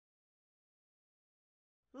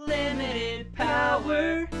Limited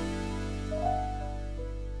power.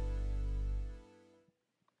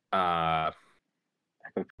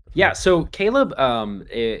 Yeah, so Caleb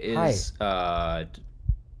is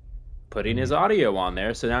putting his audio on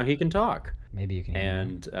there, so now he can talk. Maybe you can hear me.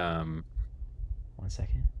 And 1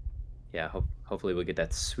 second. yeah, hopefully we'll get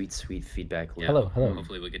that sweet feedback. Hello.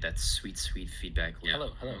 Hopefully we'll get that sweet feedback. Hello.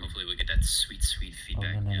 Hopefully we'll get that sweet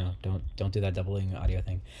feedback. Oh, no. Don't do that doubling audio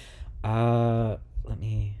thing. Let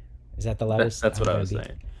me. Is that the loudest? That's what I was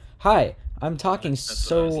saying. Hi, I'm talking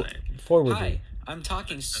so forwardly. Hi, I'm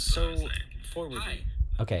talking so forwardly.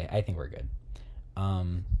 Okay, I think we're good.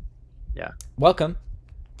 Yeah. Welcome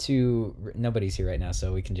to. Nobody's here right now,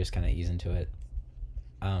 so we can just kind of ease into it.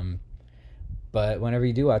 But whenever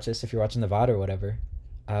you do watch this, if you're watching the VOD or whatever,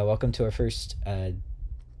 welcome to our first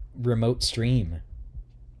remote stream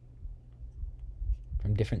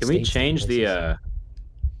from different. Can we change the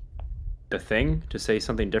thing to say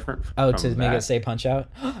something different? Oh, to make it say punch out.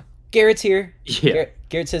 Garrett's here. Yeah.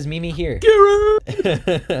 Garrett says Mimi here.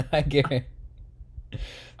 Garrett. Hi, Garrett.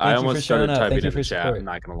 I almost started typing in the chat. Support. I'm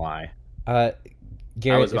not gonna lie.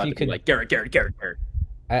 Garrett, I was about if you to could be like Garrett.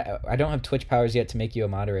 I don't have Twitch powers yet to make you a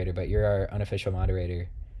moderator, but you're our unofficial moderator,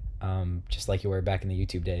 just like you were back in the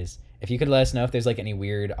YouTube days. If you could let us know if there's like any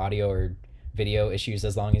weird audio or video issues,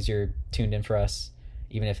 as long as you're tuned in for us,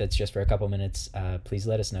 even if it's just for a couple minutes, please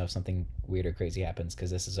let us know if something weird or crazy happens, because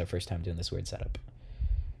this is our first time doing this weird setup.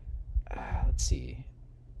 Let's see.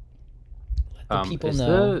 Let the people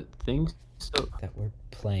know the thing so... that we're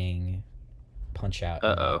playing Punch Out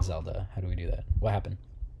in Zelda. How do we do that? What happened?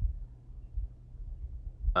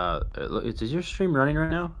 Is your stream running right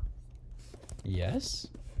now? Yes.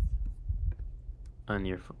 On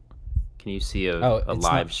your phone? Can you see a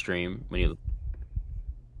live stream when you?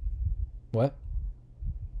 What?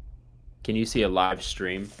 Can you see a live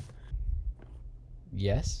stream?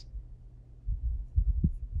 Yes.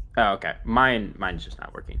 Oh, okay. Mine's just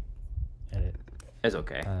not working. Edit. It's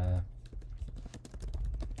okay.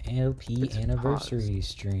 LP It's anniversary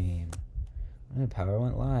stream. Power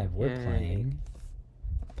went live. We're Yay. playing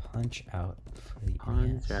Punch Out for the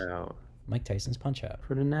Punch NES. Out Mike Tyson's Punch Out.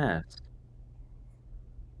 for the NES.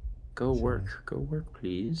 Go work,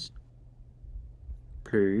 please.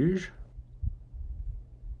 Please.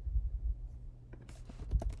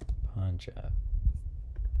 Punch Out.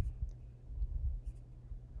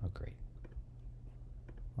 Oh, great.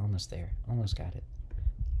 Almost there. Almost got it.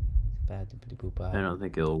 I don't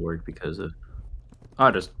think it'll work because of.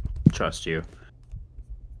 I'll just trust you.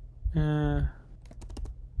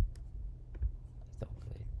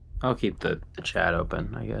 I'll keep the chat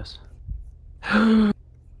open, I guess.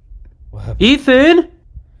 What happened? Ethan!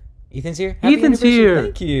 Ethan's here? Happy Ethan's anniversary. here!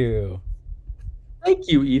 Thank you.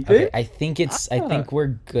 Thank you, Ethan! Okay, I think we're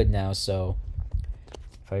good now, so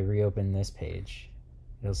if I reopen this page,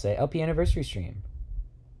 it'll say LP anniversary stream.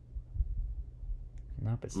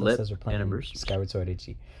 Nope, it still says we're playing Skyward Sword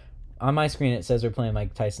HD. On my screen, it says we're playing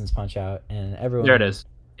Mike Tyson's Punch Out, and everyone... There it is.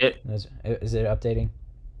 Is it updating?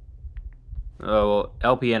 Oh, well,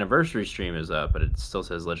 LP anniversary stream is up, but it still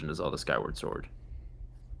says Legend of Zelda Skyward Sword.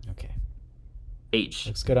 Okay. H.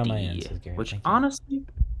 Looks good on my end, says Garrett. Which, honestly,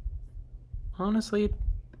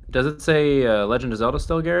 does it say Legend of Zelda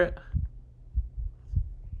still, Garrett?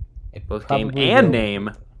 Both game and name.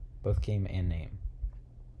 Both game and name.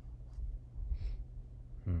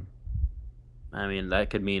 I mean, that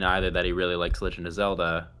could mean either that he really likes Legend of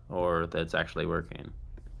Zelda, or that it's actually working.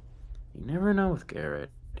 You never know with Garrett.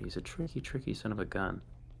 He's a tricky son of a gun.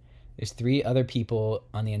 There's 3 other people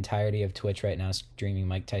on the entirety of Twitch right now streaming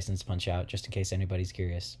Mike Tyson's Punch Out, just in case anybody's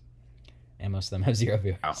curious. And most of them have 0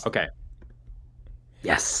 viewers. Oh, okay.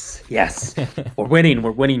 Yes. We're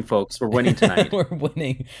winning, folks. We're winning tonight. We're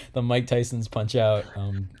winning the Mike Tyson's Punch Out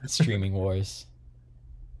streaming wars.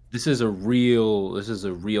 This is a real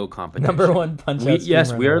competition. #1 Punch Out.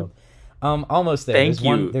 Yes, we are. Almost there. Thank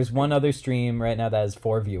you. There's one other stream right now that has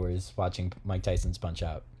 4 viewers watching Mike Tyson's Punch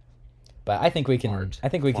Out. But I think we can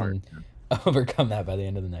overcome that by the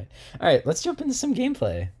end of the night. All right, let's jump into some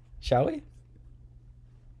gameplay, shall we?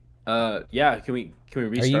 Yeah. Can we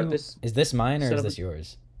restart this? Is this mine or is this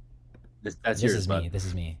yours? That's yours. This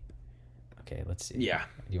is me. Okay, let's see. Yeah.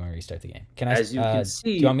 Do you want to restart the game? As you can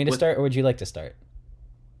see, do you want me to start or would you like to start?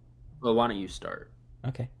 Well, why don't you start?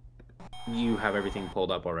 Okay. You have everything pulled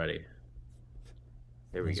up already.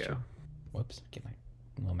 There we That's go. True. Whoops! Get my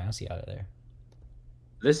little mousey out of there.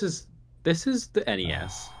 This is the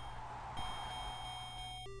NES.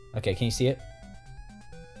 Okay, can you see it?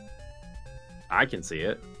 I can see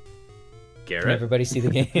it. Garrett. Can everybody see the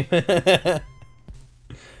game?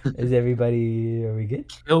 Is everybody? Are we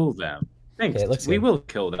good? Kill them. Thanks. Okay, it looks we good. will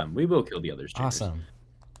kill them. We will kill the others. Awesome.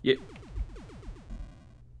 Yeah.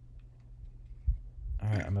 All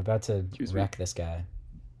right, I'm about to Excuse me. wreck this guy.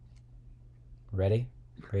 Ready?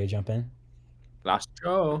 Ready to jump in? Last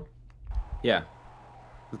show. Yeah.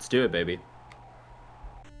 Let's do it, baby.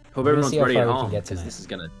 Hope We're gonna everyone's see how ready far at we can home get because tonight. this is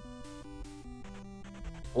gonna.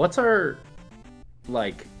 What's our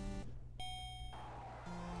like?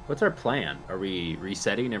 What's our plan? Are we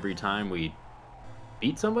resetting every time we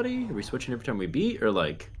beat somebody? Are we switching every time we beat, or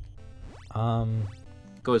like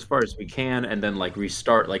go as far as we can and then like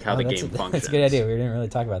restart like how the game functions? That's a good idea. We didn't really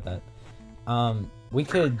talk about that. We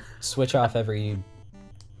could switch off every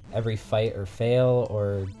fight or fail,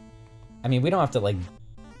 or I mean, we don't have to like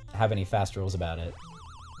have any fast rules about it.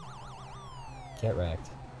 Get wrecked.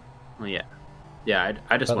 Well, yeah, yeah.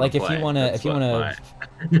 I just. But wanna like, play. if you wanna,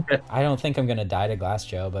 my- I don't think I'm gonna die to Glass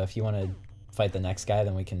Joe. But if you wanna fight the next guy,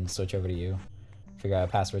 then we can switch over to you. Figure out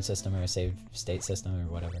a password system or a save state system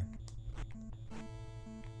or whatever.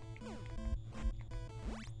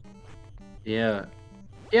 Yeah,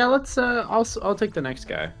 yeah. Let's. I'll take the next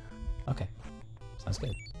guy. Okay, sounds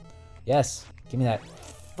good. Yes, give me that.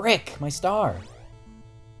 Frick, my star.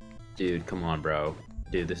 Dude, come on, bro.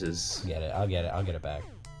 Dude, this is Get it. I'll get it. I'll get it back.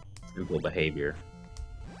 simple behavior.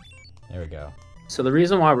 There we go. So the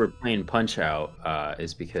reason why we're playing Punch Out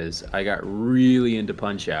is because I got really into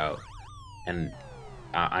Punch Out, and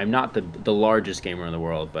I'm not the largest gamer in the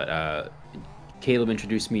world, but Caleb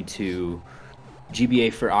introduced me to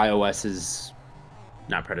GBA for iOS's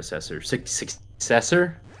not predecessor,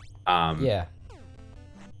 successor. Yeah.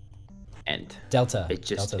 And Delta. it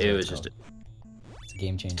just Delta's it what was it's just called. It's a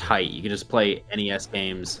game changer. tight. You can just play NES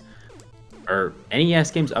games, or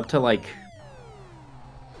NES games up to like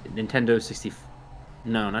Nintendo 60.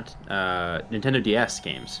 No, not Nintendo DS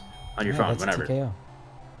games on your Yeah, phone that's whenever. TKO.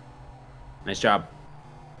 Nice job.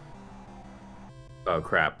 Oh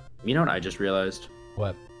crap! You know what I just realized?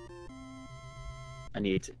 What? I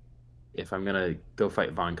need to, if I'm gonna go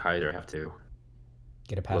fight Von Kaiser, I have to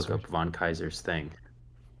Get a look password. up Von Kaiser's thing.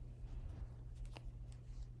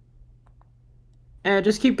 And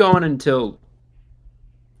just keep going until.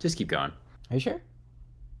 Just keep going. Are you sure?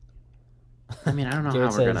 I mean, I don't know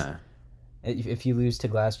Garrett how we're says, gonna. If you lose to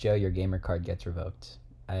Glass Joe, your gamer card gets revoked.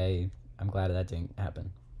 I'm glad that didn't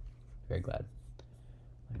happen. Very glad.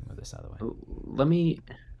 Let me move this out of the way. Let me.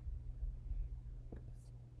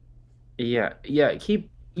 Yeah, yeah.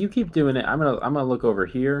 You keep doing it. I'm gonna look over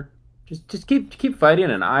here. Just keep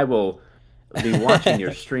fighting, and I will be watching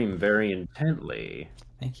your stream very intently.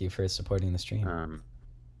 Thank you for supporting the stream.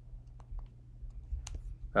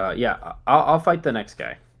 Yeah, I'll fight the next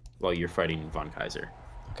guy while you're fighting Von Kaiser.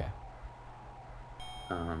 Okay.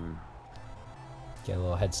 Get a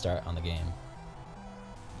little head start on the game.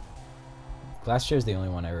 Glass Joe's the only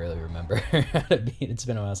one I really remember how to beat. It's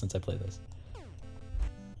been a while since I played this.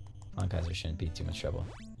 Von Kaiser shouldn't be too much trouble.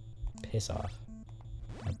 Piss off.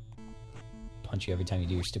 I punch you every time you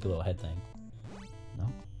do your stupid little head thing. No.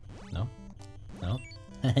 No. No.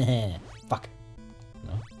 Fuck.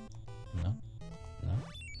 No. No. No.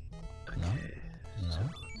 No. No.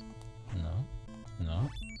 No. No.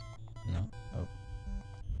 No. Oh.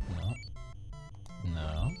 No.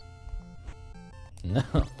 No. No.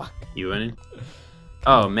 Fuck. You winning?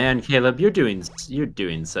 Oh man, Caleb, you're doing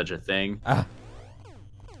such a thing. Ah.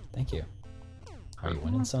 Thank you. Are you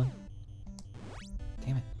winning, son?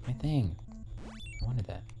 Damn it, my thing. I wanted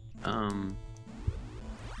that.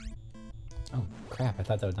 Oh crap! I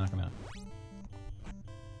thought that would knock him out.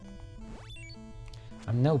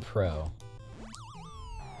 I'm no pro.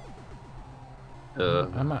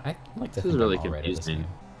 I like to This is think really I'm all right at this confusing. game.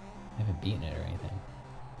 I haven't beaten it or anything.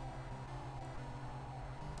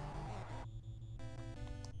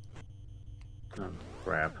 Oh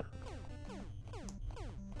crap.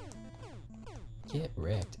 Get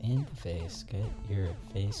wrecked in the face. Get your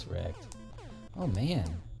face wrecked. Oh man.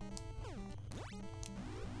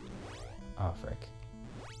 Oh frick.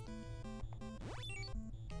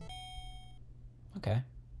 Okay.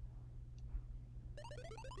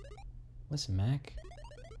 Listen, Mac.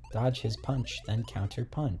 Dodge his punch, then counter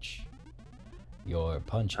punch. Your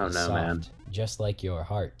punch Oh, is no, soft, man. just like your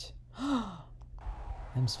heart.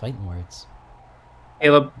 Them's fighting words.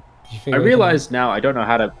 Caleb, Did you I figure out realize now I don't know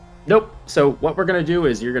how to. Nope. So what we're gonna do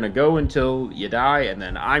is you're gonna go until you die, and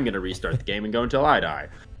then I'm gonna restart the game and go until I die.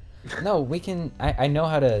 No, we can. I know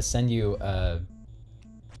how to send you a.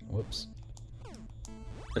 Whoops.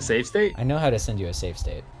 A save state? I know how to send you a save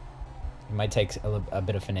state. It might take a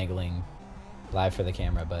bit of finagling live for the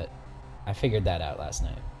camera, but I figured that out last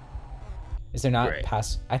night. Is there not Great.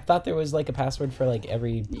 I thought there was like a password for like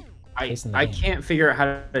every Chasing the I game. can't figure out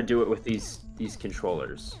how to do it with these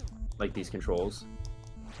controllers, like these controls.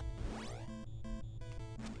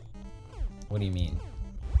 What do you mean?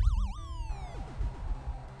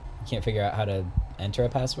 You can't figure out how to enter a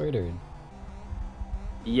password, or?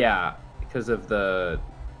 Yeah, because of the.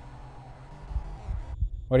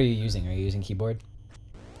 What are you using? Are you using keyboard?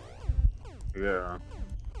 Yeah.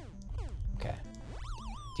 Okay.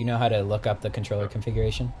 Do you know how to look up the controller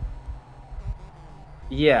configuration?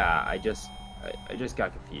 Yeah, I just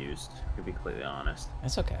got confused, to be completely honest.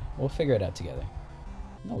 That's okay. We'll figure it out together.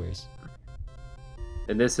 No worries.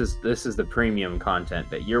 And this is the premium content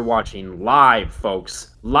that you're watching live,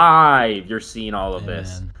 folks. Live, you're seeing all of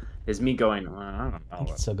this. Man. Is me going? I don't I know. think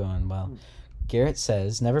it's still going well. Garrett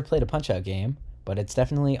says, never played a Punch-Out game, but it's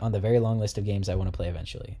definitely on the very long list of games I want to play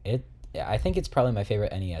eventually. I think it's probably my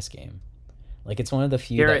favorite NES game. Like, it's one of the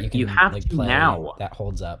few Garrett, that you can have like to play now. that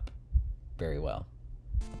holds up very well.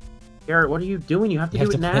 Garrett, what are you doing? You have to You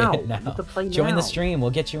do have it to play now. it now. You have to play Join now. the stream. We'll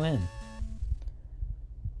get you in.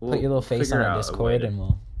 We'll Put your little face on figure our out a way Discord to- and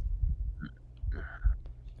we'll...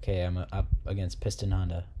 Okay, I'm up against Piston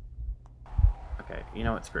Honda. Okay, you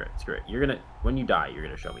know what? Screw it. Screw it. You're gonna when you die, you're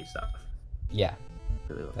gonna show me stuff. Yeah,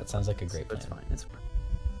 Really, that sounds like a great plan. That's fine. It's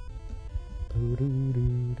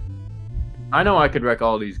fine. I know I could wreck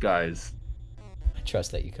all these guys I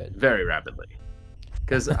trust that you could. very rapidly.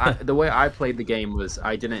 Because the way I played the game was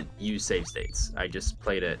I didn't use save states. I just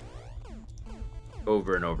played it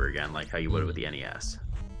over and over again, like how you would with the NES.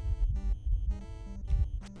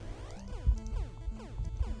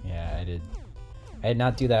 Yeah, I did. I did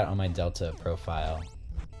not do that on my Delta profile.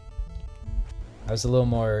 I was a little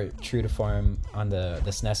more true to form on the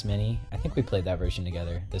SNES Mini. I think we played that version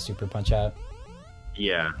together, the Super Punch Out.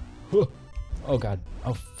 Yeah. Oh god.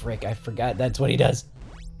 Oh frick, I forgot that's what he does.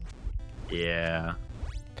 Yeah.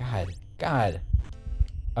 God.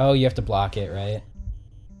 Oh, you have to block it, right?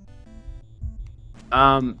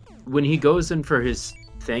 When he goes in for his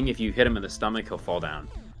thing, if you hit him in the stomach, he'll fall down.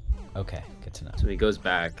 Okay, good to know. So when he goes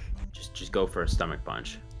back, just go for a stomach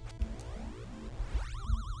punch.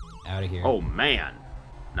 Out of here. Oh man,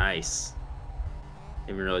 nice.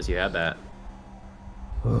 Didn't even realize you had that.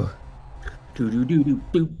 Oh,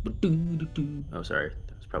 sorry,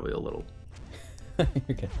 that was probably a little. You're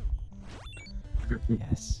good.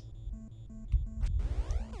 Yes.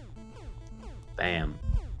 Bam.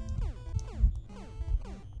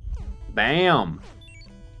 Bam.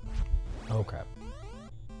 Oh crap.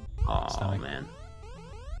 Oh Stomach. man.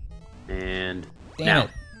 And Damn now. it.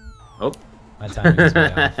 Oh. My timing is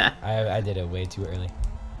way off. I did it way too early.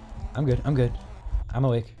 I'm good. I'm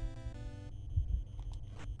awake.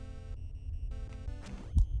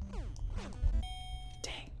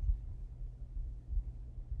 Dang.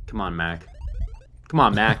 Come on, Mac. Come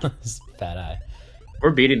on, Mac. Fat eye.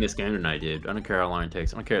 We're beating this game tonight, dude. I don't care how long it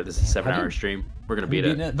takes. I don't care if this is a 7-hour stream. We're gonna beat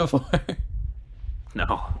Have you it. beaten it before?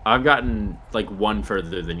 No, I've gotten like one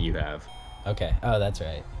further than you have. Okay. Oh, that's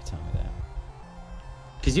right. You told me that.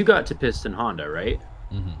 Because you got to Piston Honda, right?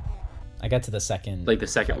 Mm-hmm. I got to the second. Like the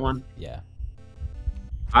second one? Yeah.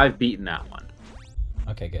 I've beaten that one.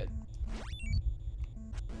 Okay, good.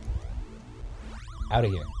 Out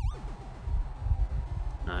of here.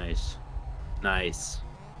 Nice. Nice.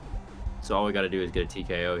 So all we gotta do is get a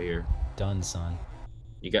TKO here. Done, son.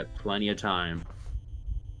 You got plenty of time.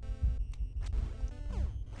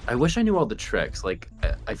 I wish I knew all the tricks. Like,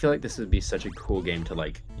 I feel like this would be such a cool game to,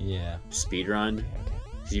 like, Yeah. speedrun. Okay.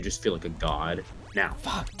 Because you just feel like a god. Now.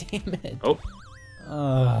 Fuck, damn it. Oh.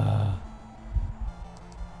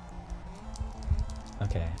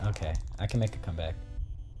 Okay. I can make a comeback.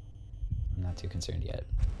 I'm not too concerned yet.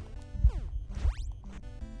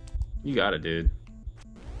 You got it, dude.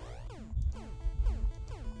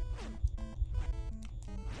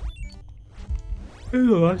 The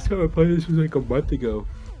last time I played this was like a month ago.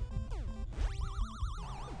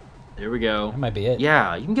 There we go. That might be it.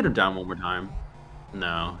 Yeah, you can get him down one more time.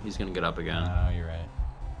 No, he's gonna get up again. Oh, you're right.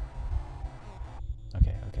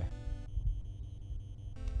 Okay.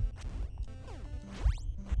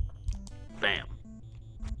 Bam.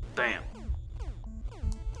 Bam.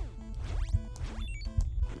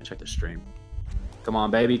 Let me check the stream. Come on,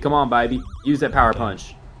 baby. Come on, baby. Use that power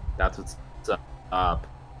punch. That's what's up.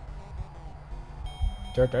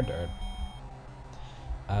 Dirt. Garrett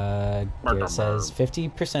says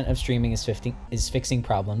 50% of streaming is fixing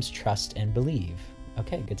problems, trust and believe.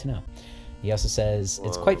 Okay, good to know. He also says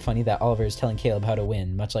it's quite funny that Oliver is telling Caleb how to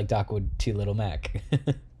win, much like Doc would to Little Mac.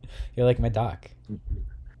 You're like my Doc. All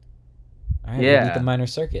right, Yeah. we beat the minor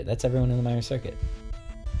circuit. That's everyone in the minor circuit.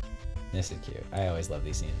 This is cute. I always love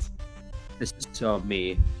these scenes. This is so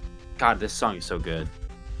me. God, this song is so good.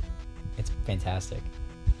 It's fantastic.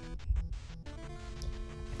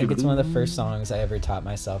 I think it's one of the first songs I ever taught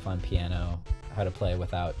myself on piano how to play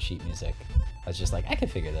without sheet music. I was just like, I can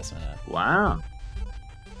figure this one out. Wow.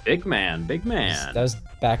 Big man, big man. That was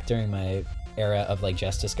back during my era of like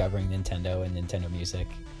just discovering Nintendo and Nintendo music.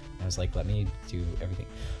 I was like, let me do everything.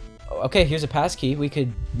 Okay, here's a passkey. We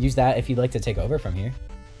could use that if you'd like to take over from here.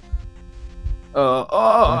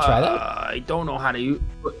 Try that? I don't know how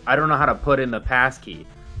to put in the passkey,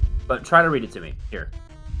 but try to read it to me here.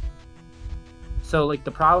 So like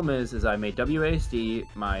the problem is I made WASD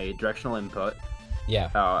my directional input.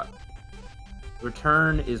 Yeah.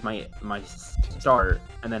 Return is my start,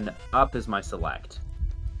 and then up is my select.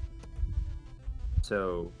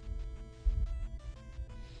 So.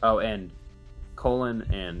 Oh, and colon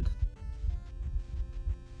and.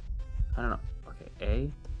 I don't know. Okay,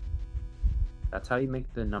 A. That's how you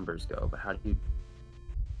make the numbers go, but how do you...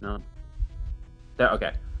 No. There,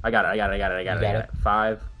 okay. I got it.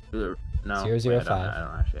 5... No. 0, 0, wait, 5. I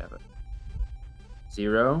don't actually have it.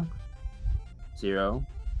 0, 0,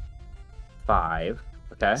 5.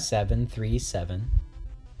 Okay. 7, 3, 7.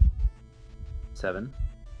 7,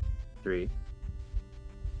 3,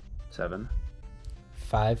 7.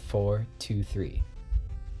 5, 4, 2, 3.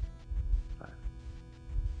 5,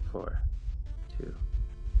 4, 2,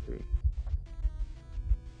 3.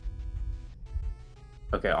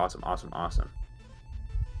 Okay, awesome. I'm gonna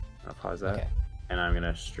pause that. Okay. And I'm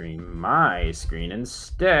gonna stream my screen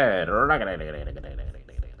instead.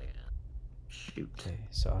 Shoot. Okay,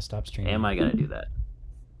 so I'll stop streaming. Am I gonna do that?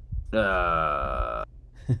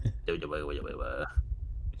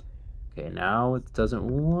 Okay, now it doesn't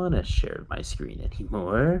want to share my screen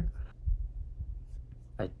anymore.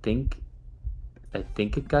 I think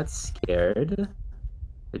it got scared.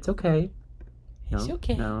 It's okay. It's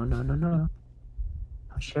okay. No.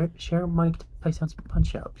 Share Mike Tyson's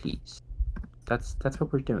Punch Out, please. That's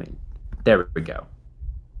what we're doing. There we go.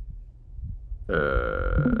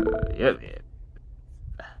 Yep.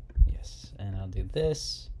 Yes, and I'll do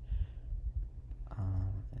this.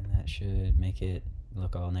 And that should make it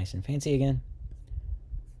look all nice and fancy again.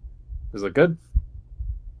 Does it look good?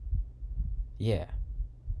 Yeah.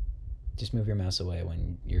 Just move your mouse away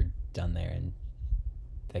when you're done there, and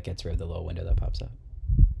that gets rid of the little window that pops up.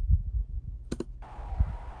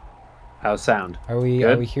 How's sound? Are we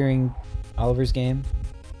Good? hearing Oliver's game?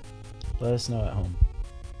 Let us know at home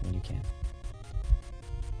when you can.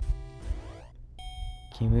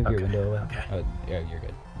 Can you move your window away? Okay. Oh, yeah, you're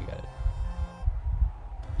good. You got it.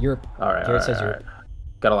 Europe. All right. Garrett says Europe.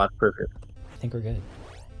 Got a lot of proof here. I think we're good.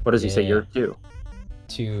 What does he say? Europe too?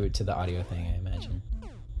 To the audio thing, I imagine.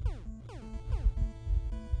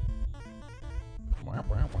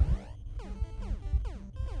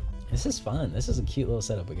 This is fun. This is a cute little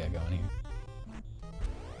setup we got going here.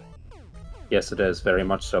 Yes, it is. Very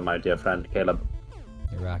much so, my dear friend Caleb.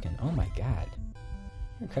 You're rocking. Oh my god.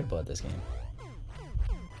 You're incredible at this game.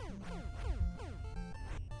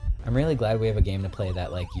 I'm really glad we have a game to play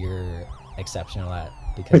that like you're exceptional at,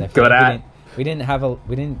 because I feel like we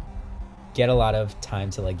didn't get a lot of time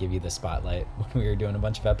to like give you the spotlight when we were doing a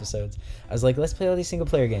bunch of episodes. I was like, let's play all these single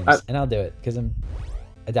player games, and I'll do it because I'm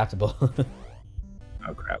adaptable.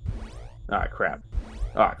 Oh crap. Oh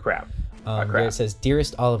crap. Where it says,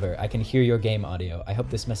 "Dearest Oliver, I can hear your game audio. I hope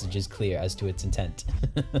this message is clear as to its intent."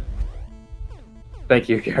 Thank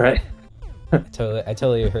you, Garrett. I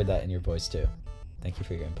totally heard that in your voice too. Thank you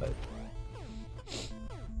for your input.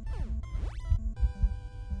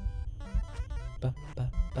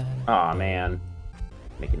 Aw, man.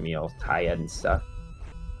 Making me all tired and stuff.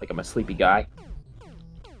 Like I'm a sleepy guy.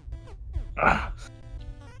 Ah.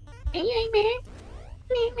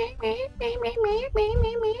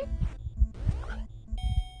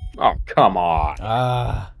 Oh, come on.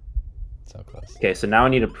 Ah. So close. Okay, so now I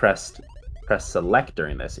need to press select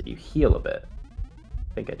during this and you heal a bit.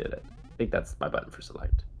 I think I did it. I think that's my button for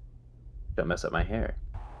select. Don't mess up my hair.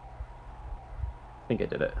 I think I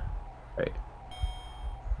did it. Right.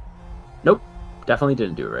 Nope. Definitely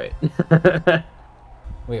didn't do it right.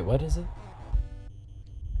 Wait, what is it?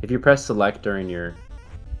 If you press select during your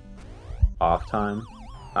off time,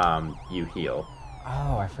 you heal.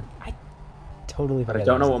 Oh, I totally forgot. But I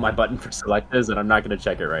don't know what my button for select is, and I'm not going to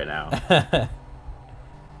check it right now.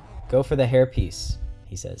 Go for the hairpiece,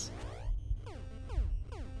 he says.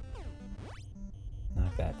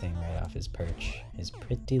 Knock that thing right off his perch. His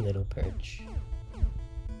pretty little perch.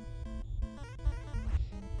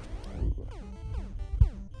 Ooh.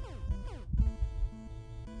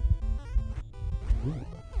 Ooh.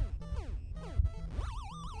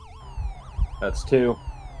 That's 2.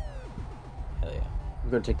 Hell yeah. I'm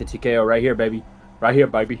going to take the TKO right here, baby. Right here,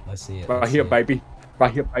 baby. Let's see it. Right here, baby.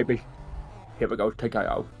 Right here, baby. Here we go. Take it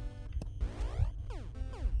out.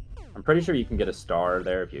 I'm pretty sure you can get a star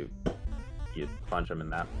there if you punch him in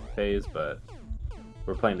that phase, but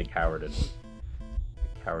we're playing the cowardice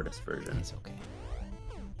version. It's okay.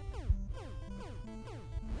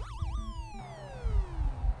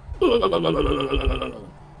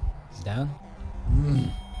 He's down?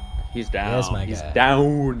 He's down. Yes, my He's guy.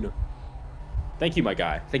 down. Thank you, my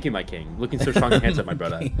guy. Thank you, my king. Looking so strong and handsome, my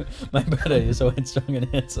brother. My brother, you're so strong and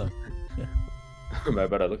handsome. My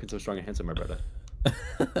brother, looking so strong and handsome, my brother.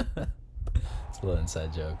 It's a little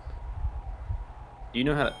inside joke. Do you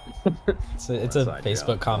know how to... It's a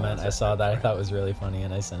Facebook comment I saw that I thought was really funny,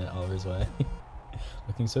 and I sent it Oliver's way.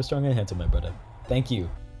 Looking so strong and handsome, my brother. Thank you.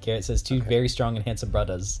 Garrett says two very strong and handsome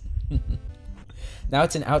brothers. Now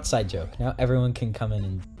it's an outside joke. Now everyone can come in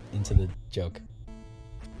and into the joke.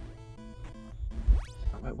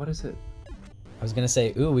 Wait, what is it? I was gonna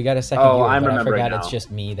say, ooh, we got a second viewer, but I forgot it's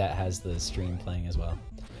just me that has the stream playing as well.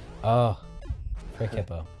 Oh, frick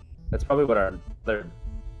hippo. That's probably what our other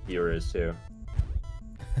viewer is too.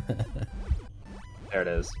 There it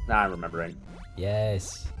is. Now I'm remembering.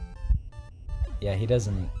 Yes. Yeah, he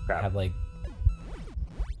doesn't have like.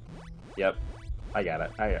 Yep, I got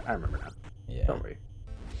it. I remember now. Yeah. Don't worry.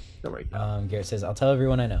 Don't worry. Garrett says, I'll tell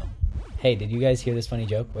everyone I know. Hey, did you guys hear this funny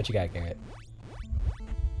joke? What you got, Garrett?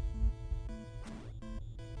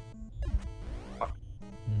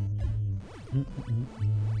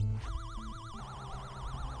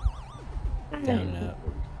 Down and out.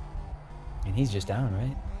 And he's just down,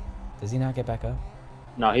 right? Does he not get back up?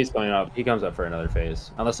 No, he's going up. He comes up for another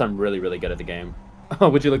phase. Unless I'm really, really good at the game. Oh,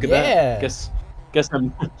 would you look at Yeah. that?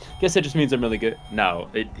 Guess it just means I'm really good. No,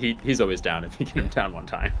 he's always down if he came down one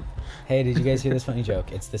time. Hey, did you guys hear this funny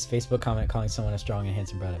joke? It's this Facebook comment calling someone a strong and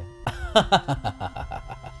handsome brother.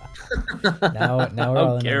 now we're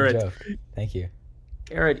all in on the joke. Thank you.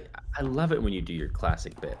 Garrett, I love it when you do your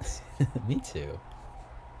classic bits. Me too.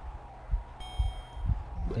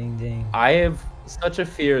 Ding ding. I have such a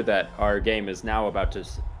fear that our game is now about to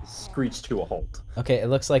screech to a halt. Okay, it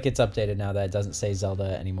looks like it's updated now that it doesn't say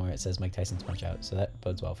Zelda anymore. It says Mike Tyson's Punch-Out, so that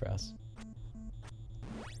bodes well for us.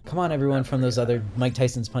 Come on, everyone from those other Mike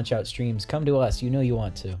Tyson's Punch-Out streams. Come to us. You know you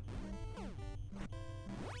want to.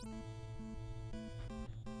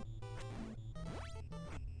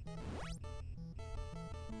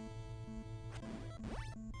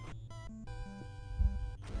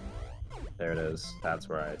 There it is. That's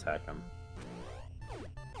where I attack him.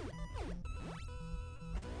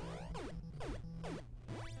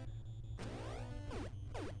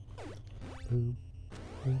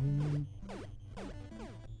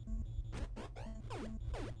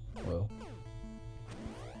 Whoa.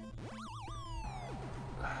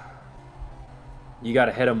 You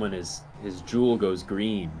gotta hit him when his jewel goes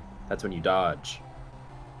green. That's when you dodge.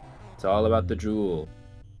 It's all about the jewel.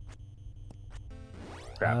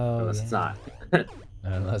 Crap, unless it's not.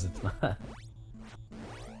 Unless it's not.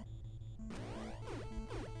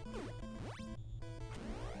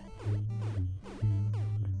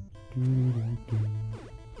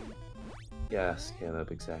 Yes,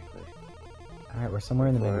 Caleb, exactly. Alright, we're somewhere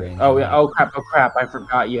in the mid-range. Oh, yeah. Oh, crap. I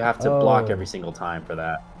forgot you have to block every single time for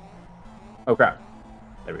that. Oh, crap.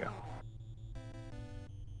 There we go.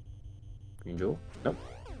 Green jewel? Nope.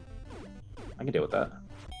 I can deal with that.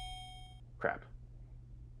 Crap.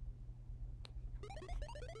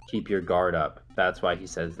 Keep your guard up. That's why he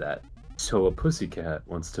says that. So a pussycat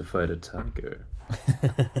wants to fight a tiger.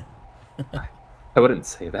 I wouldn't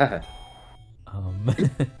say that.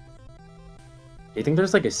 Do you think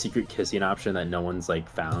there's like a secret kissing option that no one's like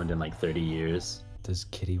found in like 30 years? Does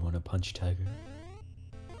Kitty want to punch Tiger?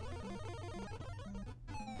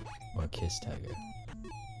 Or kiss Tiger?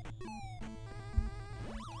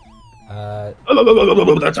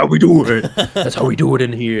 That's how we do it. That's how we do it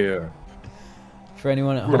in here. For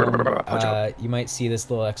anyone at home, you might see this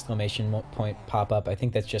little exclamation point pop up. I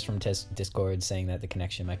think that's just from Discord saying that the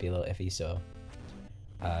connection might be a little iffy. So,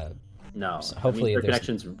 no, so hopefully the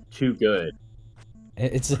connection's too good.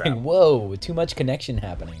 It's like, whoa, too much connection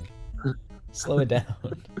happening. Slow it down.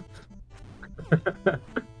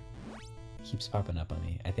 Keeps popping up on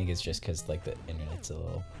me. I think it's just because like the internet's a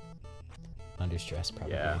little under stress,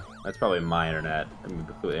 probably. Yeah, that's probably my internet. I'm being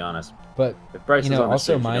completely honest. But you know,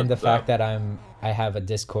 also mind the fact that I have a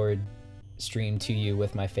Discord stream to you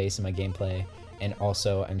with my face and my gameplay, and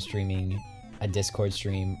also I'm streaming a Discord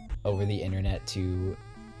stream over the internet to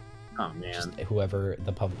just whoever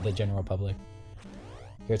the general public.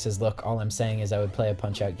 Here it says, look, all I'm saying is I would play a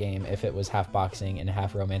Punch-Out game if it was half boxing and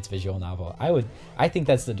half romance visual novel. I think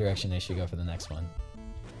that's the direction they should go for the next one.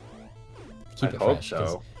 keep I it hope fresh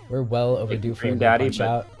because so. we're well overdue for Dream the Daddy, punch but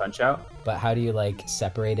out. Punch Out. But how do you like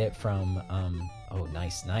separate it from? Oh,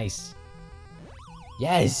 nice.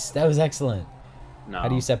 Yes, that was excellent. No, How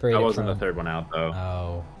do you separate it that wasn't from? the third one out though.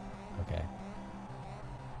 Oh, okay.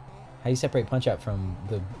 How do you separate Punch Out from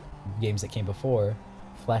the games that came before?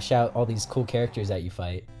 Flesh out all these cool characters that you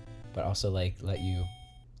fight, but also like let you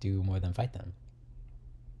do more than fight them.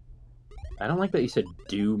 I don't like that you said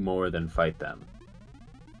do more than fight them.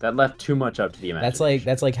 That left too much up to the imagination.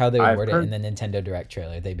 That's like how they would I've word it heard- in the Nintendo Direct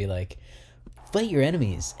trailer. They'd be like, "Fight your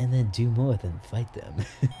enemies and then do more than fight them."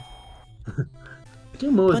 Do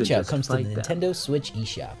more Punch than Out just comes to the fight them. Nintendo Switch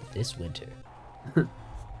eShop this winter.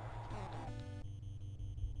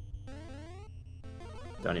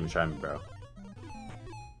 Don't even try me, bro.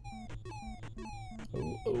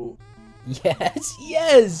 Oh.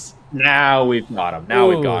 Yes! Now we've got him. Now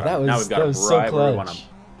we've got him. Now we've got that him was so right where we want clutch. him.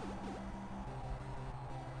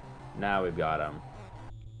 Now we've got him.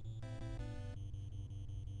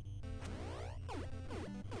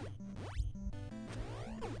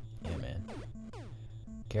 Yeah, man.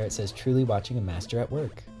 Garrett says, truly watching a master at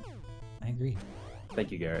work. I agree.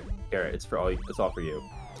 Thank you, Garrett. Garrett, it's all for you.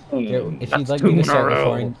 Garrett, if you'd That's like me to two start in a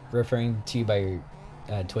row. referring to you by your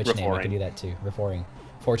Twitch name, I Referring. can do that too. Referring.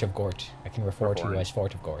 Fort of Gort. I can refer to you Referring. as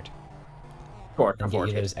Fort of Gort. Fort, And get Fort.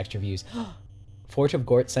 you those extra views. Fort of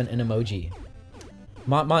Gort sent an emoji.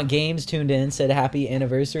 Mont Games tuned in, said happy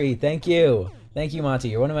anniversary. Thank you. Thank you, Monty.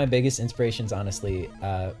 You're one of my biggest inspirations, honestly,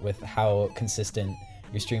 with how consistent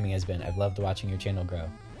your streaming has been. I've loved watching your channel grow.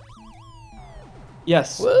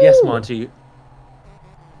 Yes, Woo! yes, Monty.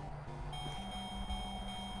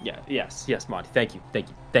 Yeah, yes, Monty. Thank you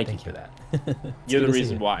for that. You're the good to see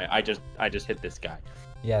reason you. why I just hit this guy.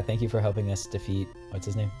 Yeah, thank you for helping us defeat, what's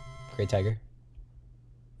his name? Great Tiger.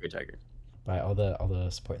 Great Tiger. By all the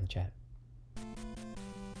support in the chat.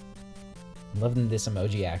 I'm loving this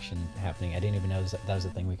emoji action happening. I didn't even know that was a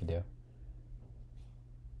thing we could do.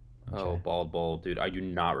 Oh, Okay. Bald Bull, dude. I do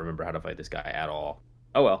not remember how to fight this guy at all.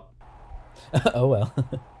 Oh well. Oh well.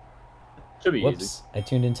 Should be easy. Whoops. I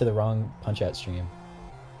tuned into the wrong Punch-Out stream.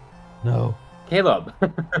 No. Caleb.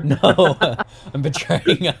 No. I'm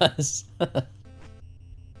betraying us.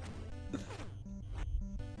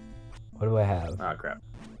 What do I have? Oh crap.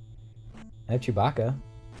 I have Chewbacca.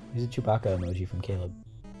 Here's a Chewbacca emoji from Caleb.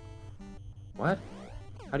 What?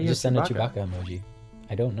 How do You you just send a Chewbacca emoji.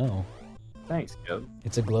 I don't know. Thanks, Caleb.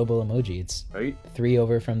 It's a global emoji. It's Right? 3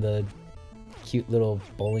 over from the cute little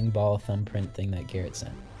bowling ball thumbprint thing that Garrett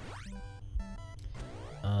sent.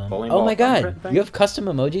 Bowling Oh ball my god! thumbprint thing? You have custom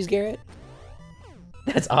emojis, Garrett?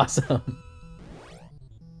 That's awesome.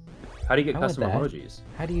 How do you get I want custom that. emojis?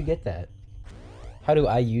 How do you get that? How do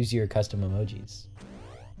I use your custom emojis?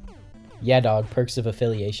 Yeah, dog. Perks of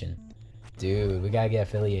affiliation. Dude, we gotta get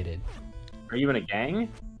affiliated. Are you in a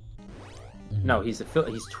gang? Mhm. No, he's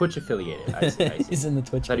Twitch affiliated. I see. He's in the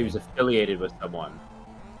Twitch. I thought he gang. was affiliated with someone.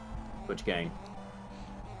 Which gang?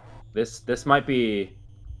 This might be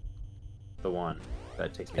the one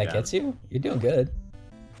that takes me That down. gets you? You're doing good.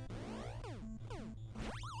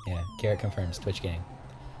 Yeah, Garrett confirms Twitch gang.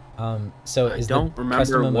 So I is don't the remember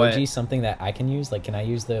custom what- emoji something that I can use? Like, can I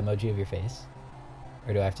use the emoji of your face?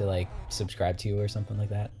 Or do I have to, like, subscribe to you or something like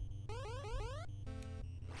that?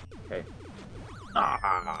 Okay.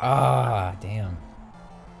 Ah, damn.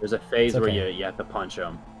 There's a phase It's where okay. you have to punch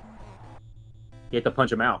him. You have to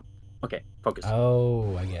punch him out. Okay, focus.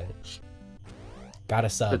 Oh, I get it. Got a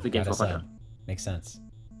sub. That's the game Got a for punch sub. Makes sense.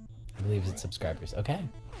 I believe it's subscribers. Okay.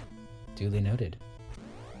 Duly noted.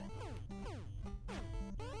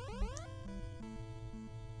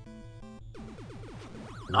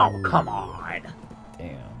 Oh, Ooh, come on.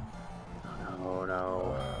 Damn. Oh,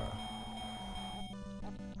 no.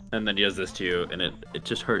 And then he does this to you, and it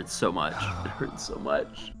just hurts so much. It hurts so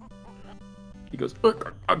much. He goes. So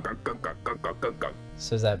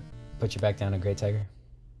does that put you back down to Great Tiger?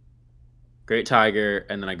 Great Tiger,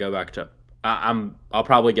 and then I go back to. I'll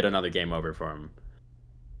probably get another game over for him.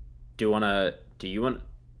 Do you want?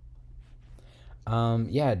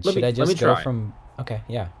 Yeah. Let Should me- I let just me go try. from? Okay.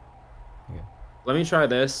 Yeah. Let me try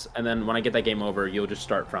this, and then when I get that game over, you'll just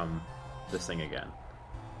start from this thing again.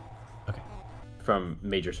 Okay. From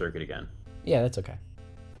Major Circuit again. Yeah, that's okay.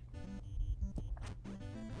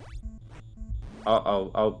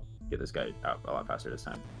 I'll get this guy out a lot faster this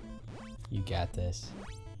time. You got this.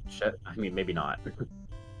 Shit. I mean, maybe not.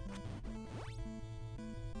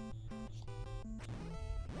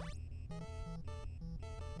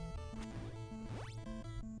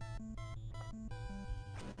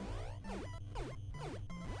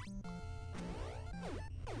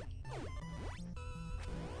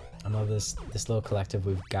 I'm this little collective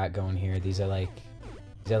we've got going here. These are like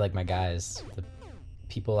my guys, the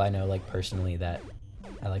people I know like personally that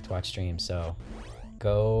I like to watch streams. So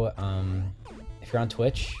go if you're on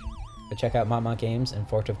Twitch, go check out Mont Games and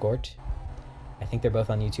Fort of Gort. I think they're both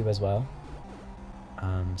on YouTube as well.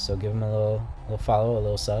 So give them a little follow, a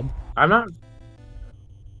little sub. I'm not.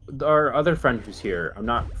 Our other friend who's here, I'm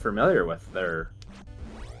not familiar with their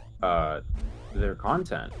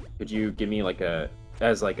content. Could you give me like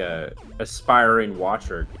as a aspiring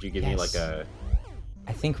watcher? Could you give me like a?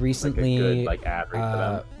 I think recently, like a good, like, ad read for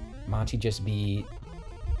them? Monty just beat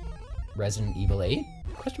Resident Evil 8?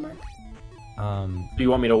 Question mark. Do you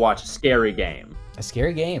want me to watch a scary game? A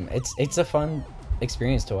scary game. It's a fun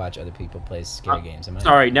experience to watch other people play scary games.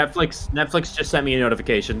 Sorry, Netflix just sent me a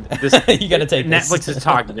notification. This, you gotta take Netflix this. is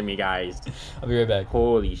talking to me, guys. I'll be right back.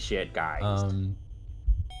 Holy shit, guys.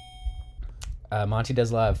 Monty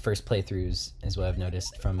does a lot of first playthroughs, is what I've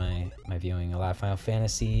noticed from my viewing. A lot of Final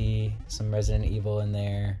Fantasy, some Resident Evil in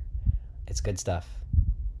there. It's good stuff.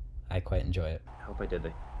 I quite enjoy it. I hope I did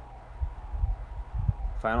the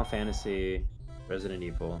Final Fantasy, Resident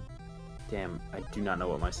Evil. Damn, I do not know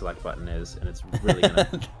what my select button is, and it's really gonna.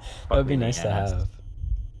 That would be nice to have.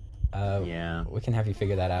 Yeah. We can have you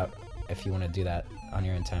figure that out if you want to do that on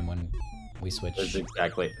your own time when we switch. That's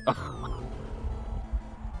exactly.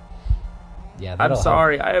 Yeah, I'm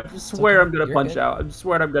sorry. Help. I swear okay. I'm gonna You're punch good. out. I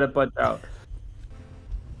swear I'm gonna punch out.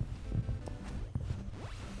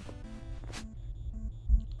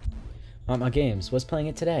 My games was playing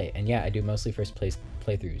it today, and yeah, I do mostly first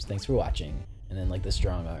playthroughs. Thanks for watching, and then like the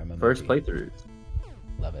strong arm. First playthroughs.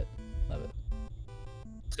 Love it, love it.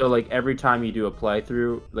 So like every time you do a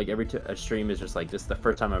playthrough, like a stream is just like, this is the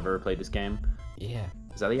first time I've ever played this game. Yeah.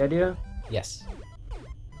 Is that the idea? Yes.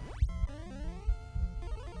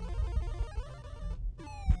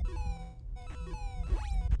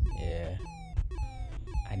 Yeah.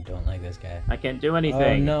 I don't like this guy. I can't do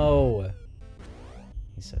anything. Oh no.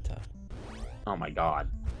 He's so tough. Oh my god.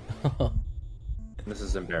 This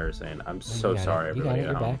is embarrassing. I'm so You got sorry, it. You everybody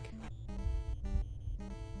got it. at You're home.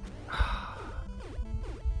 back.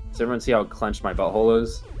 Does everyone see how clenched my butthole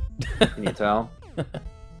is? Can you tell?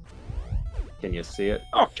 Can you see it?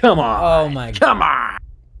 Oh, come on! Oh my Come on!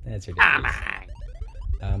 That's Come ridiculous.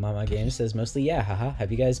 on! Mama Games says mostly yeah, haha.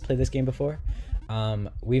 Have you guys played this game before?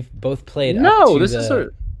 We've both played. No, up to this is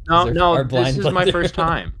our no. blind This is my playthrough. first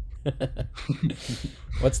time.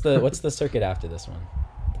 What's the circuit after this one?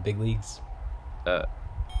 The big leagues? Uh,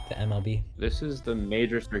 The MLB? This is the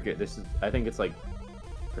major circuit. I think it's like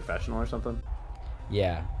professional or something.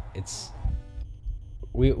 Yeah, it's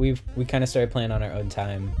we kind of started playing on our own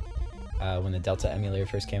time when the Delta emulator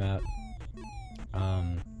first came out,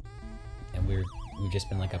 and we've just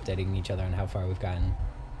been like updating each other on how far we've gotten,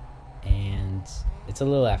 and it's a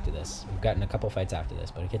little after this. We've gotten a couple fights after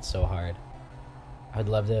this, but it gets so hard. I'd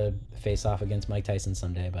love to face off against Mike Tyson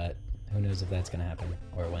someday, but who knows if that's gonna happen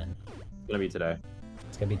or when. It's gonna be today.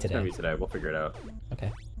 It's gonna be It's today. gonna be today. We'll figure it out.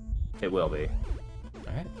 Okay. It will be.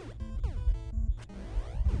 All right.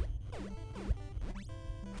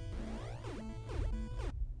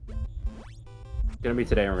 It's gonna be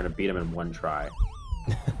today, and we're gonna beat him in one try.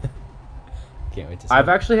 Can't wait to see. I've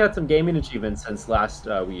actually had some gaming achievements since last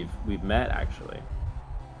we've met, actually.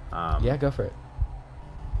 Yeah, go for it.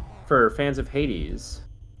 For fans of Hades,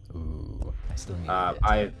 Ooh, I still need.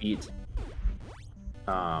 I have beat.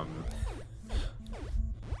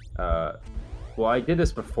 Well, I did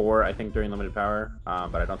this before, I think, during Limited Power,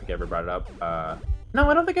 but I don't think I ever brought it up. No,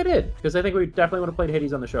 I don't think I did, because I think we definitely would have played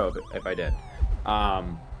Hades on the show if I did.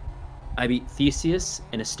 I beat Theseus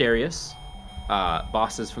and Asterius,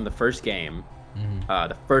 bosses from the first game,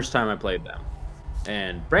 the first time I played them.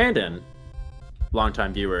 And Brandon,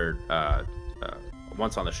 longtime viewer,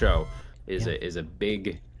 once on the show, is a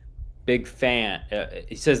big fan.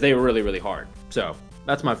 He says they were really, really hard. So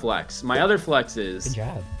that's my flex. My other flex is Good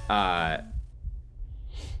job.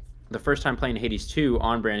 The first time playing Hades 2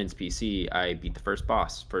 on Brandon's PC, I beat the first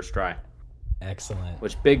boss, first try. Excellent.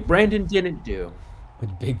 Which Big Brandon didn't do.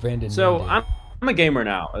 With Big Brandon. So Nando. I'm a gamer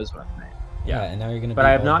now, is what I'm saying. Yeah, and now you're gonna. But be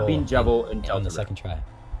I have not Bobo been Jebel in on Delta. the second try.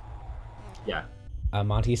 Yeah.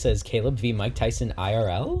 Monty says Caleb v Mike Tyson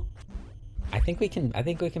IRL. I think we can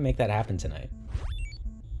make that happen tonight.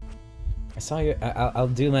 I saw your. I'll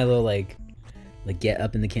do my little like get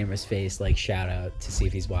up in the camera's face like shout out to see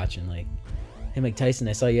if he's watching. Like, hey Mike Tyson,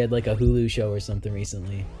 I saw you had like a Hulu show or something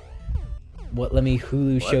recently. What? Let me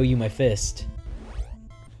Hulu show you my fist.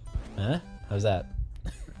 Huh? How's that?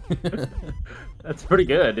 That's pretty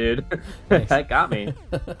good, dude. That got me.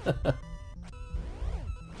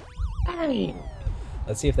 Hey.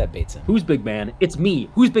 Let's see if that baits him. Who's Big Man? It's me.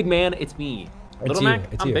 Who's Big Man? It's me. It's Little you.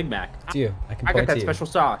 Mac? It's I'm you. Big Mac. It's you. I can I point got to that you. special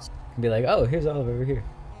sauce. I can be like, oh, here's Olive over here.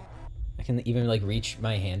 I can even like reach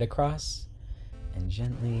my hand across and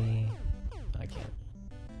gently. I can't.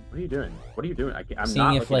 What are you doing? What are you doing? I'm Seeing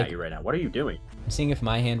not if, looking like- at you right now. What are you doing? I'm seeing if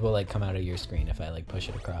my hand will like come out of your screen if I like push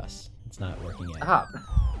it across. It's not working yet. Stop.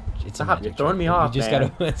 It's a Stop. magic You're throwing trick, me but off, You just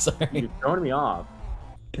man. gotta. Sorry. You're throwing me off.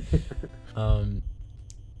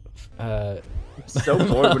 I'm so bored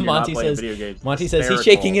when you're Monty not playing says. video games. Monty It's says he's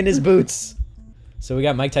hysterical. shaking in his boots. So we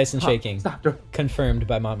got Mike Tyson shaking, Stop. confirmed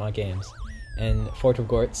by Mont Games, and Fort of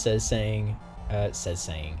Gort says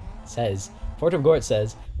Fort of Gort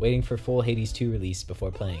says waiting for full Hades 2 release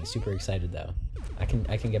before playing. Super excited though. I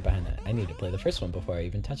can get behind that. I need to play the first one before I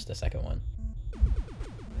even touch the second one.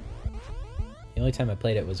 The only time I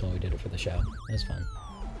played it was when we did it for the show. It was fun.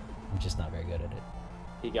 I'm just not very good at it.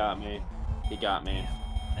 He got me. He got me.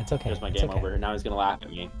 That's okay. Here's my It's game okay. over. Now he's gonna laugh at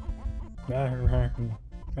me.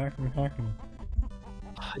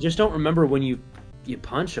 I just don't remember when you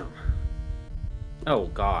punch him. Oh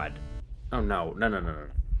God. Oh no. No.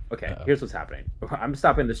 Okay, Uh-oh. here's what's happening. I'm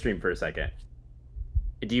stopping the stream for a second.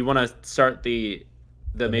 Do you want to start the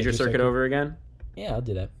major circuit over again, Yeah, I'll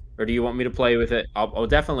do that. or do you want me to play with it? I'll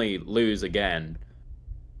definitely lose again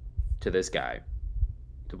to this guy,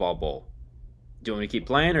 to Ball Bull. Do you want me to keep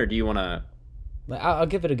playing, or do you want to I'll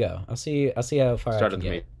give it a go. I'll see how far start I at can the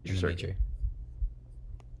get major in the circuit? major.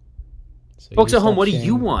 So Folks you at home, stop what do you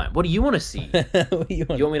sharing- want? What do you want to see? What do you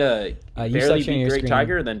want? You want me to You barely stop beat sharing your Great screen.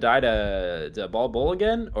 Tiger and then die to Ball Bull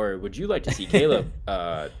again, or would you like to see Caleb?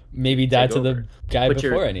 Maybe die take to the over? guy Put before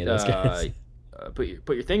your, any of those guys. Put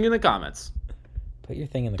your thing in the comments. Put your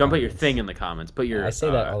thing in the Don't comments. put your thing in the comments. Put your I say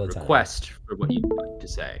that all the time. request for what you'd like to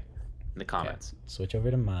say in the Okay. comments. Switch over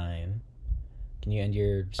to mine. Can you end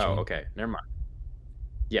your stream? Oh, okay. Never mind.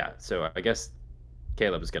 Yeah, so I guess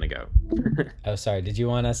Caleb is gonna go. Oh, sorry. Did you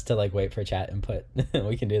want us to like wait for chat input?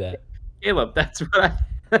 We can do that. Caleb, that's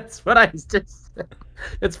what I just said.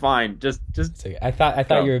 It's fine. Just It's okay. I thought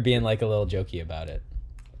Go. you were being like a little jokey about it.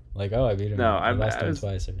 Like, oh, I beat him. No, I lost I him was-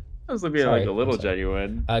 twice. Or... I was being Sorry, like a little I'm sorry.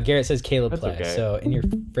 genuine. Garrett says Caleb That's play. okay. So in your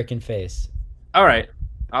freaking face. All right,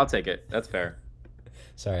 I'll take it. That's fair.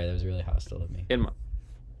 Sorry, that was really hostile of me.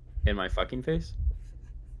 In my fucking face.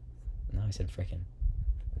 No, I said frickin'.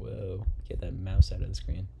 Whoa. Get that mouse out of the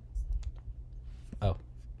screen. Oh,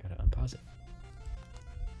 gotta unpause it.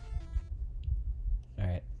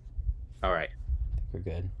 Alright, All right, I think we're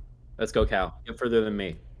good. let's go, Cal. Get further than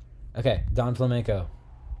me. Okay, Don Flamenco.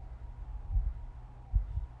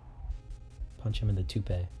 Punch him in the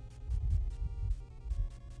toupee.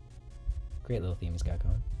 Great little theme he's got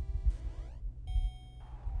going.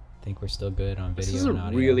 Think we're still good on video This is a and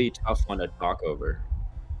audio. really tough one to talk over.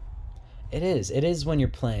 It is. It is when you're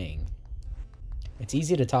playing. It's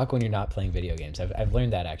easy to talk when you're not playing video games. I've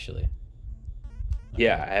learned that actually.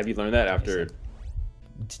 Yeah, have you learned that after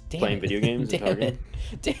Damn playing it. video games and Damn talking? it.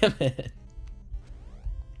 Damn it.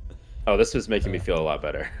 Oh, this was making me feel a lot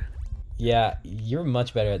better. Yeah, you're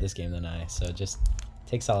much better at this game than I, so just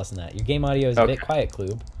take solace in that. Your game audio is a bit Okay. quiet,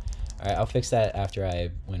 Kloob. Alright, I'll fix that after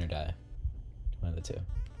I win or die. One of the two.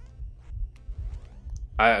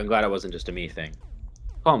 I'm glad it wasn't just a me thing.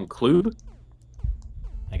 Call him Kloob.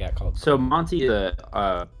 I got called. So Monty is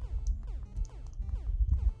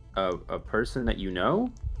a person that you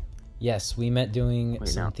know? Yes, we met doing Wait,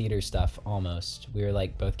 some now. theater stuff almost. We were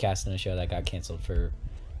like both cast in a show that got canceled for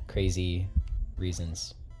crazy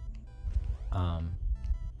reasons.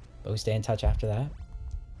 But we stay in touch after that.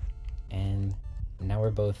 And now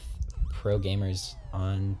we're both pro gamers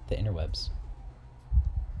on the interwebs.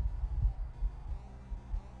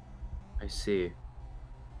 I see.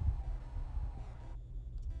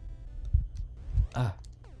 Ah,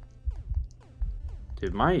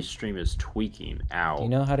 Dude, my stream is tweaking. Ow. do you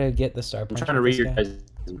know how to get the star I'm punch trying to with read this your guy?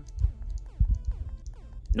 guys'.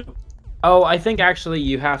 Nope. Oh, I think actually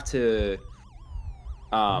you have to.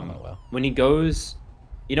 Oh, well. When he goes,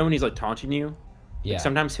 you know, when he's like taunting you. Yeah. Like,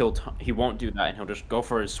 sometimes he won't do that, and he'll just go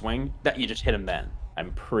for his swing. That you just hit him then.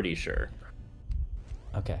 I'm pretty sure.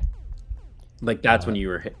 Okay. Like that's when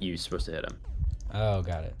you supposed to hit him. Oh,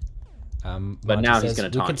 got it. But Monty now he's says gonna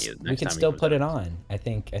we taunt could- you We next can time he still comes put out. it on. I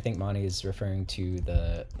think Monty is referring to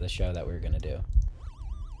the show that we were gonna do.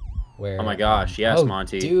 Where? Oh my gosh, yes, oh,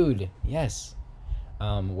 Monty. Dude, yes.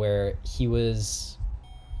 Where he was.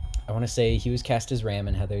 I want to say he was cast as Ram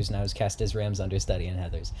in Heathers. Now he's cast as Ram's understudy in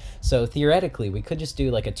Heathers. So theoretically, we could just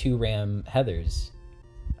do like a 2 Ram Heathers,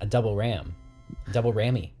 a double Ram, double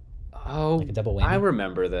Rammy. Oh, Like a double whammy? I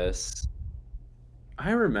remember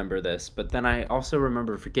this. But then I also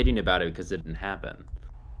remember forgetting about it because it didn't happen.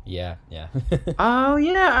 Yeah, yeah. Oh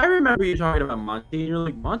yeah, I remember you talking about Monty. And you're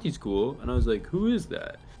like, Monty's cool, and I was like, who is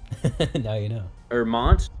that? Now you know. Or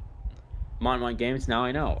Mont Games. Now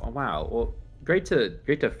I know. Oh wow. Well, great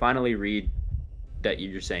to finally read that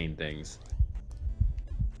you're saying things.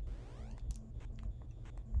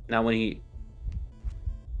 Now when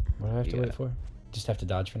What do I have to wait for? Just have to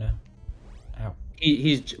dodge for now. Ow.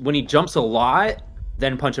 he's when he jumps a lot,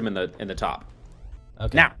 then punch him in the top.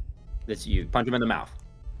 Okay. Now, that's you punch him in the mouth.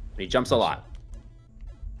 When he jumps a lot.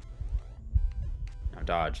 Now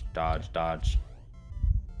dodge, dodge, dodge.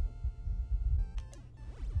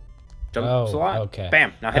 Jumps a lot. Okay.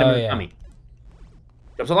 Bam. Now hit him in the tummy.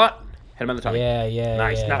 Jumps a lot. Hit him in the tummy. Yeah, yeah.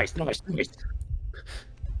 Nice, yeah. nice.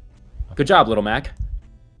 Good job, Little Mac.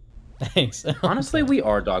 Thanks. Honestly, we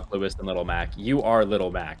are Doc Lewis and Little Mac. You are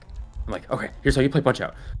Little Mac. I'm like, okay, here's how you play Punch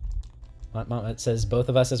Out. Mom, it says both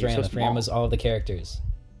of us as You're Ram. so If Ram small. was all the characters.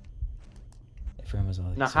 If Ram was all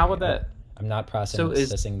the Now, how would that? I'm not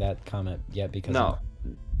processing that comment yet because No,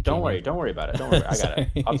 don't worry about it. Don't worry, I got it.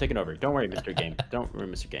 Sorry. I'll take it over. Don't worry, Mr. Game. Don't worry,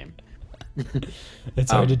 Mr. Game.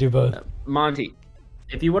 it's hard to do both. Monty,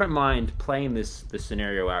 if you wouldn't mind playing this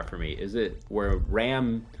scenario out for me, is it where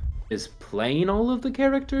Ram is playing all of the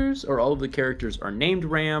characters, or all of the characters are named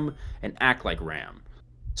Ram and act like Ram?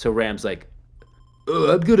 So Ram's like,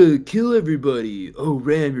 oh, I'm gonna kill everybody. Oh,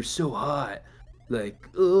 Ram, you're so hot. Like,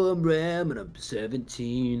 oh, I'm Ram and I'm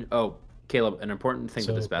 17. Oh, Caleb, an important thing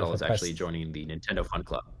So with this battle if is I press- actually joining the Nintendo Fun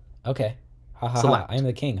Club. Okay. Ha ha ha. Select. I am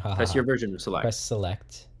the king. Ha ha. Press ha. your version of select. Press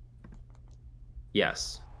select.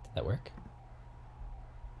 Yes, Did that work?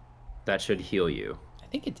 that should heal you. I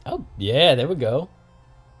think it. Oh yeah, there we go.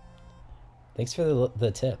 Thanks for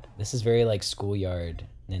the tip. This is very like schoolyard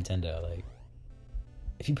Nintendo. Like,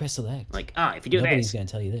 if you press select, Like, if you do nobody's this. gonna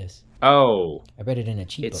tell you this. Oh, I read it in a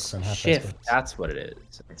cheat book it's from Half Price shift. Books. That's what it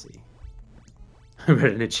is. I see. I read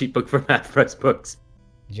it in a cheat book from Half Price Books.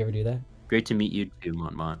 Did you ever do that? Great to meet you too,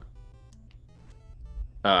 Montmont.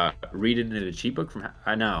 Read it in a cheat book from.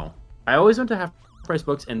 I know. I always went to Half Price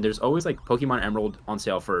Books, and there's always like Pokemon Emerald on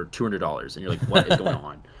sale for $200, and you're like, what is going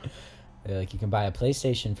on? They're like, you can buy a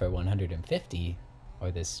PlayStation for 150,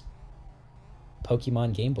 or this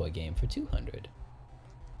Pokemon Game Boy game for 200.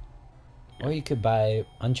 Or you could buy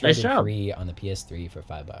Uncharted job. 3 on the PS3 for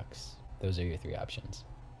 $5. Those are your three options.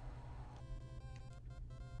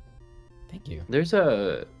 Thank you. There's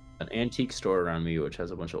an antique store around me which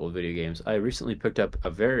has a bunch of old video games. I recently picked up a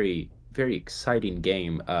very, very exciting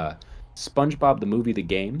game, SpongeBob the Movie the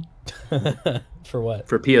Game. For what?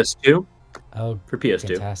 For PS2. Oh, For PS2.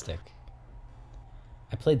 fantastic.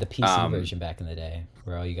 I played the PC Um, version back in the day,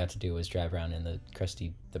 where all you got to do was drive around in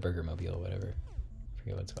the Burger Mobile, whatever. I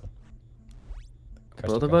forget what it's called.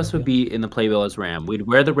 Both of us would be in the Playbill as Ram. We'd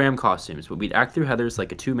wear the Ram costumes, but we'd act through Heather's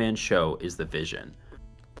like a two-man show is the vision.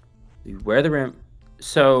 We'd wear the Ram...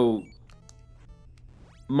 So,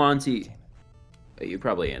 Monty, you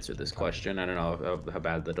probably answered this question. I don't know how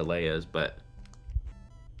bad the delay is, but...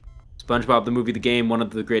 SpongeBob the Movie the Game, one of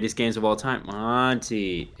the greatest games of all time.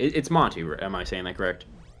 Monty. It's Monty, am I saying that correct,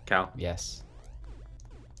 Cal? Yes.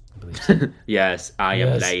 I believe so. Yes, I am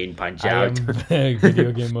Yes, playing Punch I Out. am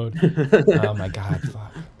video game mode. Oh my god,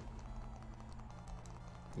 fuck.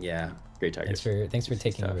 Yeah, great Tigers. Thanks for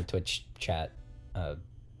taking stuff. over Twitch chat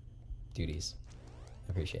duties.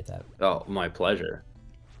 I appreciate that. Oh, my pleasure.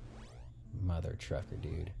 Mother trucker,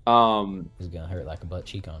 dude. This is gonna hurt like a butt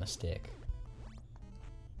cheek on a stick.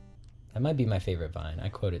 That might be my favorite Vine. I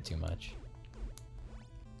quote it too much.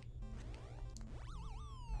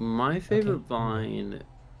 My favorite Vine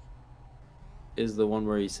is the one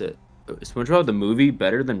where he said, "Is SpongeBob the movie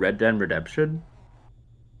better than Red Dead Redemption?"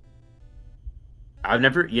 I've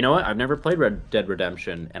never played Red Dead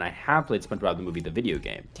Redemption, and I have played SpongeBob the movie, the video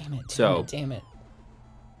game. Damn it.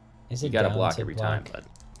 Is it You gotta down block to every block? time, but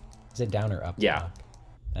Is it down or up to Yeah. block?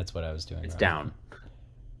 That's what I was doing it's wrong. down.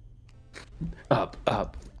 Up.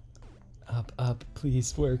 Up,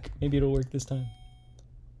 please work. Maybe it'll work this time.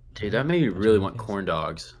 Dude, that made me really want corn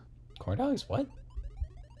dogs. Corn dogs? What?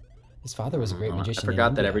 His father was a great magician. I forgot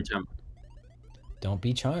in that India. every time. Don't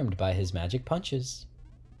be charmed by his magic punches.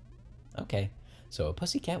 Okay, so a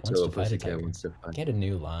pussycat wants So a to fight a pussycat tiger. wants to fight. Get a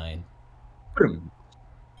new line. Boom.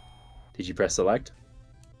 Did you press select?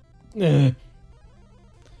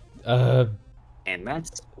 uh, And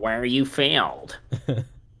that's where you failed.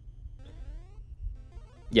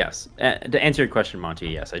 Yes. To answer your question, Monty,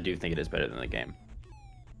 yes, I do think it is better than the game.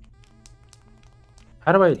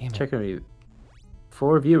 How do I Damn it. check on you?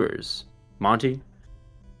 4 viewers. Monty,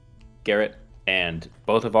 Garrett, and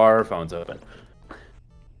both of our phones open.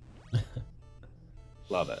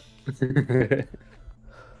 Love it.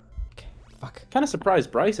 okay, fuck. kind of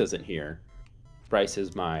surprised Bryce isn't here. Bryce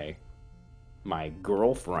is my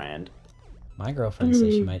girlfriend. My girlfriend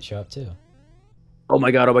says she might show up too. Oh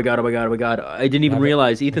my god! Oh my god! Oh my god! Oh my god! I didn't even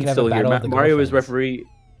realize Ethan's still here. Mario is referee.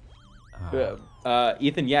 Oh.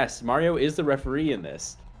 Ethan, yes, Mario is the referee in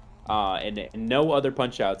this. And no other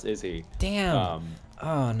punch outs is he? Damn.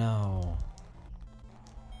 Oh no.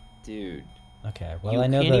 Dude. Okay. Well, you I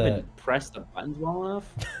know can't even press the buttons well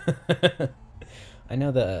enough. I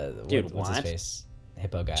know the dude. What's his face?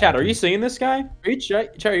 Hippo guy. Chad, are you seeing this guy?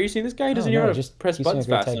 Chad, are you seeing this guy? He doesn't know how to press buttons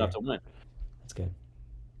fast enough to win. That's good.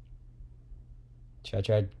 Should I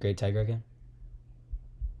try Great Tiger again?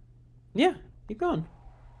 Yeah, keep going.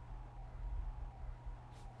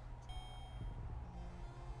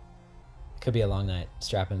 Could be a long night.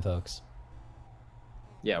 Strap in, folks.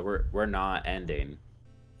 Yeah, we're not ending.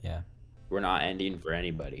 Yeah. We're not ending for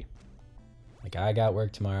anybody. Like, I got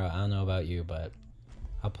work tomorrow. I don't know about you, but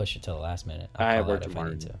I'll push it till the last minute. I have work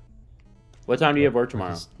tomorrow. What time do you have work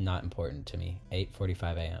tomorrow? It's not important to me.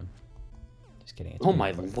 8:45 a.m. Just kidding. Oh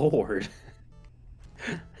my lord.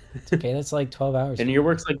 It's okay. That's like 12 hours. And your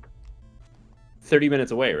work's like 30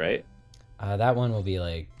 minutes away, right? That one will be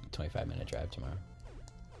like 25-minute drive tomorrow.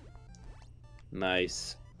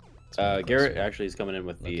 Nice. Garrett actually is coming in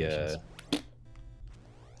with the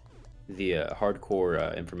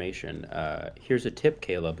hardcore information. Here's a tip,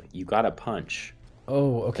 Caleb. You gotta punch.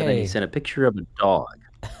 Oh, okay. And then he sent a picture of a dog.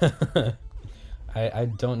 I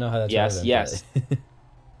don't know how that's relevant, yes. But...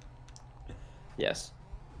 yes.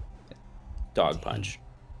 Dog punch.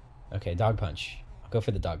 Okay, dog punch. I'll go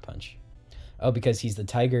for the dog punch. Oh, because he's the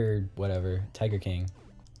tiger, whatever, Tiger King.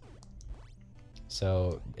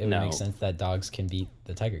 So it would make sense that dogs can beat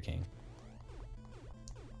the Tiger King.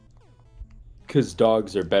 Because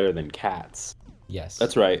dogs are better than cats. Yes.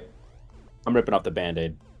 That's right. I'm ripping off the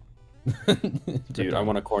Band-Aid. Dude, I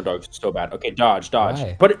want a corn dog so bad. Okay, dodge.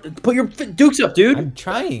 Why? Put your dukes up, dude. I'm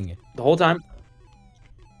trying. The whole time.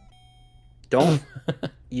 Don't.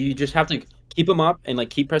 You just have to keep him up and like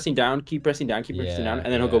keep pressing down, and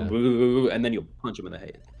then he'll go boo, and then you'll punch him in the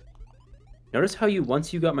head. Notice how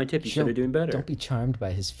once you got my tip, you started doing better. Don't be charmed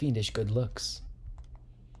by his fiendish good looks.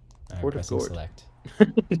 All right, pressing select.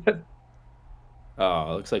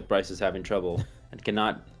 Oh, looks like Bryce is having trouble and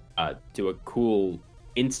cannot do a cool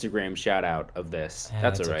Instagram shout out of this.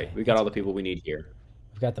 That's all right. Okay. We got all the people we need here.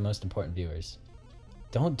 We've got the most important viewers.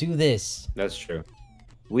 Don't do this. That's true.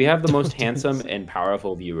 We have the most handsome and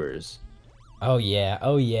powerful viewers. Oh yeah.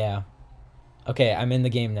 Oh yeah. Okay, I'm in the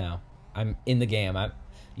game now. I'm in the game.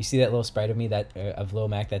 You see that little sprite of me of Lil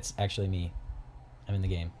Mac? That's actually me. I'm in the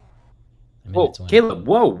game. Whoa, Caleb!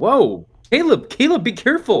 Whoa! Caleb, be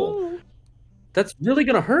careful! Whoa. That's really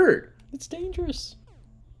gonna hurt. It's dangerous.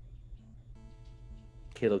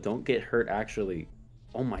 Caleb, don't get hurt. Actually,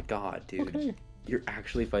 oh my god, dude, okay. You're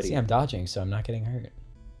actually fighting. See, I'm dodging, so I'm not getting hurt.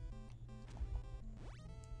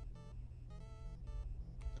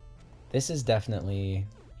 This is definitely.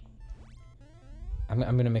 I'm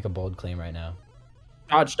gonna make a bold claim right now.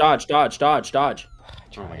 Dodge. Oh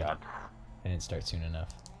my god. I didn't start soon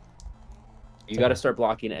enough. You gotta start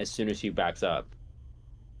blocking as soon as he backs up.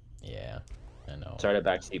 Yeah, I know. Sorry to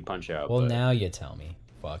backseat punch out. Well, now you tell me.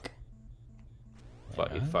 Fuck.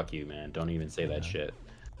 Fuck you, man. Don't even say that shit.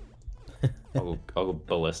 I'll go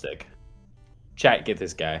ballistic. Chat, get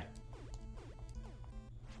this guy.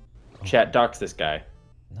 Oh. Chat, dox this guy.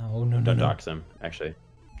 No. Don't dox him, actually.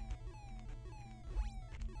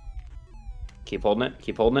 Keep holding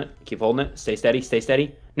it. Stay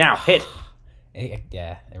steady. Now, hit!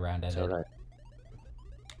 Yeah, around it. Right.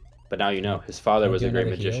 But now you know, his father was a great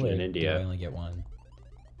magician in India. I only get one.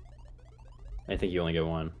 I think you only get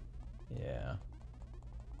one. Yeah.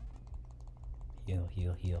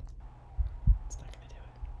 Heal. It's not gonna do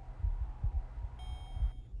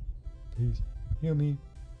it. Please, heal me.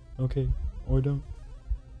 Okay, or don't.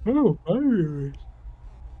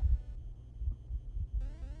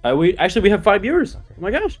 Oh, we have 5 viewers. Okay. Oh my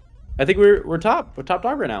gosh, I think we're top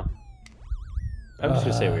dog right now. I'm just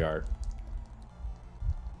gonna say we are.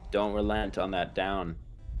 Don't relent on that down.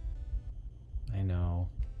 I know.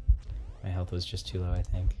 My health was just too low, I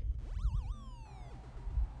think.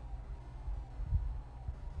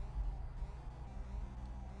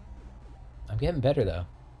 I'm getting better though.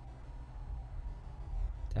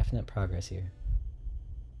 Definite progress here.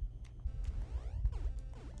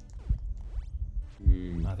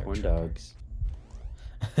 Corn dogs.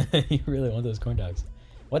 You really want those corn dogs?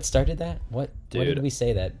 What started that? What did we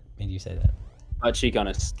say that made you say that? Butt cheek on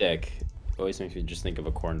a stick always makes me just think of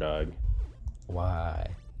a corn dog. Why?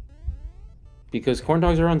 Because corn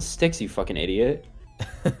dogs are on sticks, you fucking idiot.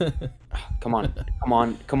 Come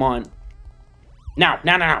on. Now,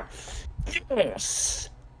 now, now. Yes.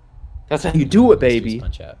 That's how you do it, Let's use baby.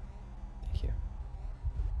 Punch Out. Thank you.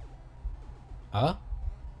 Huh?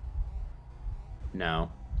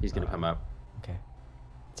 No, he's gonna come up. Okay.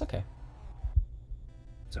 It's okay.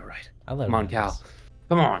 It's all right. I'll let Come on, him Cal.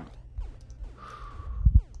 Come on.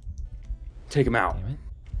 Take him out. Damn it.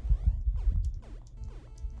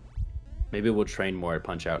 Maybe we'll train more at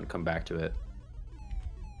Punch Out and come back to it.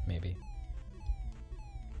 Maybe.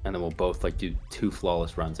 And then we'll both like do 2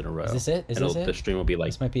 flawless runs in a row. Is this it? Is this it? The stream will be like,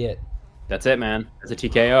 This might be it. that's it, man. That's a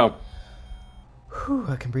TKO. Whew,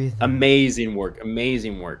 I can breathe now. Amazing work.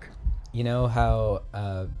 Amazing work. You know how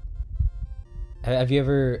have we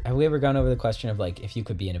ever gone over the question of like if you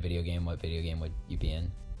could be in a video game, what video game would you be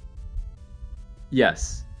in?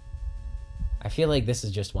 Yes. I feel like this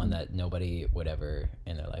is just one that nobody would ever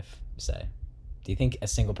in their life say. Do you think a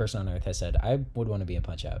single person on earth has said, I would want to be in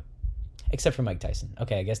Punch Out? Except for Mike Tyson.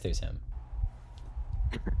 Okay, I guess there's him.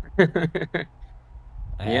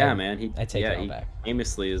 Yeah, man. I take it all back.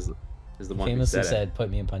 Famously is the one who Famously said it. put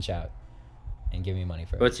me in Punch Out and give me money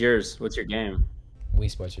for it. What's yours? What's your game? Wii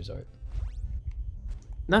Sports Resort.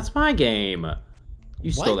 That's my game.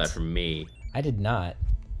 You stole What? that from me. I did not.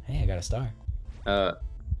 Hey, I got a star.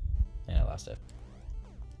 And I lost it.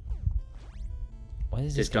 What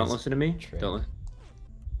is this? Just don't guy's listen to me. trick? Don't.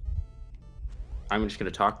 I'm just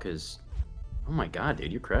gonna talk because. Oh my god,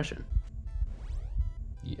 dude, you're crushing.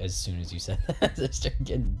 As soon as you said that, I started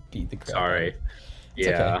getting beat the crap. Sorry. It's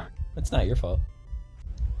Yeah. okay. It's not your fault.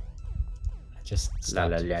 I just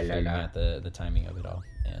stopped figuring out the timing of it all,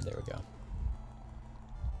 and there we go.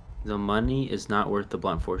 The money is not worth the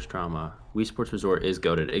blunt force trauma. Wii Sports Resort is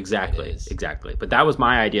goated. Exactly. It is. Exactly. But that was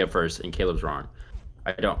my idea first, and Caleb's wrong.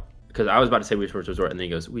 I don't. Because I was about to say Wii Sports Resort, and then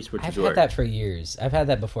he goes, Wii Sports I've Resort. had that for years. I've had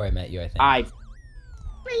that before I met you, I think. I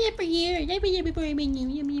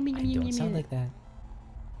don't sound like that.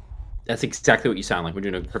 That's exactly what you sound like. We're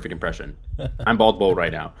doing a perfect impression. I'm bald bull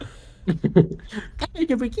right now. Okay,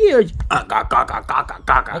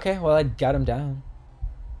 well, I got him down.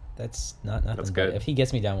 That's not nothing. That's but good. if he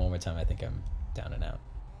gets me down one more time, I think I'm down and out.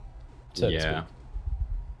 So to Yeah. speak.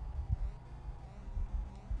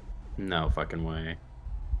 No fucking way.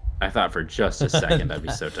 I thought for just a second that'd be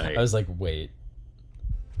so tight. I was like, wait.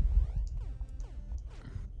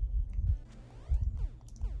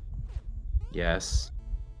 Yes.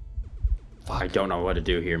 Fuck. I don't know what to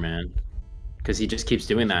do here, man. Because he just keeps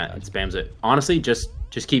doing that and spams it. Honestly, just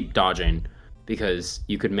keep dodging, because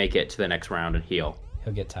you could make it to the next round and heal.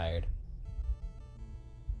 He'll get tired.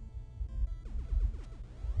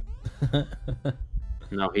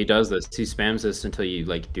 No, he does this. He spams this until you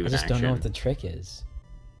like do I an just action. don't know what the trick is.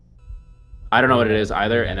 I don't know what it is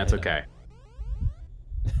either, Yeah, and that's I know. okay.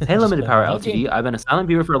 Hey, Limited Power Okay. LTD. I've been a silent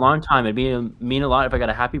viewer for a long time. It'd mean a lot if I got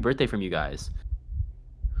a happy birthday from you guys.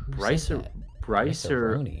 Who Bryce said or that?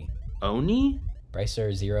 Brycer Oni?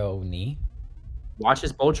 Brycer Zero Knee? Watch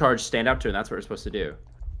his bull charge stand up to, and that's what we're supposed to do.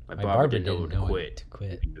 My My barber barber didn't know didn't to know quit. when to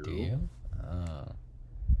quit. Do No. you?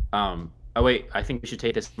 Oh. Oh wait, I think we should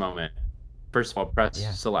take this moment. First of all, press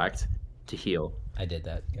Yeah. select to heal, I did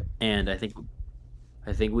that. Yep. and I think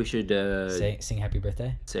we should Sing happy birthday?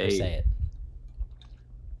 Or say- say it.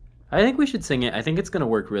 I think we should sing it. I think it's gonna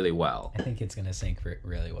work really well. I think it's going to sync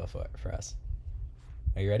really well for us.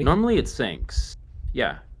 Are you ready? Normally it syncs.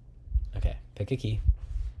 Yeah. Okay. Pick a key.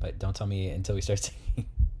 But don't tell me until we start singing.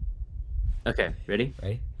 Okay. Ready?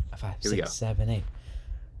 Ready? 5, Here we 6, go. 7, 8.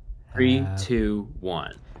 3, 2,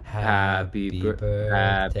 1. Happy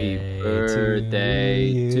birthday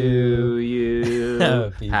to you.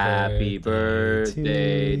 Happy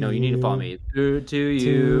birthday. No, you need to follow me. To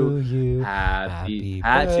you. Happy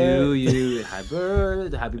to you. Happy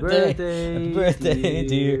birthday. Happy birthday,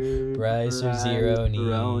 dear Brycer Zero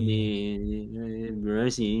Knee.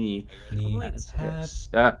 Happy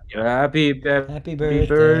Happy birthday.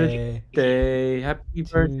 birthday. Happy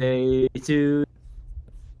birthday to.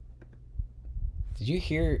 Did you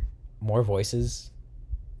hear more voices?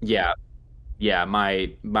 Yeah,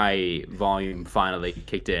 my volume finally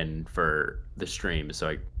kicked in for the stream,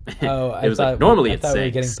 so Oh, it was like normally it we were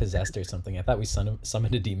getting syncs. possessed or something. I thought we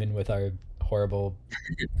summoned a demon with our horrible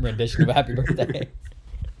rendition of Happy Birthday.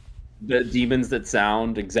 The demons that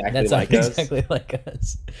sound exactly That's like us. exactly like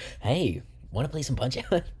us. Hey, want to play some Punch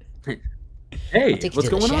Out? Hey, take you what's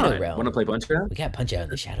to the going Shadow on? Realm. Want to play Punch Out? We got Punch Out in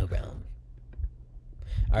the Shadow Realm.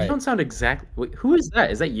 All You right, don't sound exactly. Wait, who is that?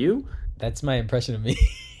 Is that you? that's my impression of me.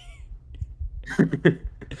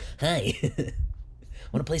 Hi.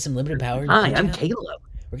 Want to play some limited power? Hi, Punch I'm Out? Caleb.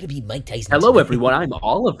 We're gonna be Mike Tyson. Hello, tonight. everyone. I'm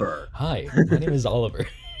Oliver. Hi, my name is Oliver.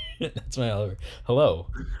 That's my Oliver. Hello.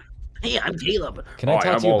 Hey, I'm Caleb. Can I Hi,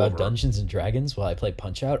 talk I'm to you about Oliver. Dungeons and Dragons while I play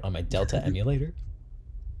Punch-Out on my Delta emulator?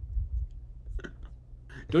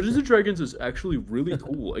 Dungeons and Dragons is actually really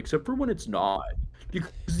cool, except for when it's not.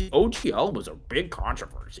 Because the OGL was a big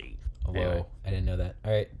controversy. Whoa, Anyway. I didn't know that.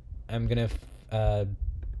 All right, I'm gonna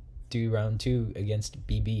do round 2 against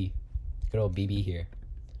BB. Good old BB here.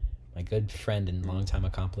 My good friend and longtime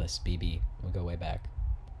accomplice, BB. We go way back.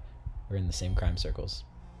 We're in the same crime circles.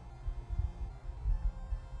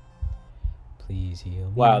 Please heal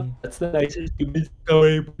me. Wow, that's the nicest human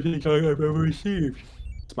story I've ever received.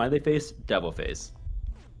 Smiley face, devil face.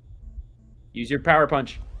 Use your power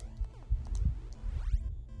punch.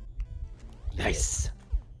 Nice.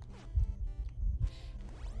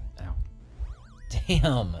 Ow.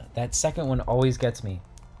 Damn, that second one always gets me.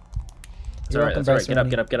 That's alright, that's alright. Get up,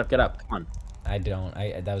 get up, get up, get up. Come on. I don't.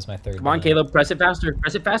 That was my third. Come on, Caleb. Press it faster.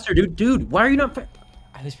 Press it faster, dude. Dude, why are you not...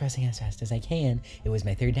 I was pressing as fast as I can. It was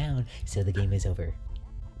my third down, so the game is over.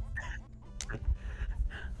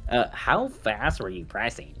 How fast were you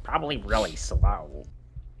pressing? Probably really slow.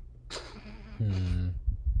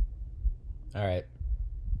 Alright.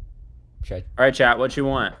 Alright, chat, what you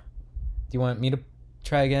want? Do you want me to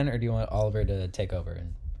try again, or do you want Oliver to take over?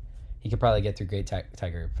 And he could probably get through Great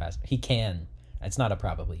Tiger fast. He can. It's not a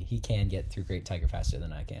probably. He can get through Great Tiger faster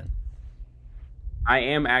than I can. I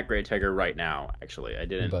am at Great Tiger right now, actually. I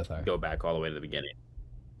didn't both are. go back all the way to the beginning.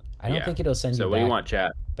 I don't think it'll send you So what back do you want,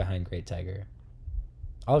 chat? behind Great Tiger.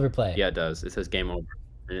 Oliver, play. Yeah, it does. It says game over,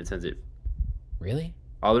 and it sends it. Really?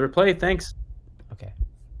 Oliver, play, thanks. Okay.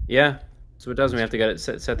 Yeah, so it does. We have to get it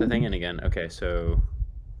set the thing in again. Okay, so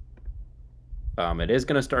it is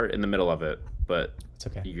gonna start in the middle of it, but It's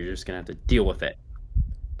okay. you're just gonna have to deal with it.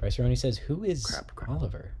 Bryce Roney says, "Who is Crap.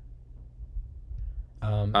 Oliver?"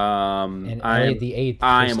 And Elliot the Eighth,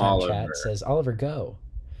 I'm first time Oliver. chat, says, "Oliver, go."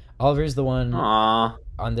 Oliver's the one Aw,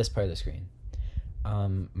 on this part of the screen.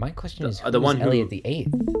 My question is, who the is one who- Elliot the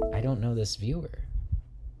Eighth? I don't know this viewer.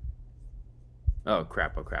 oh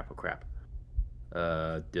crap! Oh crap! Oh crap!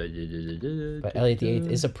 But Elliot the Eighth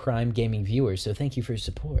is a Prime Gaming viewer, so thank you for your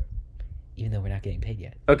support. Even though we're not getting paid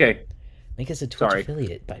yet. Okay. Make us a Twitch Sorry.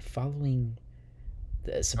 affiliate by following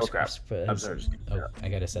the subscribe. I'm sorry. Oh, I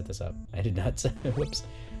gotta set this up. I did not set. Whoops.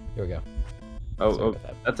 Here we go. Oh, Sorry oh,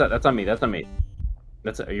 about that. that's on me. That's on me.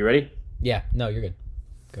 Are you ready? Yeah. No, you're good.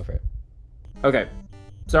 Go for it. Okay.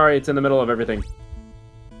 Sorry, it's in the middle of everything.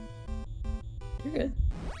 You're good.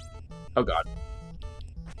 Oh god.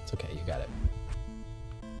 It's okay. You got it.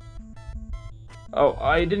 Oh,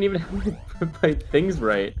 I didn't even have my things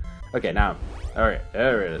right. Okay, now. Alright,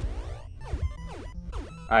 there it is.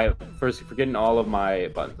 I first forgetting all of my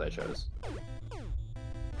buttons I chose. You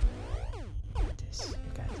got this.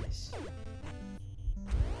 You got this.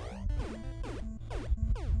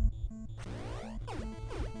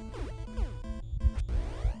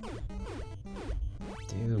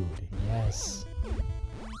 Dude, yes.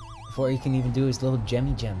 Before he can even do his little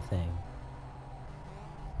gemmy gem thing.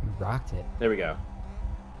 He rocked it. There we go.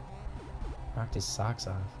 Rocked his socks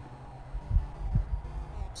off.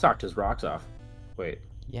 Socked his rocks off. Wait,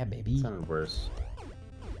 Yeah, baby. sounded worse.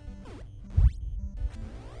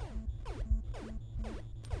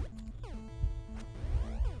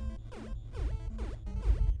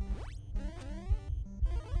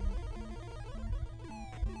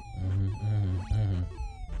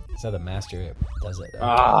 That's how the master does it.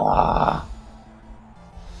 Ah!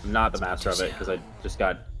 I'm not the master of it because I just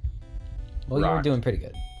got. Well, you were rocked. doing pretty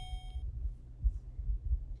good.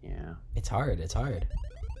 Yeah. It's hard. It's hard.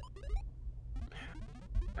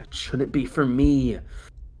 That shouldn't be for me.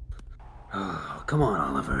 Oh, come on,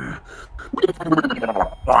 Oliver.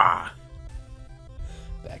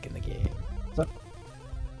 Back in the game.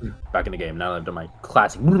 Back in the game. Now that I've done my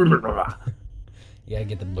classic. You gotta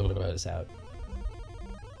get the blah out.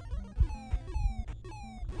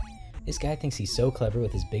 This guy thinks he's so clever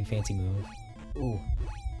with his big fancy move. Ooh.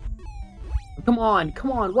 Come on,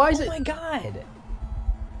 come on. Why is Oh it? my god!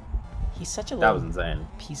 He's such a That was little insane.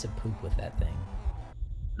 piece of poop with that thing.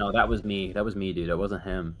 No, that was me. That was me, dude. That wasn't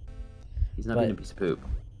him. He's not But- being a piece of poop.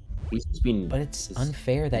 He's just being. But it's his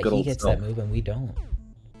unfair that good he old gets self. that move and we don't.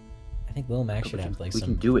 I think Lil Mac should have like we some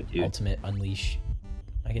can do it, dude. ultimate unleash.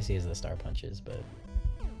 I guess he has the star punches, but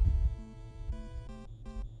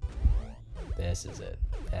this is it.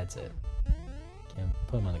 That's it. Can't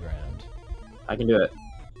put him on the ground. I can do it.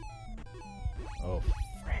 Oh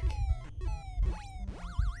frick!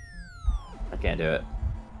 I can't do it.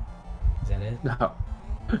 Is that it? No.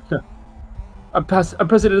 I'm pressing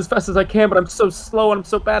it as fast as I can, but I'm so slow and I'm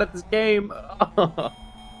so bad at this game.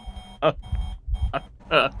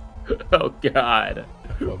 Oh god.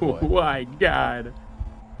 Oh, boy. My god.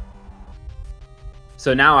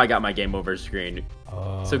 So now I got my game over screen.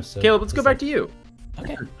 Oh, So Caleb, let's go back to you.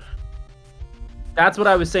 Okay. That's what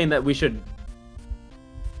I was saying, that we should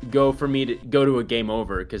go for me to go to a game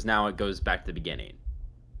over, because now it goes back to the beginning.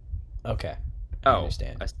 Okay. I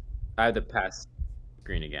understand. I have the pass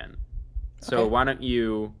screen again. So Okay. why don't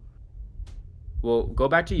you... We'll go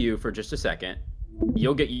back to you for just a second.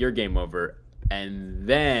 You'll get your game over, and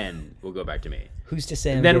then we'll go back to me. Who's to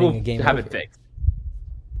say I'm then getting we'll a game have over? it fixed.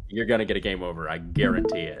 You're gonna get a game over. I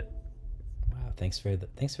guarantee it. Wow, thanks for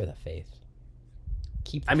the faith.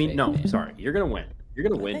 Keep. I mean, faith, no, man. sorry. You're gonna win. You're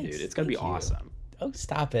gonna win, Thanks, dude. It's gonna be thank you. awesome. Oh,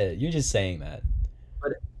 stop it! You're just saying that.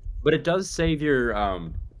 But it does save your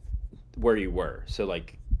where you were. So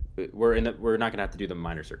like, we're not gonna have to do the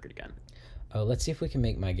minor circuit again. Oh, let's see if we can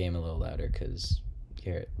make my game a little louder, because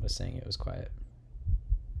Garrett was saying it was quiet.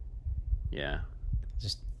 Yeah.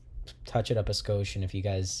 Just touch it up a skosh, and if you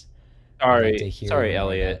guys Sorry, like to hear sorry, more of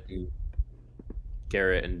Elliot, and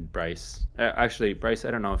Garrett, and Bryce. Actually, Bryce,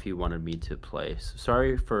 I don't know if you wanted me to play. So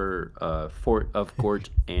sorry for Fort of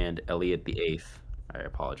Court and Elliot the Eighth. I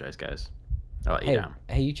apologize, guys. I let you down.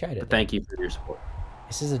 Hey, you tried it. But thank you for your support.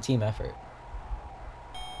 This is a team effort.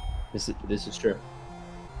 This is true.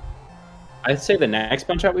 I'd say the next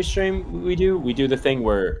Punch Out we stream, we do the thing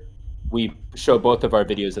where we show both of our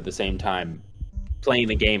videos at the same time, playing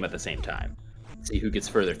the game at the same time. See who gets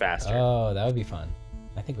further faster. Oh, that would be fun.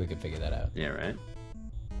 I think we could figure that out. Yeah, right?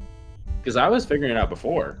 Because I was figuring it out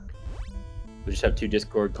before. We just have 2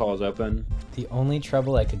 Discord calls open. The only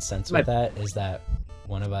trouble I could sense with that is that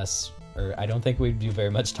one of us, or I don't think we'd do very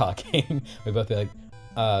much talking. We'd both be like,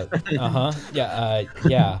 yeah,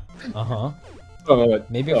 yeah,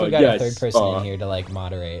 Maybe if we got a third person in here to like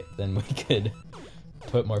moderate, then we could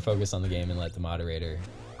put more focus on the game and let the moderator.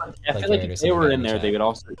 I feel like if they were in there, they would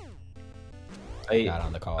also. Got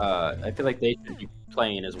on the call. I feel like they should be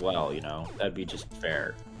playing as well. You know, that'd be just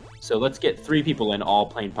fair. So let's get 3 people in, all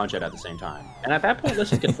playing Punch Out at the same time. And at that point, let's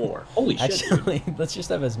just get 4. Holy shit! Actually, let's just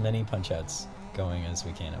have as many Punch Outs going as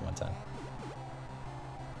we can at one time.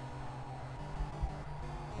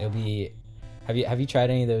 It'll be. Have you tried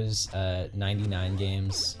any of those 99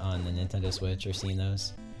 games on the Nintendo Switch, or seen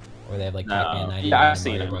those? Where they have like Pac-Man 99 yeah, I've and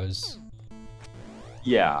seen Mario them. Bros.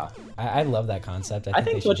 Yeah. I love that concept. I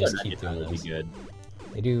think they should just keep doing would those. be good.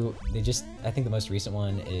 I think the most recent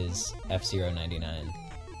one is F-Zero 99,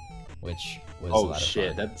 which was a Oh lot of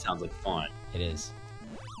shit, fun. that sounds like fun. It is.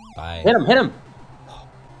 By Hit him!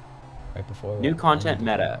 right before New content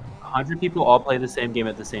meta. 100 people all play the same game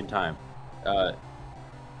at the same time.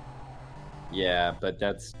 Yeah, but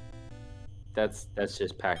that's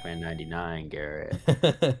just Pac-Man 99, Garrett.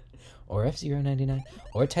 Or F-Zero 99,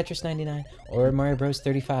 or Tetris 99, or Mario Bros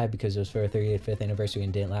 35, because it was for our 35th anniversary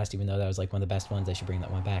and didn't last, even though that was like one of the best ones. I should bring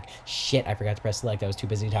that one back. Shit, I forgot to press select. I was too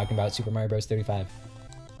busy talking about Super Mario Bros 35.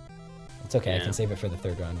 It's okay, Yeah. I can save it for the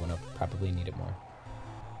 3rd round when I'll probably need it more.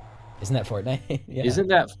 Isn't that Fortnite? Yeah. Isn't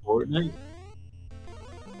that Fortnite?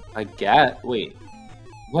 I get. Wait.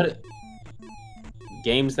 What?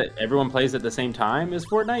 Games that everyone plays at the same time is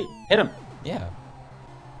Fortnite? Hit him! Yeah.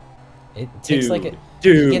 It takes like a...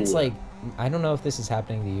 Dude. He gets like... I don't know if this is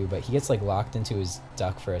happening to you, but he gets like locked into his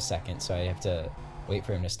duck for a second, so I have to wait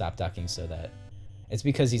for him to stop ducking so that... It's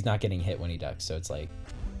because he's not getting hit when he ducks, so it's like...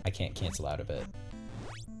 I can't cancel out of it.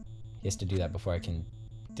 He has to do that before I can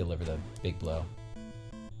deliver the big blow.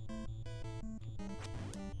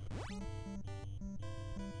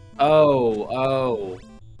 Oh.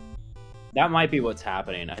 That might be what's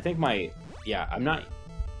happening. I think I'm not...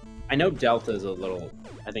 I know Delta is a little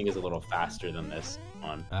faster than this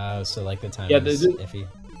one. Oh, so like the time Yeah, is iffy.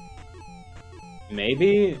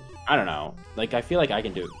 Maybe? I don't know. Like, I feel like I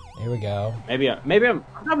can do it. Here we go. Maybe I'm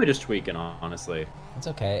probably just tweaking, honestly. It's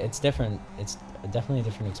okay. It's different. It's definitely a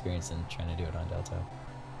different experience than trying to do it on Delta.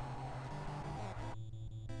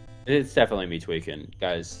 It's definitely me tweaking.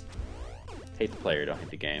 Guys, hate the player, don't hate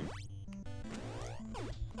the game.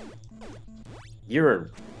 You're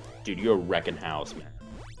a wrecking house, man.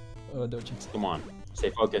 Oh, don't you... Come on,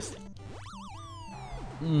 stay focused.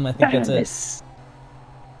 I think that's it.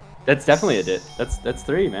 That's definitely a dit. That's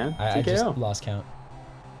 3, man. I just TKO. lost count.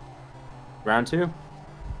 Round 2.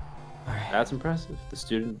 Alright. That's impressive.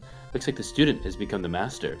 Looks like the student has become the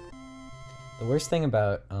master. The worst thing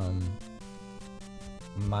about the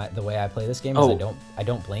way I play this game is I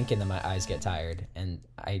don't blink, and then my eyes get tired, and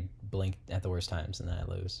I blink at the worst times, and then I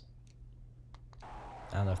lose.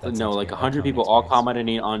 I don't know if that's like 100 people all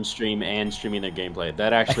commenting on stream and streaming their gameplay.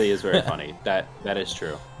 That actually is very funny. That is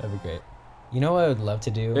true. That'd be great. You know what I would love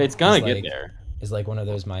to do? It's gonna get there. Is like one of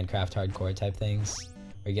those Minecraft hardcore type things,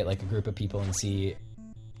 where you get like a group of people and see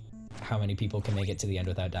how many people can make it to the end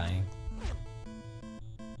without dying.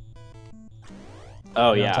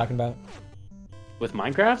 Oh, You know yeah. what I'm talking about? With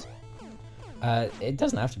Minecraft? It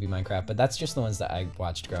doesn't have to be Minecraft, but that's just the ones that I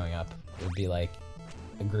watched growing up. It would be like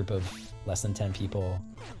a group of less than 10 people.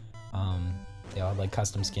 They all had like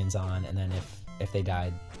custom skins on, and then if they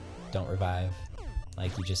died, don't revive.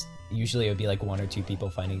 Like usually it would be like 1 or 2 people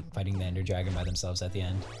fighting the Ender Dragon by themselves at the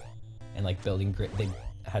end, and like building. They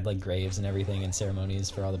had like graves and everything and ceremonies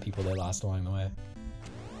for all the people they lost along the way.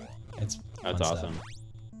 That's awesome. Stuff.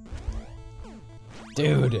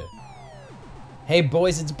 Dude. Hey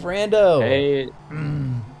boys, it's Brando. Hey,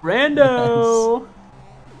 Brando.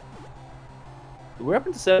 We're up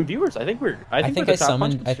into 7 viewers. I think I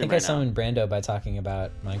summoned Brando by talking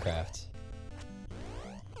about Minecraft.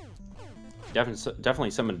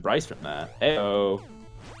 Definitely summoned Bryce from that. Heyo.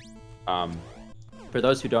 For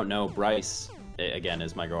those who don't know, Bryce again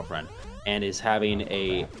is my girlfriend and is having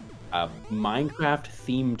a Minecraft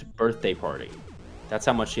themed birthday party. That's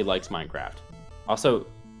how much she likes Minecraft. Also,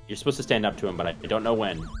 you're supposed to stand up to him, but I don't know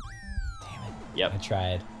when. Damn it. Yep. I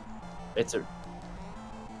tried. It's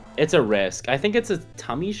a risk. I think it's a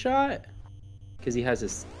tummy shot because he has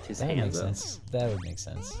his That would make hands up. sense. That would make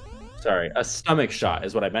sense. Sorry, a stomach shot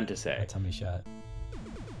is what I meant to A say. tummy shot.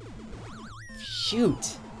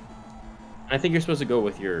 Shoot. I think you're supposed to go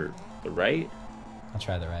with the right. I'll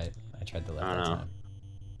try the right. I tried the left I that don't know. time.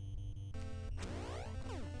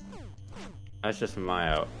 That's just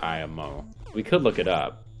my IMO. We could look it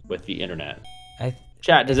up with the internet.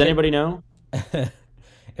 Chat, does anybody know?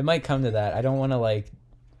 It might come to that. I don't want to like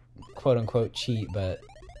quote unquote cheat, but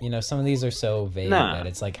you know, some of these are so vague that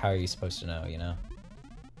it's like, how are you supposed to know, you know?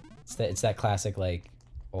 It's that classic like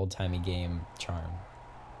old-timey game charm.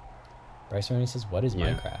 Bryce Roney says, what is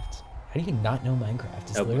Minecraft? How do you not know Minecraft?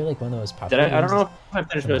 It's literally like one of the most popular I don't games. know if I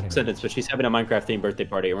finished the sentence, but she's having a Minecraft themed birthday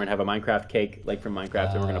party. We're gonna have a Minecraft cake like from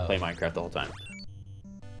Minecraft, and we're gonna play Minecraft the whole time.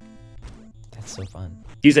 That's so fun.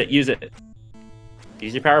 Use it. Use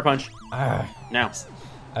your power punch. Now.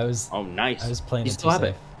 Oh, nice. I was playing you it still too have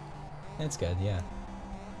safe. it. It's good, yeah.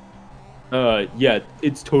 Yeah,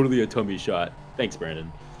 it's totally a tummy shot. Thanks, Brandon.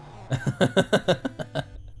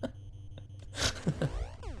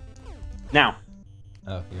 Now.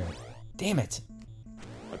 Oh, you're right. Damn it.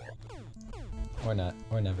 Okay. Or not.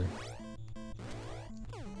 Or never.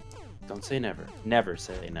 Don't say never. Never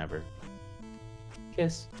say never.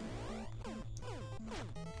 Kiss.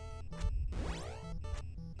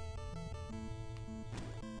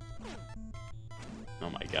 Oh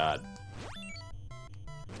my god.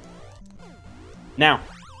 Now.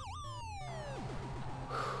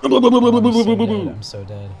 I'm so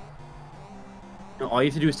dead. No, all you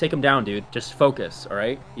have to do is take him down, dude. Just focus,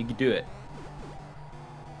 alright? You can do it.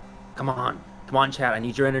 Come on. Come on, chat. I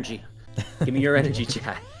need your energy. Give me your energy,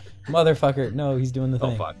 chat. Motherfucker. No, he's doing the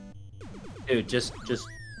thing. Oh, fuck. Dude, just...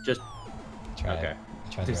 Try okay.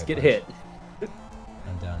 Try Just right get hit.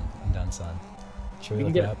 I'm done, son. Should we You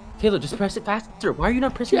look can it get up? Caleb, just press it faster. Why are you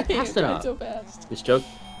not pressing it fast enough? so fast. This joke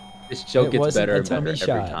It gets wasn't better a and better tummy every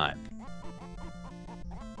shot. time.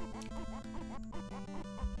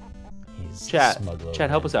 He's Chat, smug little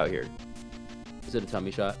help man. us out here. Is it a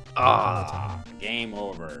tummy shot? Ah, Game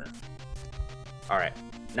over. All right,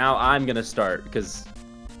 now I'm gonna start because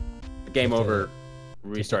game over.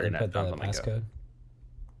 Restarting Put that. the passcode.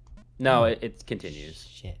 No, it continues.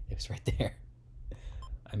 Shit, it was right there.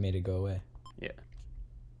 I made it go away. Yeah.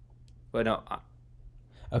 But no.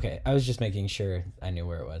 Okay, I was just making sure I knew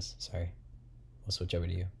where it was. Sorry. We'll switch over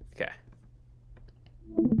to you. Okay.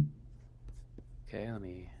 Okay, let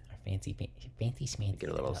me Our fancy smancy. get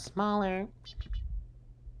a little smaller.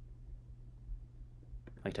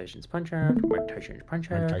 Mike Tyson's punch out. Mike Tyson's punch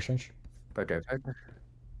out. Mike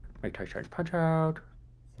Tyson's punch out.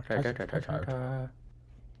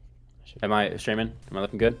 Am I streaming? Am I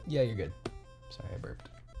looking good? Yeah, you're good. Sorry, I burped.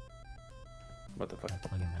 What the fuck? I'm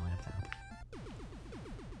plugging my laptop.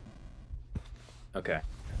 Okay. 1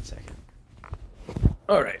 second.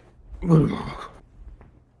 All right.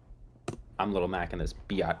 I'm Little Mac in this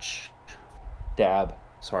biatch. Dab.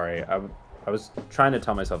 Sorry, I was trying to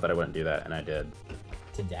tell myself that I wouldn't do that, and I did.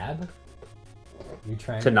 To dab? You're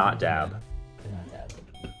trying To not dab. To not dab.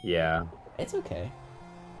 Yeah. It's okay.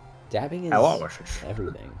 Dabbing is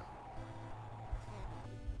everything.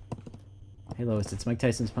 Hey Lois, it's Mike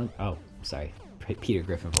Tyson's punch. Oh, sorry. Peter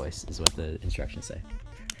Griffin voice is what the instructions say.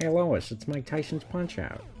 Hey Lois, it's Mike Tyson's punch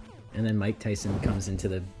out. And then Mike Tyson comes into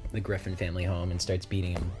the Griffin family home and starts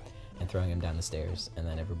beating him and throwing him down the stairs, and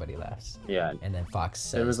then everybody laughs. Yeah. And then Fox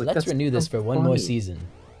says, like, let's renew this for one more season.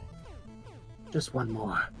 Just one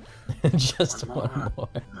more. Just one more.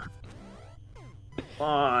 Come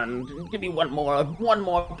on, give me one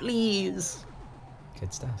more, please.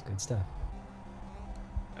 Good stuff, good stuff.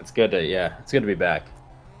 It's good to it's good to be back.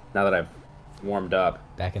 Now that I've warmed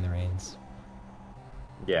up. Back in the rains.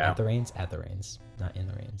 Yeah. At the rains, not in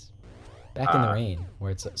the rains. Back in the rain,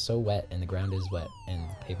 where it's so wet and the ground is wet and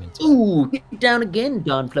the pavement's wet. Ooh, get down again,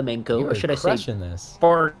 Don Flamenco, You or should I say this?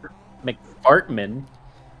 Fart McFartman?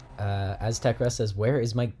 Aztec Russ says, where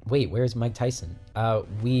is Mike Tyson?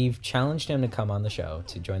 We've challenged him to come on the show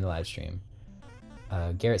to join the live stream.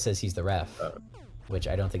 Garrett says he's the ref, which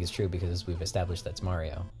I don't think is true because we've established that's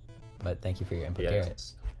Mario. But thank you for your input,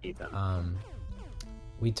 Yes. Garrett.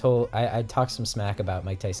 I talked some smack about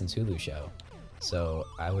Mike Tyson's Hulu show, so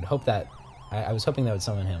I would hope that I was hoping that would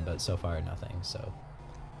summon him, but so far nothing. So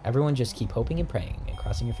everyone just keep hoping and praying and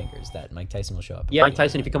crossing your fingers that Mike Tyson will show up. Yeah, Mike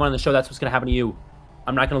Tyson, if you come on the show, that's what's gonna happen to you.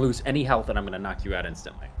 I'm not gonna lose any health, and I'm gonna knock you out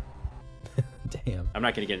instantly. Damn. I'm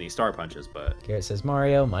not gonna get any star punches, but Garrett says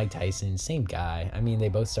Mario, Mike Tyson, same guy. I mean, they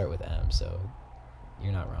both start with M, so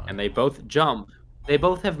you're not wrong. and they both jump. They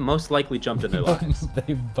both have most likely jumped in their lives.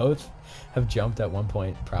 They both have jumped at one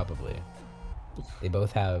point, probably. They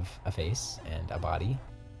both have a face and a body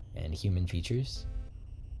and human features.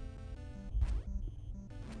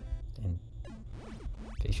 And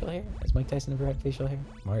facial hair? Has Mike Tyson ever had facial hair?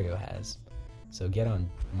 Mario has. So get on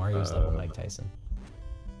Mario's level, Mike Tyson.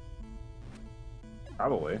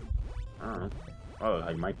 Probably. I don't know. Oh,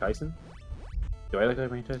 like Mike Tyson? Do I look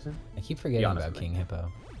like Mike Tyson? I keep forgetting about King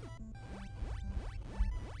Hippo.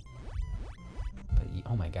 But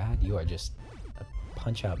oh my god, you are just a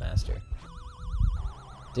punch-out master.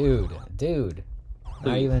 Dude.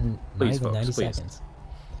 Not even 90 seconds.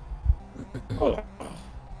 How's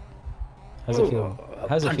it feel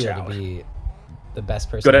to be the best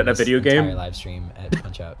person good at in a this video entire game? live stream at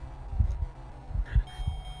Punch-Out?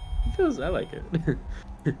 I like it.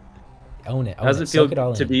 Own it. How's it feel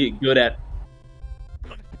to be good at?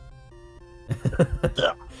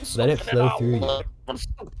 Let it flow through you.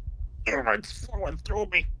 It's flowing through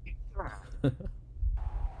me.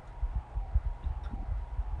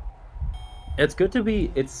 It's good to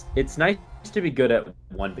be. It's nice to be good at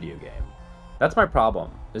one video game. That's my problem.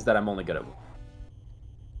 Is that I'm only good at.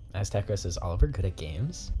 Aztec says Oliver good at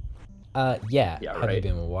games. Yeah. Have you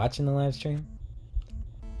been watching the live stream?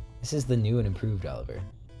 This is the new and improved Oliver.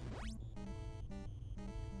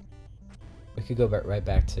 We could go right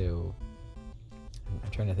back to.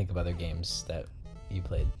 I'm trying to think of other games that you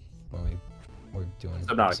played when we were doing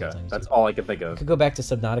Subnautica. That's all I could think of. We could go back to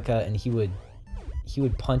Subnautica, and he would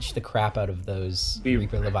punch the crap out of those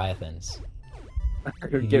Reaper Leviathans.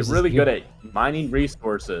 Get really good at mining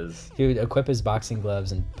resources. He would equip his boxing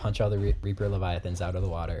gloves and punch all the Reaper Leviathans out of the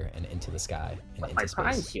water and into the sky and into space.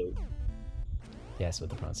 Prawn suit. Yes,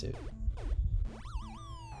 with the prawn suit.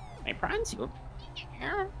 My prawn suit.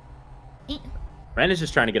 Ren is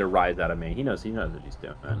just trying to get a rise out of me. He knows what he's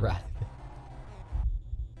doing. Right.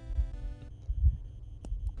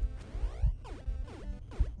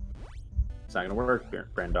 It's not gonna work,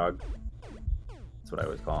 Grand Dog. That's what I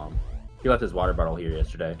always call him. He left his water bottle here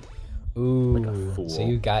yesterday. Ooh, like a fool. So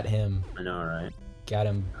you got him. I know, right? Got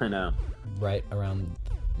him. I know. Right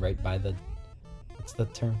by the, what's the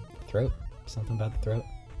term? Throat? Something about the throat?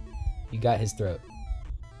 You got his throat.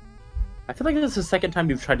 I feel like this is the second time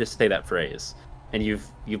you've tried to say that phrase, and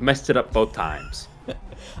you've messed it up both times.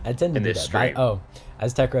 I tend to do that.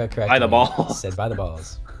 Azteca corrected by the me. balls. Said by the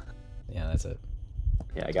balls. Yeah, that's it.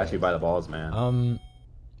 Yeah, I got you by the balls, man.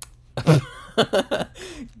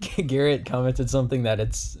 Garrett commented something that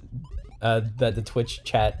that the Twitch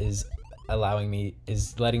chat is letting me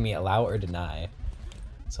allow or deny.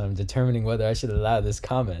 So I'm determining whether I should allow this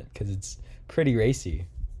comment because it's pretty racy.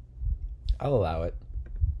 I'll allow it.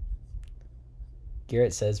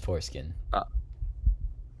 Garrett says foreskin.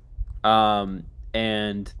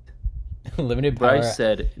 And limited power. Bryce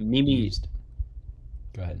said Mimi. Used.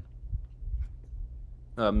 Go ahead.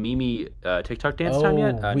 Mimi TikTok dance time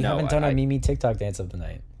yet? We haven't done a Mimi TikTok dance of the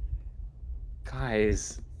night.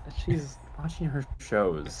 Guys, she's watching her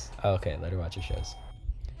shows. Oh, okay, let her watch her shows.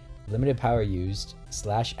 Limited power used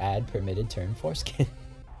 / ad permitted term foreskin.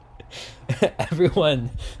 Everyone,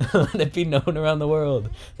 let it be known around the world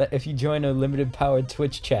that if you join a limited power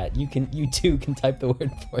Twitch chat, you too can type the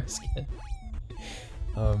word foreskin.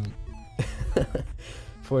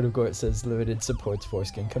 Ford of Court says limited supports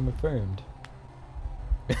foreskin confirmed.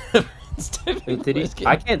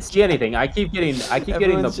 I can't see anything. I keep getting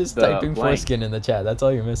Everyone's just typing blank. Foreskin in the chat. That's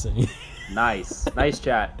all you're missing. Nice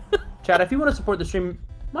chat. Chat, if you want to support the stream,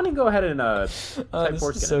 why don't you go ahead and type this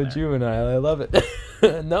Foreskin is so in there. juvenile. I love it.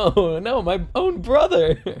 No, my own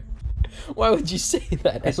brother. Why would you say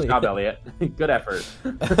that? Nice job, Elliot. Good effort.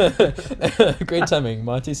 Great timing.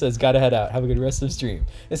 Monty says, gotta head out. Have a good rest of the stream.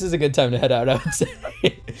 This is a good time to head out, I would say.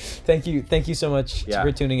 Thank you so much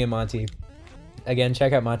for tuning in, Monty. Again,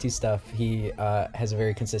 check out Monty's stuff. He has a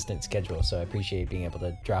very consistent schedule, so I appreciate being able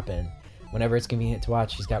to drop in whenever it's convenient to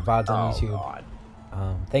watch. He's got VODs on YouTube. God.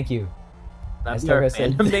 Thank you. As our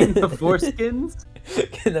fandom name, the Foreskins?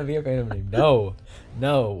 Can that be our fandom name?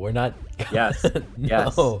 No, we're not. Yes.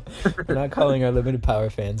 No, we're not calling our limited power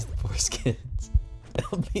fans the Foreskins.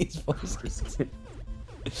 LP's Foreskins.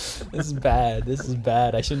 This is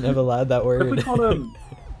bad. I shouldn't have allowed that word. What if we call him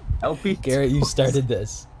LP? Garrett, you started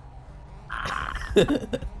this.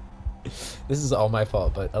 This is all my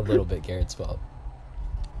fault, but a little bit Garrett's fault.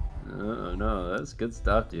 No, that's good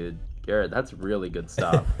stuff, dude. Garrett, that's really good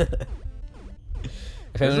stuff.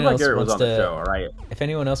 If anyone else Garrett wants was on to, the show, all right? If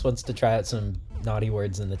anyone else wants to try out some naughty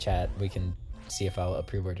words in the chat, we can see if I'll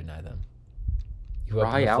approve or deny them.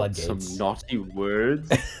 Try out some naughty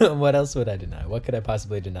words. What else would I deny? What could I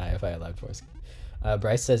possibly deny if I allowed foreskin?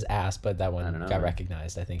 Bryce says ass, but that one got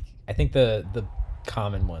recognized. I think the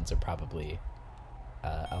common ones are probably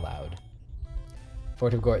allowed.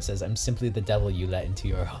 Fort of Gort says, "I'm simply the devil you let into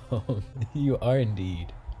your home." You are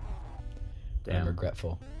indeed. Damn. I'm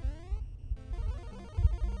regretful.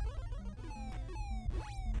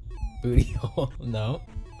 Booty hole? No,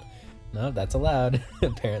 that's allowed.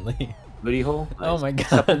 Apparently. Booty hole? Nice. Oh my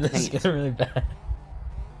god, this is getting really bad.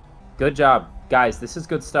 Good job, guys. This is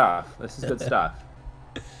good stuff.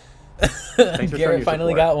 Garrett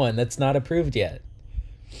finally got one that's not approved yet.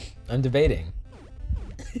 I'm debating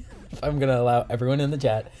if I'm gonna allow everyone in the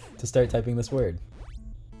chat to start typing this word.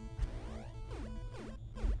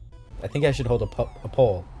 I think I should hold a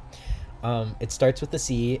poll. It starts with a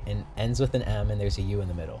C and ends with an M, and there's a U in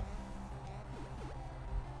the middle.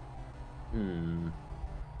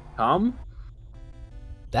 Come?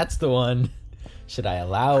 That's the one. Should I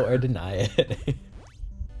allow or deny it?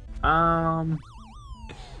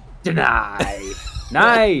 Deny.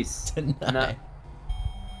 Nice. Deny.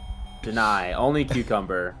 Deny. Only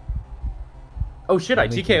cucumber. Oh shit! I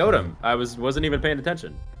TKO'd him. I wasn't even paying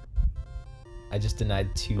attention. I just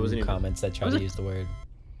denied two comments that try to use the word.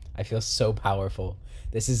 I feel so powerful.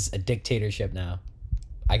 This is a dictatorship now.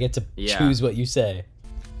 I get to choose what you say.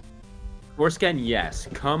 Foreskin, yes.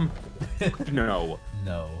 Come, no.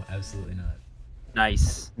 No, absolutely not.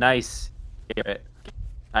 Nice.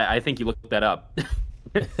 I think you looked that up.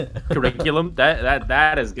 Curriculum,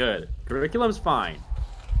 that is good. Curriculum's fine.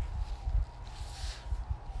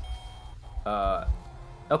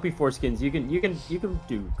 LP Foreskins, you can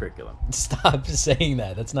do curriculum. Stop saying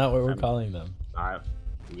that. That's not what we're calling them.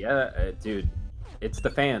 Dude, it's the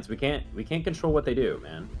fans. We can't control what they do,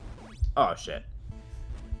 man. Oh shit.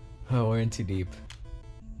 Oh, we're in too deep.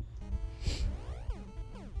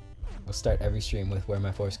 We'll start every stream with where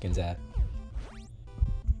my foreskin's at.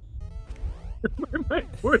 Where my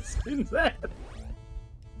foreskin's at?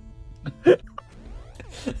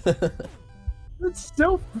 That's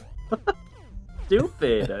so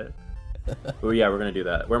stupid. Oh yeah, we're gonna do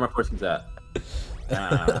that. Where my foreskin's at?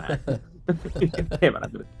 Damn it, I'm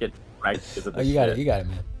gonna get right because of this. You got it,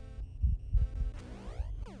 man.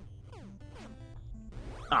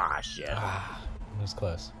 Ah, shit. It was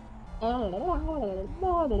close.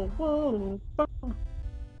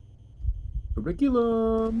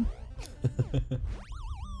 Curriculum.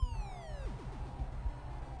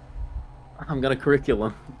 I'm gonna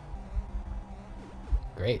curriculum.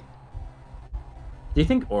 Great. Do you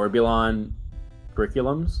think Orbulon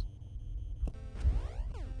curriculums?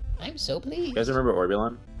 I'm so pleased. You guys remember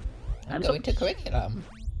Orbulon? I'm going to curriculum.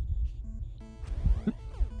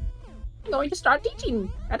 I'm going to start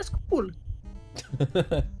teaching at a school.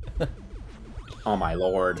 Oh my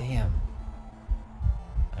lord. Damn.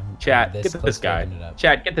 Chat, get this guy.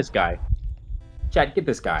 Chat, get this guy. Chat, get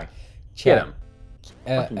this guy. Get him.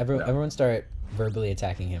 Everyone start verbally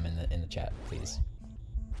attacking him in the chat, please.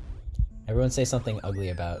 Everyone say something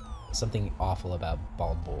awful about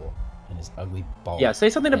Bald Bull and his ugly bald. Yeah, say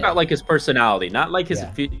something about like his personality, not like his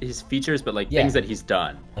features, but like things that he's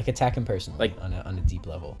done. Like attack him personally, like on a deep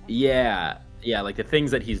level. Yeah, like the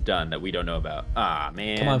things that he's done that we don't know about. Ah,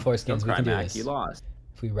 man. Come on, Foreskins, we can do this. You lost.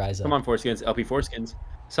 If we rise up. Come on, Foreskins, LP Foreskins.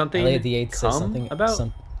 Something. Elliot the Eighth says something about.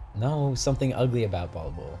 Something ugly about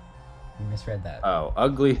Bald Bull. You misread that. Oh,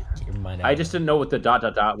 ugly. Keep your mind out I just didn't know what the ...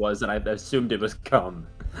 was, and I assumed it was cum.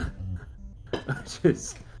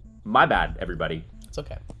 Just my bad, everybody. It's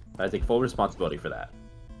okay. I take full responsibility for that.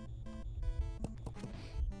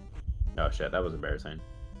 Oh shit, that was embarrassing.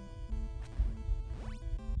 You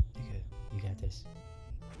good? You got this.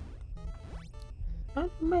 Are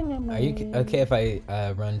you okay if I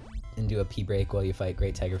run and do a pee break while you fight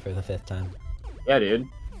Great Tiger for the 5th time? Yeah, dude.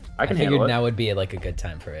 I can handle it. figured now would be like a good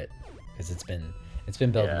time for it, because It's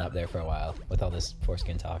been building Yeah. up there for a while with all this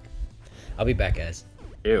foreskin talk. I'll be back, guys.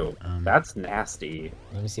 Ew, that's nasty.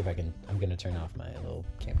 Let me see if I can. I'm gonna turn off my little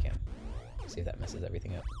cam. See if that messes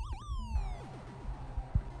everything up.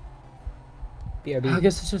 BRB. I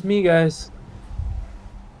guess it's just me, guys.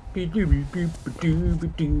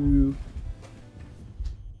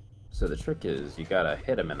 So the trick is you gotta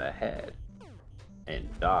hit him in the head and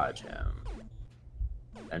dodge him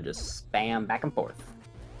and just spam back and forth.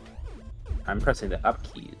 I'm pressing the up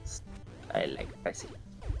keys. I like pressing.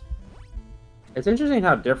 It's interesting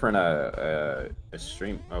how different a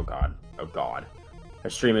stream. Oh god. A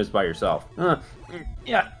stream is by yourself. Yeah.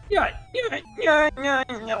 No.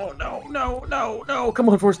 Come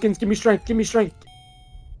on, Foreskins, give me strength.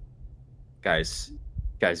 Guys,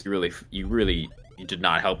 you did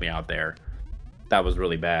not help me out there. That was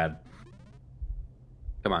really bad.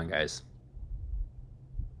 Come on, guys.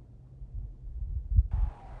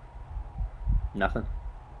 Nothing.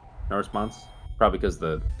 No response. Probably because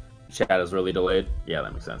the chat is really delayed. Yeah,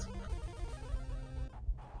 that makes sense.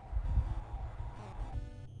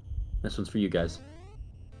 This one's for you guys.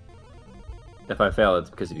 If I fail, it's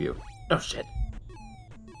because of you. Oh shit.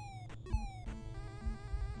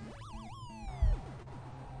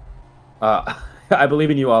 I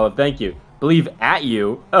believe in you, Olive. Thank you. Believe at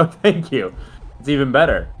you. Oh, thank you. It's even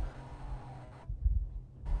better.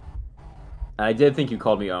 I did think you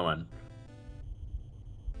called me Owen.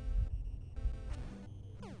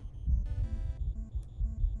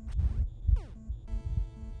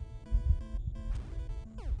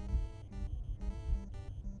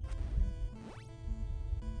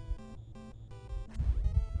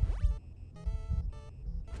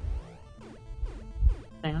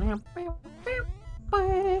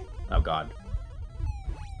 Oh god.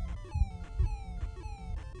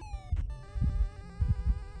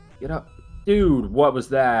 Get up. Dude, what was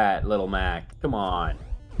that, Little Mac? Come on.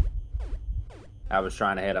 I was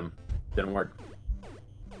trying to hit him. Didn't work.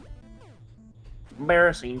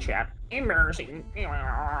 Embarrassing, chat. Embarrassing.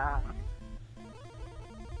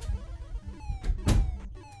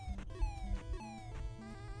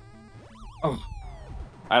 Oh.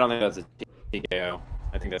 I don't think that's a TKO.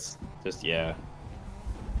 I think that's just, yeah.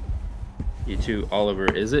 You too, Oliver,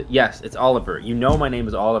 is it? Yes, it's Oliver. You know my name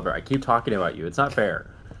is Oliver. I keep talking about you. It's not fair.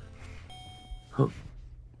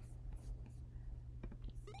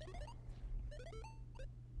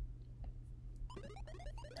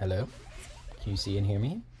 Hello? Can you see and hear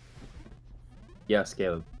me? Yes,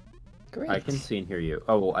 Caleb. Great. I can see and hear you.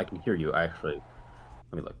 Oh, well, I can hear you, actually.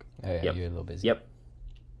 Let me look. Oh, yeah, Yep. you're a little busy. Yep.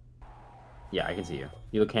 Yeah, I can see you.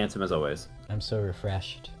 You look handsome as always. I'm so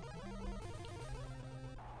refreshed.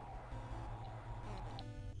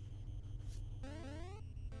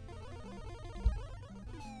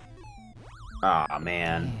 Aw,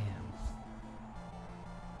 man.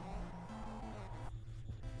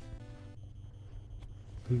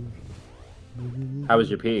 How was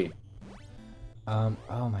your pee? Oh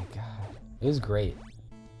my god. It was great.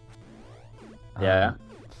 Yeah?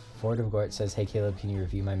 Ford of Gort says, "Hey Caleb, can you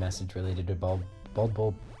review my message related to Bald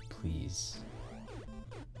Bull, please?"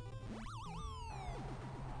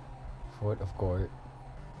 Ford of Gort.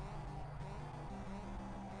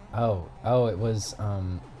 Oh, it was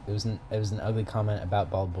an ugly comment about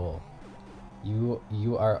Bald Bull. You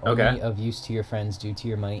are only Okay. of use to your friends due to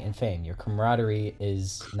your money and fame. Your camaraderie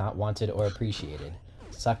is not wanted or appreciated.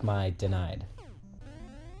 Suck my denied.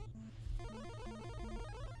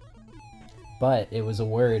 But it was a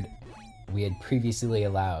word we had previously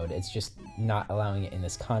allowed. It's just not allowing it in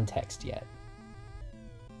this context yet.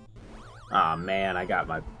 Aw, man, I got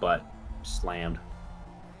my butt slammed.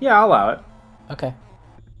 Yeah, I'll allow it. Okay.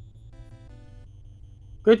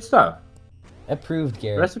 Good stuff. Approved,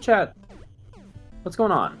 Garrett. Rest of chat. What's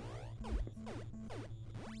going on?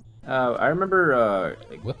 I remember,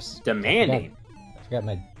 Whoops. demanding. I forgot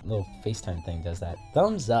my little FaceTime thing does that.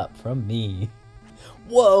 Thumbs up from me.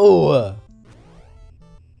 Whoa!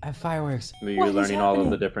 I have fireworks. You're What is learning all of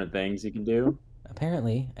happening? the different things you can do.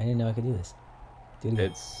 Apparently, I didn't know I could do this. Do it again.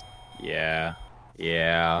 It's, yeah.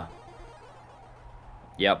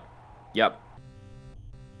 Yep.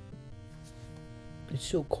 It's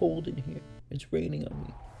so cold in here. It's raining on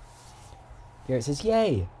me. Garrett says,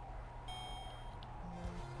 "Yay!"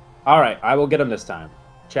 Alright, I will get him this time.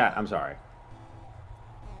 Chat, I'm sorry.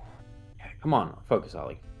 Come on, focus,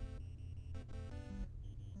 Ollie.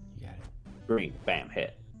 You got it. Green, bam,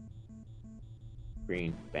 hit.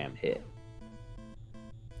 Green, bam, hit.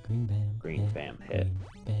 Green bam. Green, bam, hit.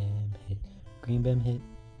 Green bam hit. Green bam hit.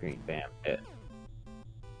 Green, bam, hit.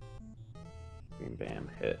 Green, bam,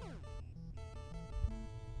 hit.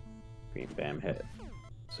 Green, bam, hit.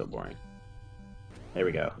 So boring. There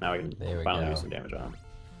we go. Now we can There we finally go. do some damage on him.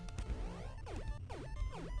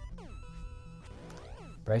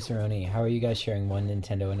 Bryce Aroni, how are you guys sharing one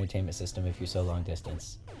Nintendo Entertainment System if you're so long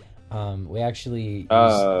distance? We actually use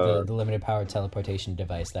the limited power teleportation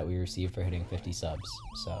device that we received for hitting 50 subs.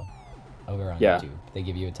 So, over on YouTube, they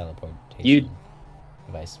give you a teleportation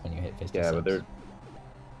device when you hit 50 subs. Yeah,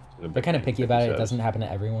 but they're kind of picky about it. It doesn't happen to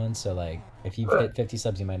everyone. So, like, if you've hit 50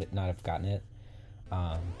 subs, you might not have gotten it.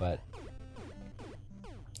 But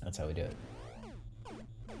that's how we do it.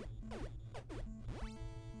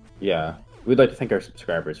 Yeah. We'd like to thank our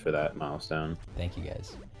subscribers for that milestone. Thank you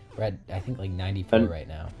guys. We're at, I think, like 94 right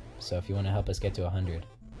now. So if you want to help us get to 100,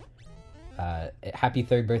 happy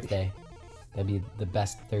 3rd birthday. That'd be the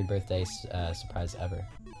best 3rd birthday surprise ever.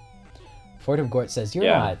 Fort of Gort says, you're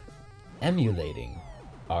not emulating,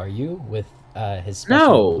 are you? With his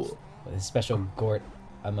special Gort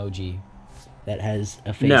emoji that has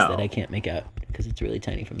a face that I can't make out because it's really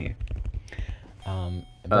tiny from here.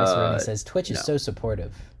 Bryce Aroni says, Twitch is so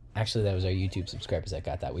supportive. Actually, that was our YouTube subscribers that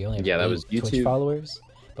got that. We only have 8 Twitch followers,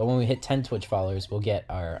 but when we hit 10 Twitch followers, we'll get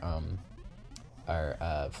our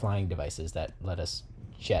flying devices that let us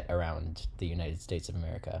jet around the United States of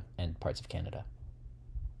America and parts of Canada.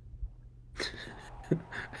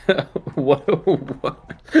 what?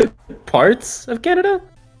 Parts of Canada?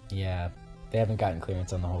 Yeah, they haven't gotten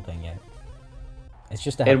clearance on the whole thing yet. It's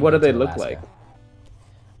just and what do they look like?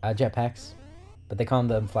 Jetpacks. But they call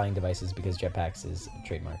them flying devices because jetpacks is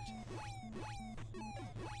trademarked.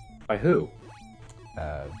 By who?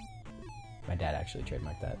 My dad actually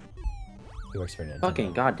trademarked that. He works for Nintendo.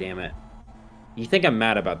 Fucking goddamn it! You think I'm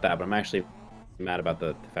mad about that, but I'm actually mad about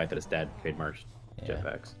the fact that his dad trademarked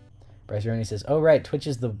jetpacks. Bryce Roney says, "Oh right, Twitch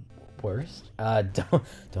is the worst."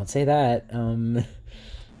 Don't say that.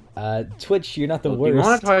 Twitch, you're not the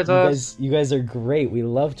worst. You guys are great. We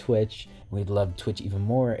love Twitch. We'd love Twitch even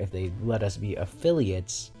more if they let us be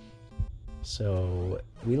affiliates. So,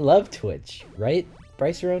 we love Twitch, right,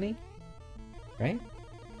 Bryce Aroni? Right?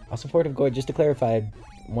 Also, Fort of Gord, just to clarify,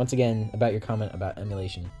 once again, about your comment about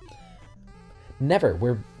emulation. Never.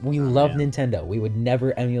 We love Nintendo. We would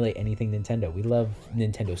never emulate anything Nintendo. We love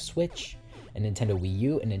Nintendo Switch, and Nintendo Wii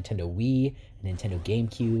U, and Nintendo Wii, and Nintendo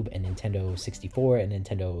GameCube, and Nintendo 64, and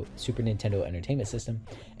Nintendo Super Nintendo Entertainment System.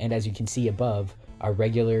 And as you can see above, our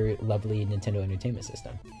regular, lovely Nintendo Entertainment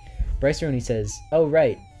System. Bryce Aroni says, oh,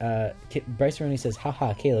 right. Bryce Aroni says,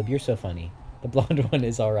 haha, Caleb, you're so funny. The blonde one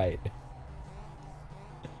is alright.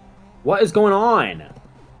 What is going on?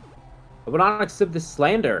 I will not accept this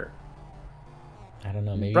slander. I don't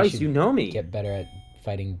know. Maybe Bryce, you know me. Get better at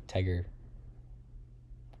fighting Tiger.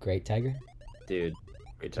 Great Tiger? Dude,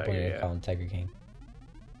 Great Tiger, call him Tiger King.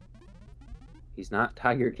 He's not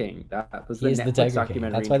Tiger King. That was the Netflix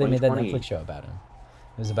documentary. That's why they made that Netflix show about him.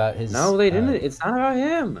 It was about his... No, they didn't. It's not about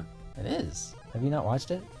him. It is. Have you not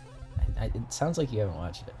watched it? It sounds like you haven't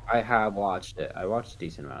watched it. I have watched it. I watched a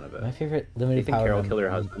decent amount of it. My favorite limited power... Carol killed her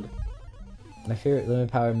husband? My favorite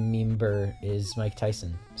limited power member is Mike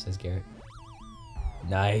Tyson, says Garrett.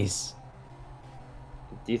 Nice.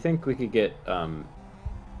 Do you think we could get the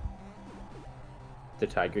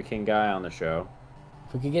Tiger King guy on the show?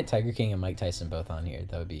 If we could get Tiger King and Mike Tyson both on here,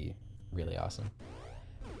 that would be really awesome.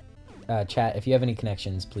 Chat, if you have any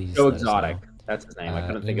connections, please Joe Exotic. That's his name. I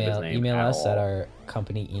couldn't think of his name. Email us at our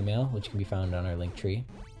company email, which can be found on our link tree,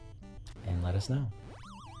 and let us know.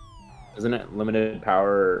 Isn't it limited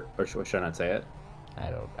power, or should I not say it? I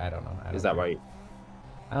don't know. Is that why?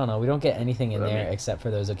 I don't know. We don't get anything in there except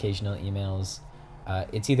for those occasional emails.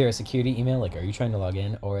 It's either a security email, like, are you trying to log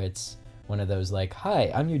in? Or it's one of those, like,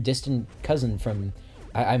 hi, I'm your distant cousin from...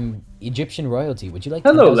 I'm Egyptian royalty. Would you like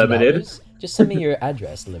Hello, Limited. Just send me your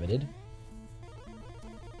address, Limited.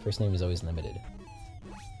 First name is always Limited.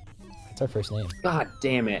 That's our first name. God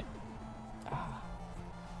damn it.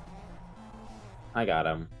 I got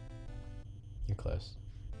him. You're close.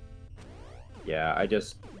 Yeah,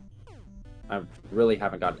 I really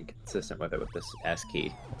haven't gotten consistent with it with this S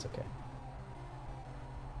key. That's okay.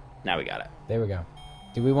 Now we got it. There we go.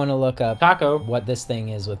 Do we want to look up what this thing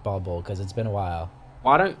is with Ball Bowl? Because it's been a while.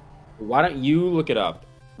 Why don't you look it up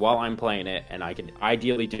while I'm playing it, and I can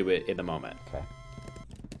ideally do it in the moment. Okay.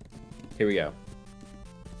 Here we go.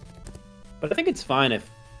 But I think it's fine if...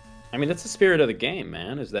 I mean, that's the spirit of the game,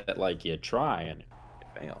 man, is that, like, you try and you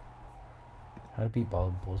fail. How to beat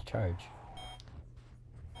Ball Bull's charge.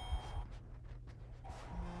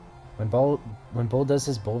 When Bull does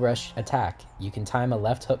his Bull Rush attack, you can time a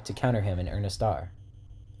left hook to counter him and earn a star.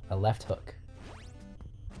 A left hook.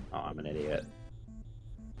 Oh, I'm an idiot.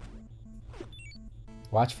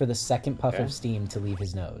 Watch for the second puff of steam to leave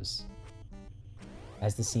his nose.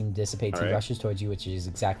 As the steam dissipates, he rushes towards you, which is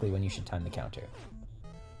exactly when you should time the counter.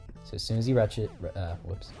 So as soon as he rushes, as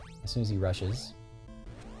soon as he rushes,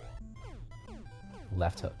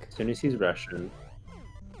 left hook. As soon as he's Russian.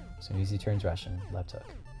 As soon as he turns Russian, left hook.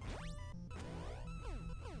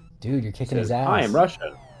 Dude, you're kicking his ass. I am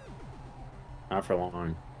Russian. Not for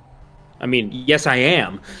long. I mean, yes, I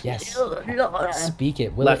am. Yes. Speak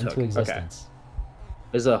it. Will Left it into hook. existence.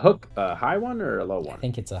 Okay. Is a hook a high one or a low one? I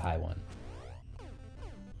think it's a high one.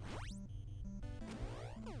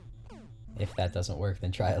 If that doesn't work,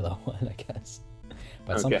 then try a low one, I guess.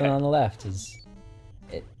 But something on the left is...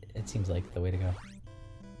 It seems like the way to go.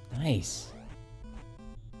 Nice.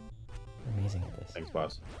 You're amazing at this. Thanks,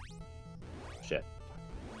 boss. Shit.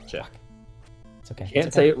 Shit. Fuck. It's okay.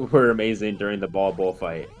 Can't say we're amazing during the ball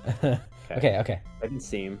bullfight. Okay. I can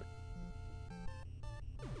see him.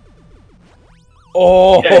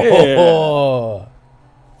 Oh! Yeah.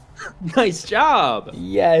 Nice job!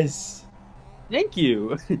 Yes! Thank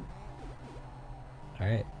you!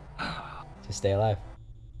 Alright. Just stay alive.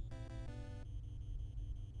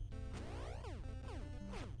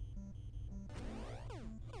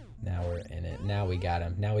 Now we're in it. Now we got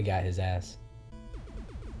him. Now we got his ass.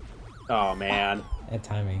 Oh, man. That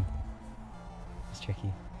timing is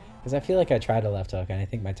tricky. Because I feel like I tried a left hook, and I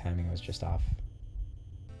think my timing was just off.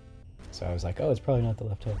 So I was like, oh, it's probably not the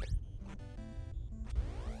left hook.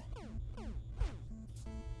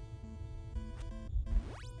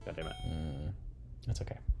 God damn it. That's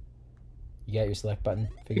okay. You got your select button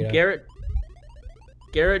figured out?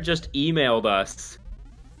 Garrett just emailed us.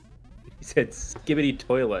 He said, "Skibbity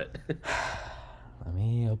toilet." Let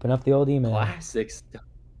me open up the old email. Classic stuff.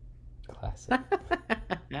 Classic.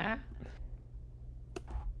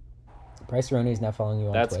 Bryce Roney is now following you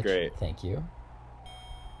on Twitch. That's great. Thank you.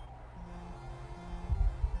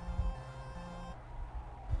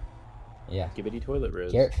 Yeah. Skibbity toilet,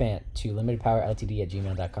 Riz. Garrett Fant to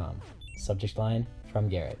limitedpowerltd@gmail.com. Subject line from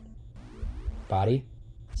Garrett. Body.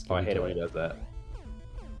 Oh, I hate it when he does that.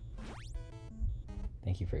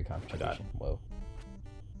 Thank you for your contribution. Whoa.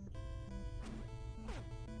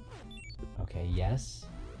 Okay, yes.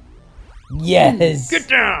 Yes! Get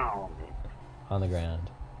down! On the ground.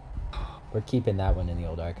 We're keeping that one in the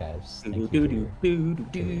old archives. Thank you for your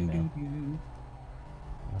email.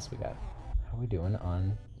 What else we got? How are we doing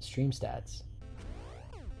on stream stats?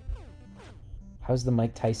 How's the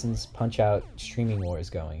Mike Tyson's Punch-Out streaming wars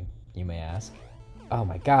going, you may ask? Oh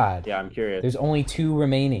my god. Yeah, I'm curious. There's only 2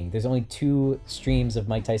 remaining. There's only 2 streams of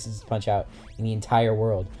Mike Tyson's Punch-Out in the entire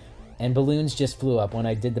world. And balloons just flew up when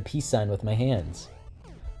I did the peace sign with my hands.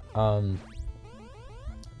 The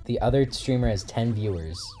other streamer has 10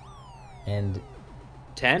 viewers. And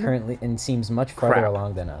 10? Currently, and seems much farther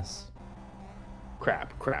along than us.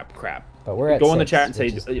 Crap. But we're at Go 6, in the chat and say,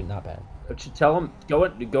 not bad. Tell them, go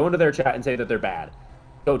into their chat and say that they're bad.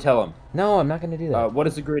 Go tell them. No, I'm not going to do that. What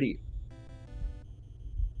is the gritty?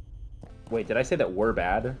 Wait, did I say that we're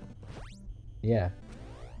bad? Yeah.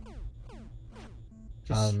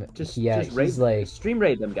 Just he's like... Stream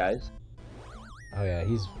raid them, guys. Oh yeah,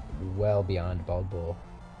 he's well beyond Bald Bull.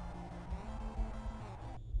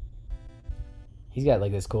 He's got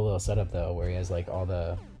like this cool little setup though, where he has like all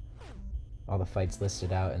the fights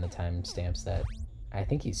listed out and the timestamps that I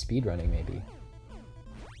think he's speedrunning maybe.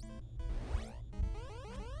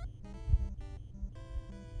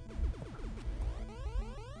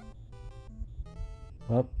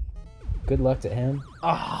 Well, good luck to him.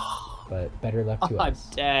 Oh, but better luck to I'm us.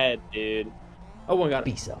 dead, dude. Oh my god.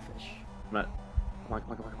 Be selfish. Come on.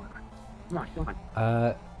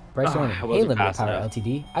 Bryce Warner. Hey, Limited Power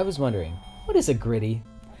LTD. I was wondering, what is a gritty?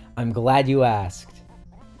 I'm glad you asked.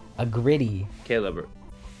 A gritty. Caleb.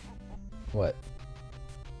 What?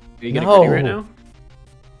 Are you getting gritty right now?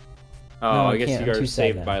 Oh, No, I guess can't. you I'm are too sad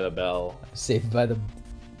saved now. by the bell. Saved by the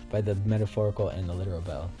metaphorical and the literal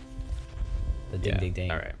bell. The ding ding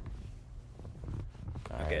ding. All right.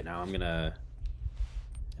 Okay, now I'm gonna.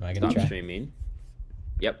 Am I gonna stop try? streaming?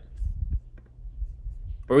 Yep.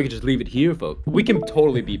 Or we could just leave it here, folks. We can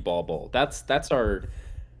totally beat Ball Bowl. That's our.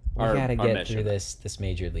 We gotta get mission. through this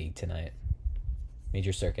major league tonight.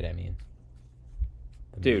 Major circuit, I mean.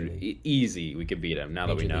 The Dude, major league. easy. We could beat him now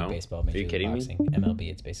that we Major know. League Baseball, Major Are you League kidding Boxing, me? MLB,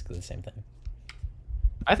 it's basically the same thing.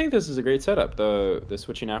 I think this is a great setup. The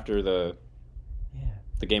switching after the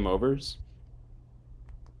game overs.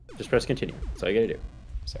 Just press continue. That's all you gotta do.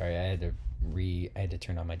 Sorry, I had to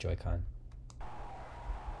turn on my Joy-Con.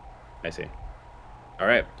 I see. All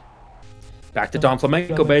right. Back to Don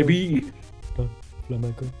Flamenco, baby. Don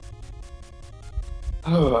Flamenco.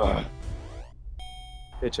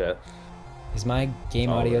 Hey, chat. Is my game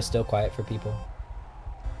audio still quiet for people?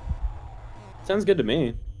 Sounds good to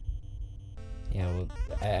me. Yeah, well,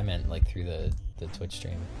 I meant like through the Twitch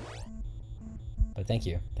stream. But thank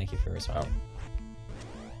you for responding.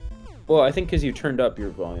 Well, I think because you turned up your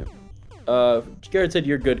volume. Garrett said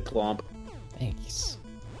you're good, Clomp. Thanks.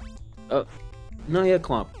 No, yeah,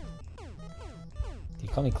 Clomp. Do you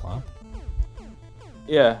call me Clomp?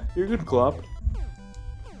 Yeah, you're good, Clomp.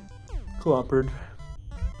 Clompard.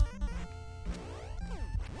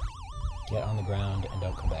 Get on the ground and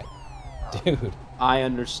don't come back. Dude. I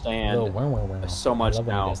understand so much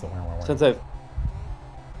now.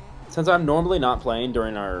 Since I'm normally not playing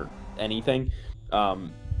during our anything,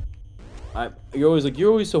 you're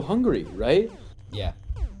always so hungry, right? Yeah.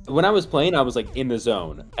 When I was playing, I was like in the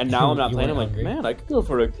zone, and now I'm not playing. I'm like, man, I could go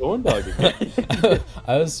for a corn dog again.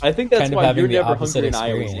 I think that's why you're never hungry and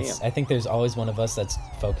I always am. I think there's always one of us that's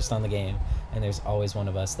focused on the game, and there's always one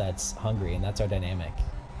of us that's hungry, and that's our dynamic.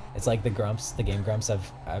 It's like the grumps, the game grumps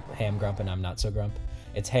of hey, I'm grump and I'm not so grump.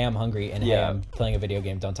 It's hey, I'm hungry and hey, I'm playing a video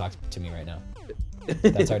game. Don't talk to me right now.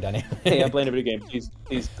 That's our dynamic. Hey, I'm playing a video game.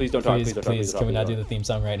 Please don't talk. Please, can we not do the theme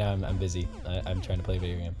song right now? I'm busy. I'm trying to play a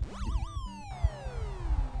video game.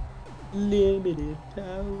 Limited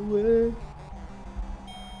power.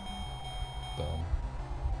 Boom.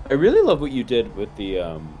 I really love what you did with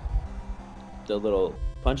the little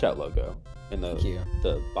Punch Out logo in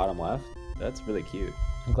the bottom left. That's really cute.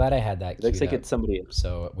 I'm glad I had that. It looks like it's somebody.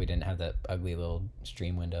 So we didn't have that ugly little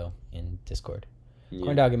stream window in Discord. Yeah.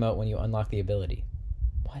 Corn dog emote when you unlock the ability.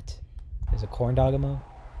 What? There's a corn dog emote?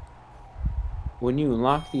 When you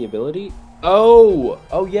unlock the ability? Oh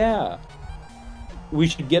yeah. We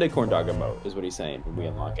should get a corn dog emote, is what he's saying when we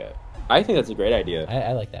unlock it. I think that's a great idea.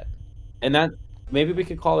 I like that. And that maybe we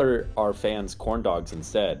could call our fans corn dogs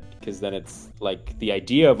instead, because then it's like the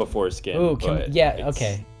idea of a foreskin. Ooh,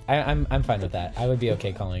 okay. I'm fine with that. I would be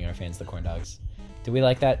okay calling our fans the corn dogs. Do we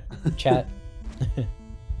like that, chat?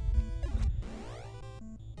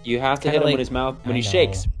 You have to hit him when he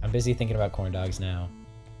shakes. I'm busy thinking about corn dogs now.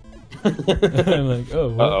 I'm like, oh,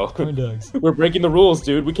 what? Corn dogs. We're breaking the rules,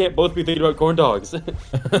 dude. We can't both be thinking about corn dogs.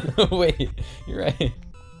 Wait, you're right.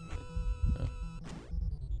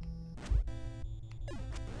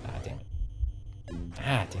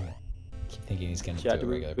 Ah, damn it. I keep thinking he's gonna do a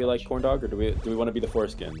regular do we like corn dog, or do we want to be the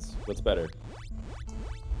foreskins? What's better?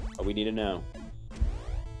 Oh, we need to know.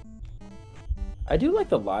 I do like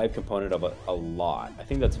the live component of it a lot. I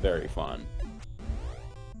think that's very fun.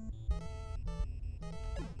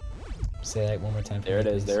 Say that one more time. There it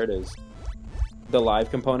is. There it is. The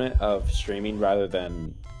live component of streaming rather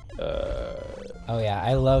than. Oh yeah,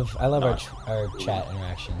 I love our chat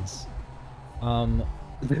interactions.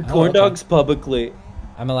 Corn dogs publicly.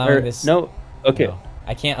 I'm allowing this. No. Okay. No,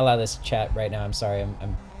 I can't allow this chat right now. I'm sorry.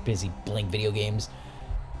 I'm busy playing video games.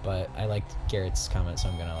 But I liked Garrett's comment, so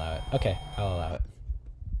I'm gonna allow it. Okay, I'll allow it.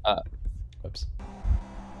 Whoops.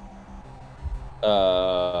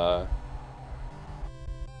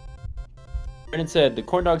 Brennan said the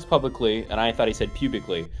corn dogs publicly, and I thought he said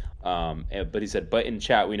pubically. But he said, but in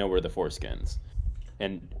chat we know we're the foreskins.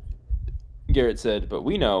 And Garrett said, but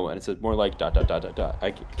we know, and it said more like ...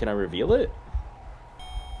 Can I reveal it?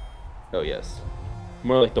 Oh yes,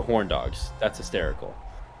 more like the horn dogs. That's hysterical.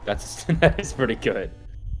 That is pretty good.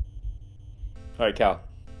 All right, Cal,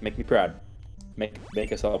 make me proud.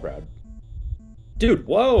 Make us all proud. Dude,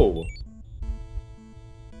 whoa!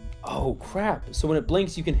 Oh crap! So when it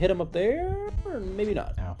blinks, you can hit him up there, or maybe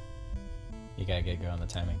not. Ow! You gotta get good on the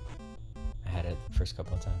timing. I had it the first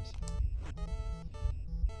couple of times.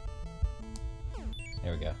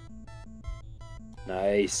 There we go.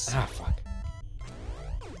 Nice. Ah, fuck.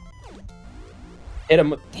 Hit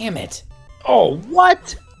him. Damn it! Oh,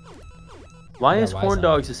 what? Why is corn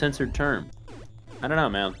dogs a censored term? I don't know,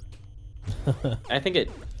 man.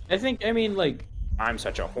 I mean, like, I'm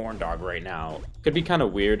such a horn dog right now. Could be kind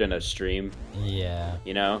of weird in a stream. Yeah.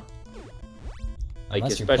 You know? Like,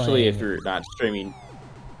 Unless especially if you're not streaming.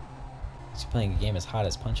 You're playing a game as hot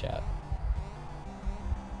as Punch-Out.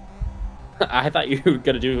 I thought you were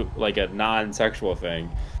gonna do, like, a non-sexual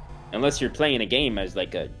thing. Unless you're playing a game as,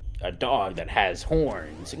 like, a dog that has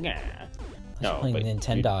horns. Yeah. No, playing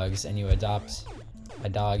Nintendogs and you adopt a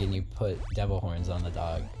dog and you put devil horns on the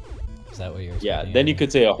dog. Is that what you're saying? Yeah, then you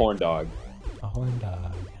could say a horn dog. A horn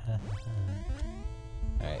dog.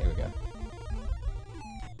 Alright, here we go.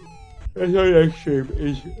 That's our next stream.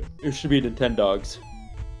 It should be Nintendogs.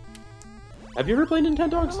 Have you ever played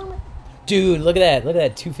Nintendogs? Dude, look at that. Look at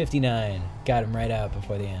that. 259. Got him right out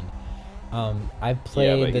before the end. I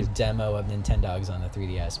played the demo of Nintendogs on the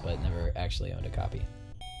 3DS, but never actually owned a copy.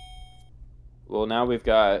 Well, now we've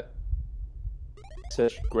got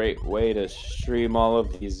such a great way to stream all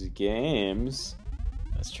of these games.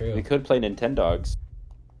 That's true. We could play Nintendogs.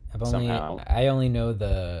 I only know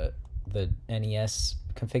the NES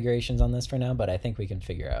configurations on this for now, but I think we can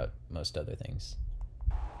figure out most other things.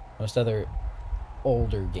 Most other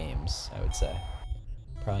older games, I would say.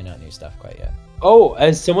 Probably not new stuff quite yet. Oh,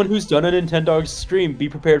 as someone who's done a Nintendogs stream, be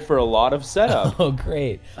prepared for a lot of setup. Oh,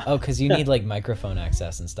 great. Oh, because you need like microphone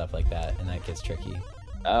access and stuff like that, and that gets tricky.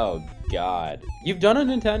 Oh God, you've done a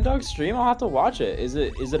Nintendogs stream? I'll have to watch it. Is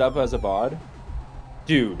it up as a VOD?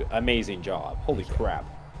 Dude, amazing job. Holy crap.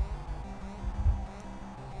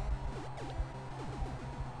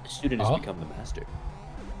 The student has become the master.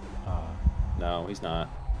 No, he's not.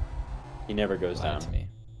 He never goes down. To me.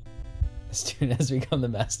 The student has become the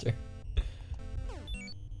master.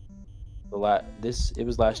 It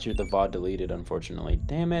was last year the VOD deleted, unfortunately.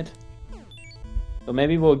 Damn it. But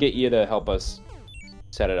maybe we'll get you to help us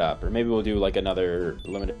set it up, or maybe we'll do like another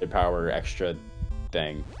limited power extra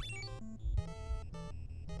thing.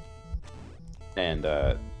 And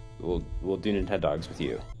we'll do Nintendogs with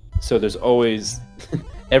you. So there's always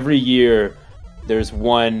every year there's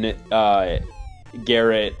one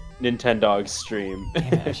Garrett Nintendogs stream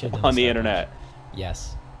on the internet.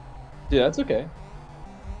 Yes. Dude, that's okay.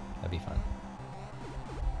 That'd be fun.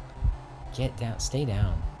 Get down. Stay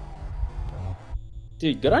down, bro.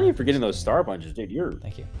 Dude, good on you for getting those star punches, dude.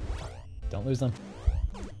 Thank you. Don't lose them.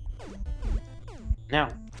 Now.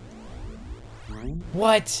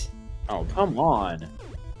 What? Oh, come on.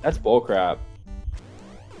 That's bullcrap.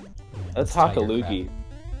 That's Hakalugi.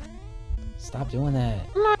 Stop doing that.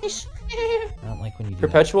 Nice. I don't like when you do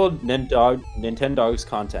Perpetual Nintendogs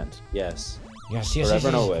content. Yes. Yes. Forever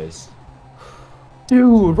and always.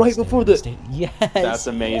 Dude, right before the... Yes. That's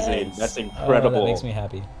amazing. Yes. That's incredible. Oh, that makes me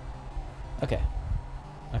happy. Okay.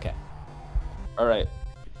 All right.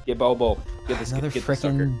 Get Bobo. Get this. Another get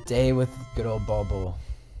freaking day with good old Bobo.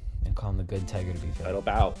 And call him the good tiger to be fair. Title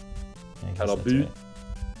bow. Title boot. Right.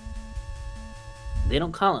 They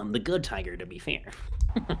don't call him the good tiger to be fair.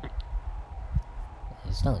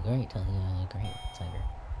 He's still a great tiger.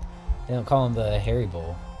 They don't call him the hairy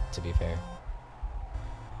bull, to be fair.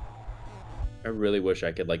 I really wish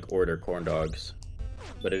I could like order corn dogs,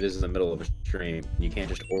 but it is in the middle of a stream. You can't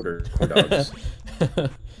just order corn dogs.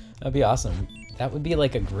 That'd be awesome. That would be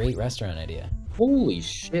like a great restaurant idea. Holy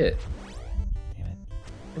shit. Damn it.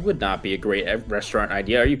 It would not be a great restaurant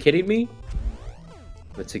idea. Are you kidding me?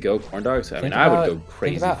 But to go corn dogs? I I would go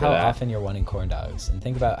crazy Think about for how that. often you're wanting corn dogs, and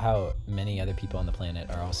think about how many other people on the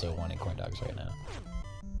planet are also wanting corn dogs right now.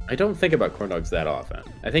 I don't think about corn dogs that often.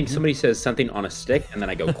 I think somebody says something on a stick, and then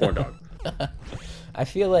I go corn dog. I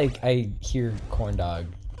feel like I hear corn dog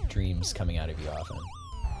dreams coming out of you often.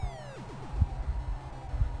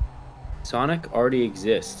 Sonic already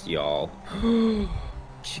exists, y'all. Do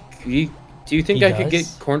you think I could get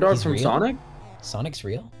corn dogs from real? Sonic? Sonic's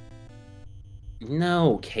real?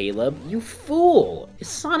 No, Caleb, you fool! Is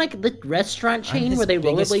Sonic the restaurant chain where they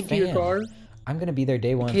rollerblade to your car? I'm gonna be there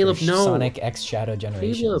day one Caleb, for no. Sonic X Shadow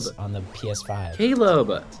Generations on the PS5.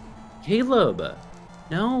 Caleb,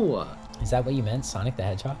 no. Is that what you meant, Sonic the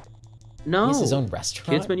Hedgehog? No. He has his own restaurant?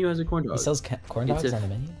 Kids menu has a corn dog. He sells corn dogs on the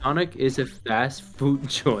menu? Sonic is a fast food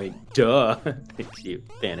joint. Duh. Thank you.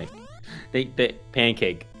 Panic. They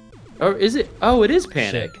pancake. Or is it? Oh, it is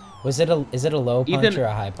Panic. Shit. Is it a low punch or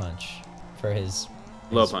a high punch for his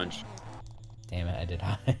low punch? Damn it, I did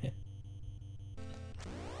high.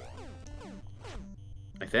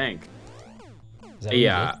 I think. Is that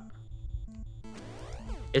yeah.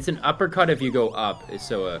 It's an uppercut if you go up,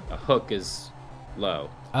 so a hook is low.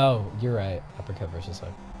 Oh, you're right. Uppercut versus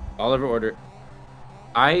hook. Oliver order.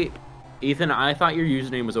 Ethan, I thought your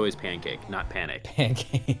username was always Pancake, not Panic.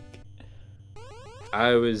 Pancake.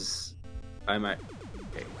 I might.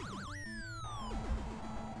 Okay.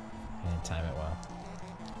 I didn't time it well.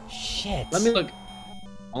 Shit. Let me look.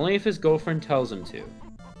 Only if his girlfriend tells him to.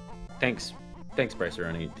 Thanks, Bryce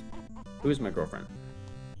Ronnie. Who's my girlfriend?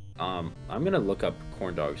 I'm gonna look up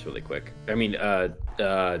corn dogs really quick. I mean, how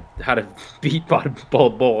to beat Bald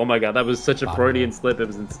Bull. Oh my god, that was such a Freudian slip. It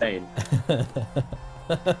was insane.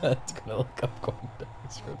 It's gonna look up corn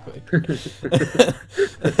dogs real quick.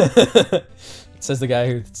 It says the guy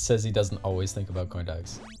who says he doesn't always think about corn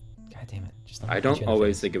dogs. God damn it! I don't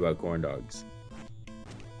always think about corn dogs.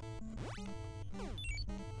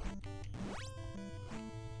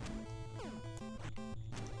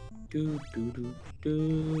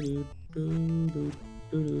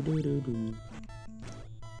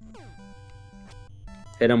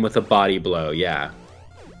 Hit him with a body blow, yeah.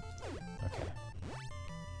 Okay.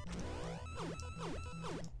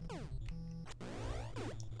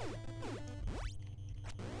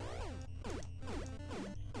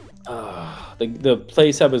 The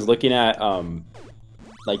place I was looking at,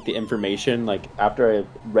 like the information, like after I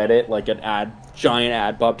read it, like giant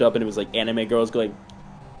ad popped up, and it was like anime girls going.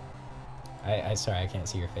 I sorry, I can't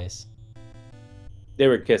see your face. They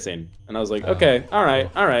were kissing, and I was like, Oh, okay, all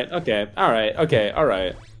right, cool. all right, okay, all right, okay, all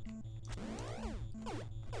right.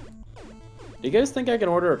 Do you guys think I can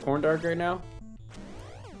order a corn dog right now?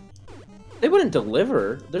 They wouldn't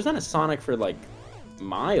deliver. There's not a Sonic for like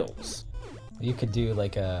miles. You could do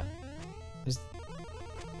like a.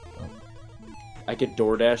 I could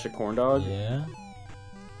DoorDash a corn dog. Yeah.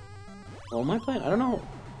 Well, my plan, I don't know.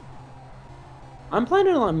 I'm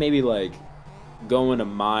planning on maybe like going to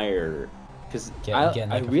Meijer, because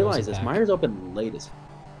Getting, I like, a realize frozen this pack. Meijer's open late as.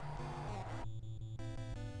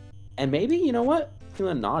 And maybe, you know what?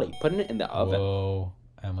 Feeling naughty, putting it in the oven. Whoa!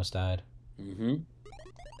 I almost died. Mm-hmm.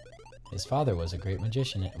 His father was a great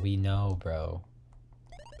magician. We know, bro.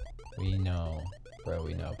 We know, bro.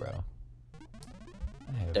 We know, bro.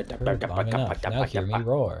 I have heard long enough. Now hear me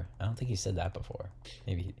roar. I don't think he said that before.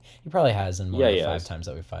 Maybe he probably has in more than 5 times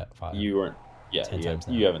that we fought him. You weren't. Yeah, 10 times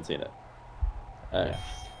now. you haven't seen it. Yeah.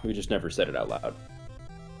 We just never said it out loud.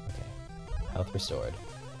 Okay. Health restored.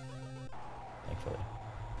 Thankfully.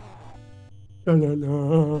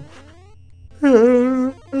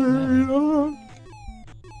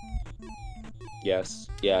 Yes,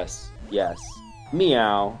 yes, yes.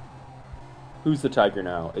 Meow. Who's the tiger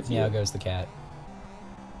now? It's Meow you. goes the cat.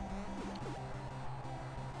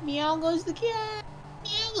 Meow goes the cat.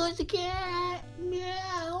 Meow goes the cat.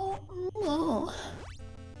 Meow. Oh.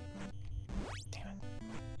 Damn it.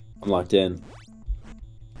 I'm locked in.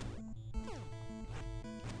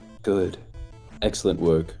 Good. Excellent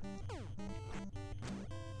work.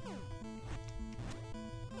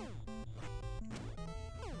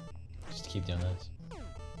 Just keep doing this.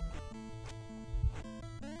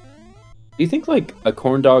 Do you think like a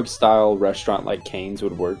corn dog style restaurant like Cane's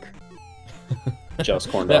would work? Just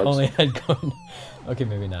corn That dogs. only had corn. Okay,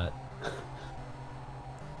 maybe not.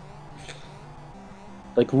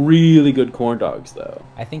 Like really good corn dogs though.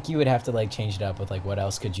 I think you would have to like change it up with like what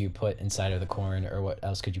else could you put inside of the corn, or what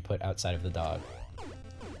else could you put outside of the dog?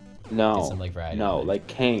 No. Get some, like, variety no, of it. like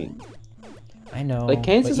Cane's. I know. Like,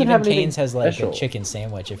 Cane's but doesn't even have anything Cane's has like special. a chicken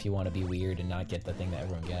sandwich if you want to be weird and not get the thing that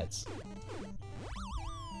everyone gets.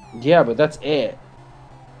 Yeah, but that's it.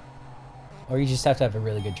 Or you just have to have a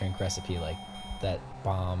really good drink recipe like that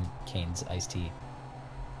bomb Cane's iced tea.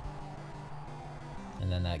 And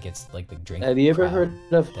then that gets like the drink. Have you ever crowd heard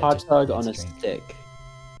of that hot just dog needs on a drink. stick?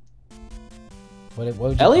 What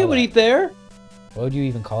would you Elliot call would that? eat there. What would you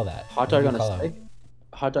even call that? Hot What dog would on you a call stick?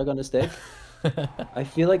 Hot dog on a stick? it? I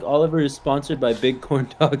feel like Oliver is sponsored by Big Corn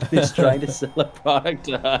Dog and is trying to sell a product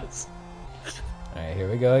to us. Alright, here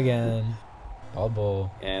we go again. Bald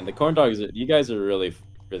bull. And the corn dogs, you guys are really,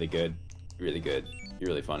 really good. Really good. You're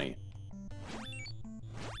really funny.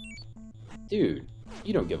 Dude,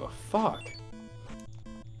 you don't give a fuck.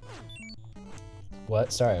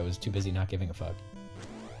 What? Sorry, I was too busy not giving a fuck.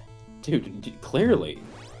 Dude, clearly.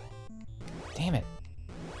 Damn it.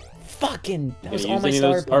 Fucking, that was Gonna all use my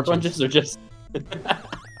any of star those punches. or just...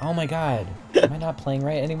 Oh my god. Am I not playing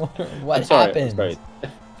right anymore? What I'm sorry, happened? I'm sorry.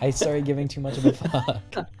 I started giving too much of a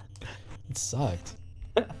fuck. It sucked.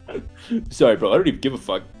 Sorry, bro. I don't even give a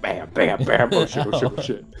fuck. Bam, bam, bam. Oh shit, oh shit, oh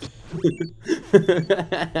shit.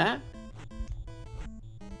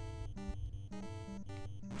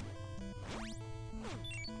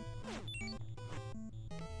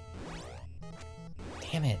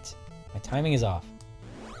 Damn it. My timing is off.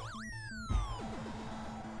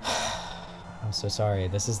 I'm so sorry.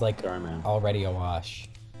 This is like Sorry, man. already a wash.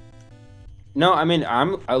 No, I mean,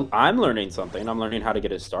 I'm learning something. I'm learning how to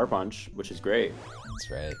get a star punch, which is great.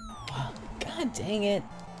 That's right. God dang it.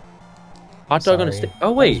 Hot dog on a Sorry. stick. Oh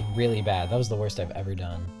That wait, was really bad. That was the worst I've ever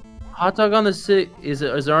done. hot dog on the stick is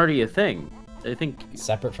already a thing. I think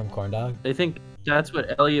Separate from corn dog? that's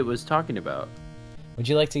what Elliot was talking about. Would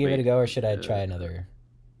you like to give it a Wait, go, or should I try another?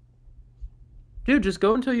 Dude, just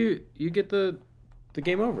go until you get the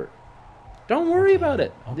game over. Don't worry about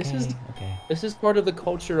it. Okay, okay. This is part of the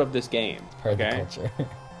culture of this game. Part okay? of the culture.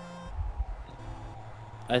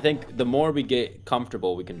 I think the more we get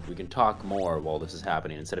comfortable, we can talk more while this is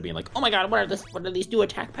happening instead of being like, oh my god, what are these new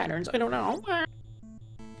attack patterns? I don't know.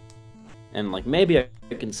 And like maybe I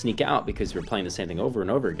can sneak out because we're playing the same thing over and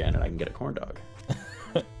over again, and I can get a corn dog.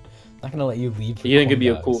 Not gonna let you leave. For You think it'd corn be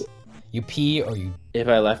a dogs. cool You pee or you if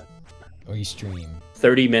I left stream.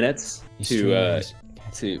 30 minutes You stream or you s-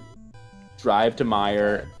 to drive to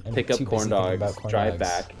Meijer, I'm pick up too corn busy thinking dogs, about corn drive dogs.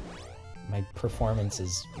 back. My performance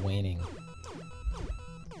is waning.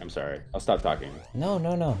 I'm sorry. I'll stop talking. No,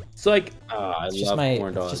 no, no. It's like, I It's just love my,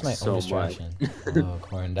 corn dogs it's just my so own much. distraction. Oh,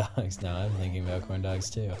 corn dogs. No, I'm thinking about corn dogs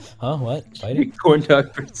too. Huh? What? Fighting? Corn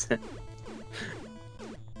dog percent.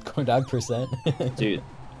 Corn dog percent? Dude.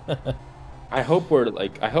 I hope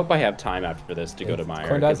I hope I have time after this to go to Meyer.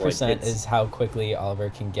 Corn dog 'cause, like, percent it's- is how quickly Oliver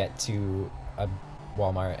can get to a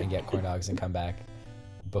Walmart and get corn dogs and come back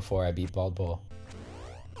before I beat Bald Bull.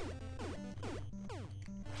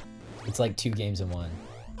 It's like 2 games in 1.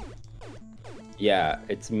 Yeah,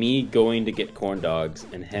 it's me going to get corn dogs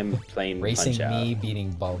and him playing Racing Punch Out. me, beating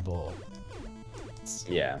Bald Bull.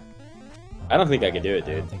 Yeah. Oh, I don't think I God, could do it, I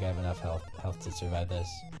dude. don't think I have enough health to survive this.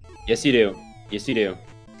 Yes, you do. Yes, you do.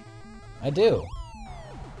 I do.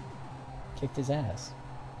 Kicked his ass.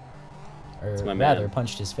 Or That's my rather, man.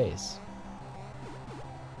 punched his face.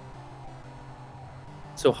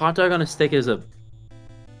 So hot dog on a stick is a.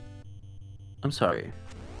 I'm sorry.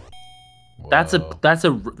 That's Whoa. that's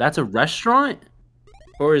a restaurant,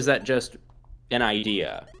 or is that just an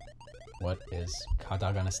idea? What is hot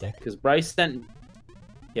dog on a stick? Because Bryce sent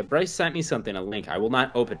me something, a link. I will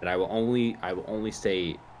not open it. I will only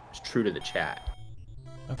stay true to the chat.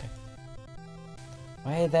 Okay.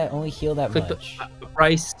 Why did that only heal that Click much?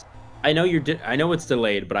 Bryce, I know I know it's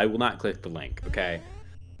delayed, but I will not click the link. Okay.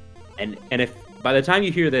 And if by the time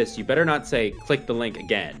you hear this, you better not say click the link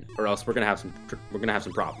again, or else we're gonna have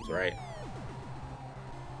some problems, right?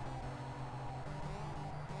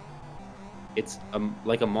 It's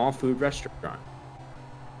like a mall food restaurant.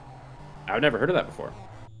 I've never heard of that before,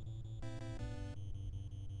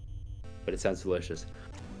 but it sounds delicious.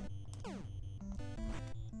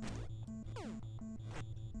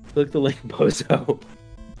 Click the link, bozo.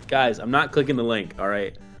 Guys, I'm not clicking the link. All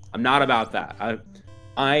right, I'm not about that.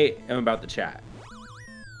 I am about the chat.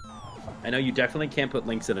 I know you definitely can't put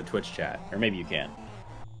links in a Twitch chat, or maybe you can.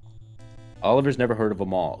 Oliver's never heard of a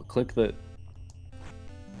mall. Click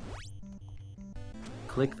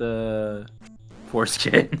the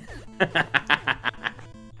foreskin.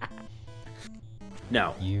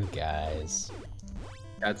 No, You guys.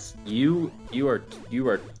 that's you. You are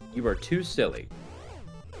too silly.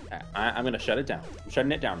 I'm gonna shut it down. I'm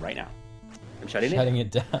shutting it down right now. I'm shutting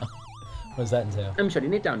it. Down. What does that entail? I'm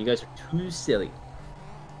shutting it down. You guys are too silly.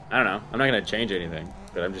 I don't know. I'm not gonna change anything,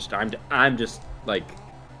 but I'm just like,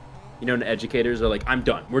 you know, educators are like, I'm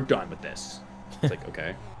done. We're done with this. It's like,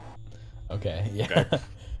 okay, Okay, yeah. Okay.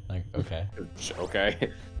 Like, okay.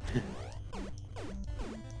 okay.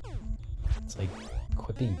 It's like,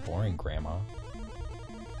 quit being boring, Grandma.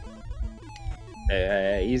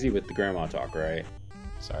 Hey, easy with the grandma talk, right?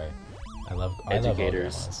 Sorry. I love all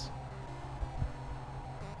Educators. grandmas.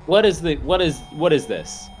 What is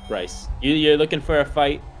this, Bryce? You're looking for a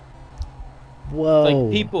fight? Whoa.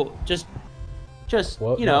 Like people just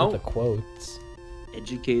Quote, you not know, with the quotes.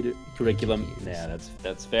 educator curriculum. Educators. Yeah,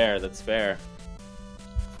 that's fair. That's fair.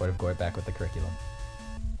 Would have Gort back with the curriculum.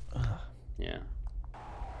 Ugh, Yeah.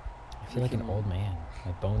 I feel like an old man.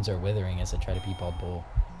 My bones are withering as I try to be Bald Bull.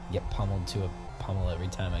 Get pummeled to a pummel every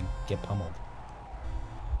time I get pummeled.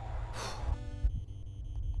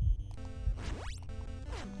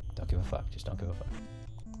 Don't give a fuck. Just don't give a fuck.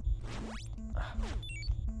 Ah.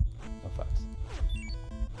 No fucks.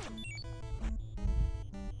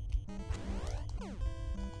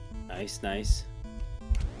 Nice.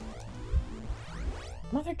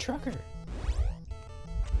 Mother trucker.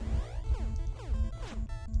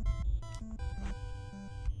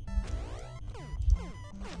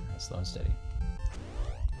 Slow and steady.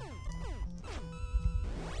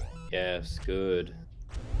 Yes, good.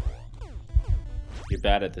 You're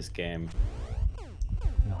bad at this game.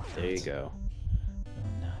 No, I'm There you not. go. No,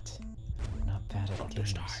 I'm not. I'm not bad at Don't games.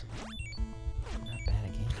 start. I'm not bad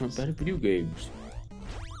at games. I'm bad at video games.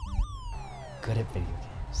 Good at video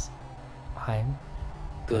games. I'm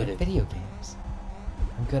Good good at at- video games.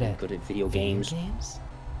 I'm good at Good at video video games. games?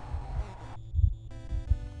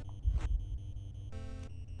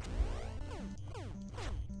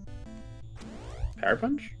 Power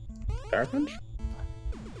punch? Power punch?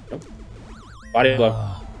 Nope. Body blow.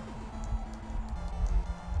 Ugh.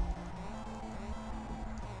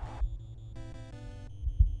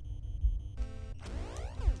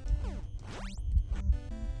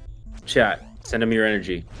 Chat. Send him your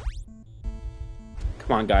energy.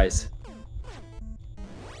 Come on, guys.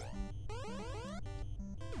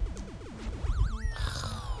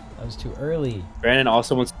 That was too early. Brandon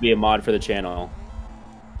also wants to be a mod for the channel.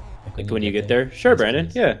 Like When you get there? Sure, Yes, Brandon.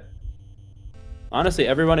 please. Yeah. Honestly,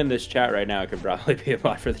 everyone in this chat right now could probably be a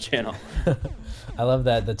mod for the channel. I love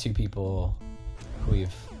that the 2 people who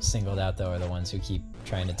we've singled out though are the ones who keep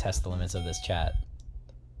trying to test the limits of this chat.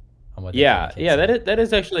 on what they Yeah, can and yeah, can't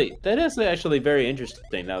say. that is actually very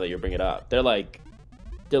interesting now that you bring it up. They're like,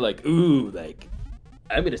 ooh, like,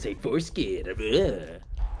 I'm gonna say foreskin.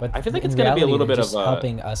 But I feel like in it's gonna be a reality, little they're bit just of a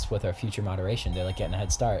helping us with our future moderation. They're like getting a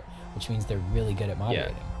head start, which means they're really good at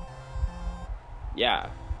moderating. yeah,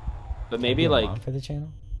 but Can I maybe be a like mom for the channel?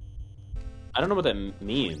 I don't know what that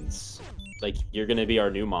means. Like you're gonna be our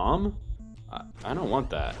new mom? I don't want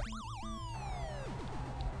that.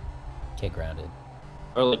 Get grounded.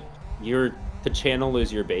 Or like the channel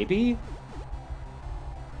is your baby?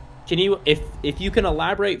 Can you if you can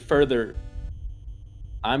elaborate further?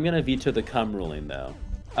 I'm gonna veto the cum ruling though.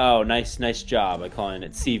 Oh, nice job. I'm calling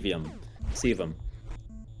it Sevium. Sevum.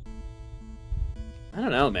 I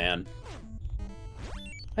don't know, man.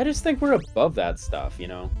 I just think we're above that stuff, you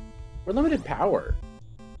know? We're limited power.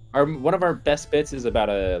 One of our best bits is about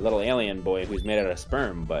a little alien boy who's made out of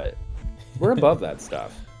sperm, but we're above that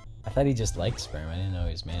stuff. I thought he just liked sperm. I didn't know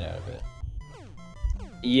he was made out of it.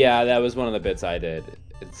 Yeah, that was one of the bits I did.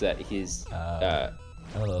 It's that he's I'm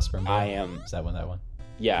a little sperm boy. I am. Is that one?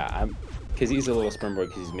 Yeah, because he's a little sperm boy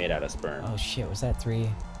because he's made out of sperm. Oh shit, was that 3?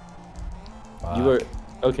 Fuck. You were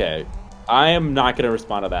okay. I am not going to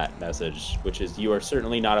respond to that message, which is you are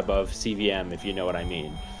certainly not above CVM, if you know what I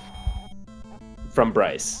mean. From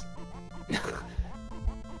Bryce.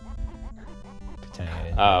 Pretending I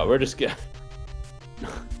didn't. We're just good.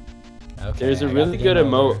 Okay, There's a I got really the good game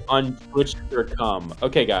emote over. on Twitch for cum.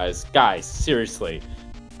 Okay, guys, seriously,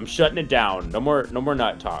 I'm shutting it down. No more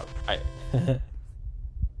nut talk.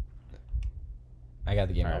 I got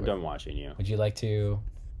the game All right, I'm over. done watching you. Would you like to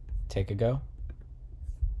take a go?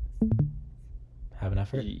 Have an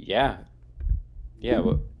effort? Yeah.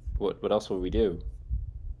 What else would we do?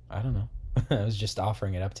 I don't know. I was just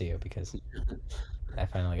offering it up to you because I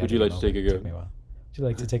finally got. Would you the like game to take over. a go? It took me a while. Would you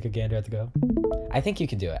like to take a gander at the go? I think you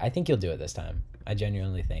can do it. I think you'll do it this time. I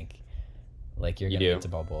genuinely think, like you're You gonna do? get to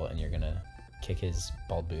Bubble and you're gonna kick his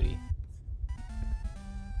bald booty.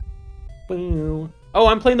 Oh,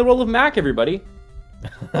 I'm playing the role of Mac, everybody.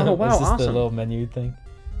 Oh, wow, Is this the awesome. little menu thing?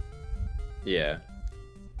 Yeah.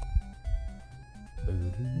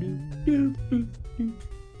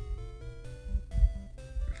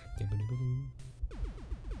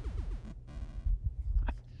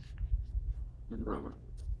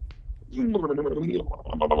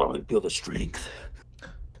 Feel the strength.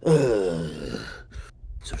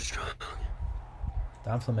 So strong.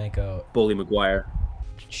 Don Flamenco Bully McGuire.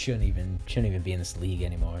 shouldn't even be in this league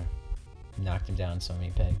anymore. Knocked him down so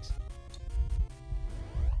many pegs.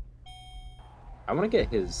 I want to get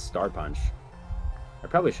his star punch. I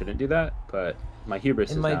probably shouldn't do that, but my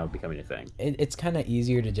hubris is now becoming a thing. It's kind of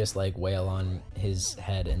easier to just like wail on his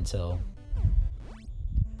head until,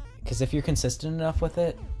 because if you're consistent enough with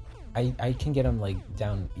it, I can get him like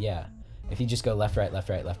down. Yeah, if you just go left right left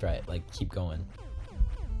right left right, like keep going.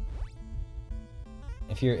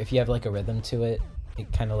 If you have like a rhythm to it,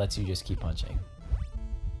 it kind of lets you just keep punching.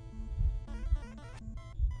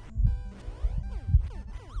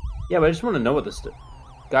 Yeah, but I just want to know what this.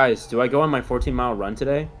 Guys, do I go on my 14-mile run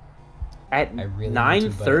today? At I really want to,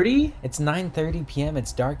 9:30? It's 9:30 p.m.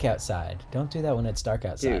 It's dark outside. Don't do that when it's dark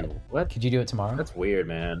outside. Dude, what? Could you do it tomorrow? That's weird,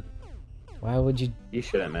 man. Why would you? You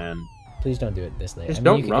shouldn't, man. Please don't do it this late. Just I mean,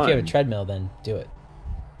 don't if you have a run. treadmill, then do it.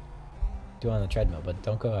 Do it on the treadmill, but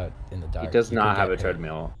don't go out in the dark. He does You not could have a get hurt.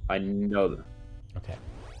 treadmill. I know that.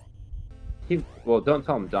 Okay. Well, don't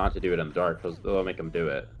tell him not to do it in the dark, because they'll make him do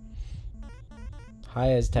it.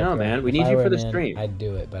 Hi as tech. No, Ren. man, we If need I you were for a the man, stream. I'd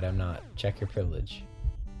do it, but I'm not. Check your privilege.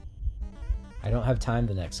 I don't have time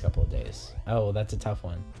the next couple of days. Oh, well, that's a tough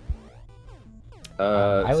one.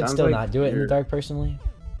 I would sounds still like not do it in the you're- dark personally.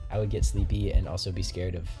 I would get sleepy and also be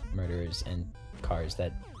scared of murderers and cars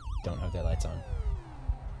that don't have their lights on.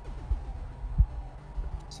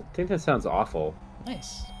 I think that sounds awful.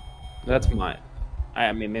 Nice. That's my.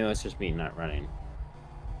 I mean, maybe that's just me not running.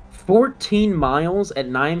 14 miles at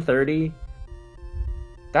 9:30.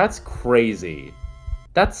 That's crazy.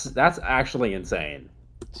 That's actually insane.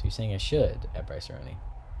 So you're saying I should at Bryce Roney?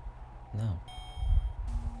 No.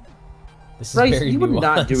 This is Bryce, very you would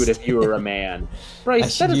not do it nuanced. if you were a man. I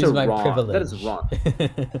Bryce, should that is use a my wrong. privilege. That is wrong.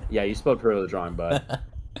 Yeah, you spelled privilege wrong, bud.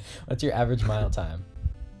 What's your average mile time?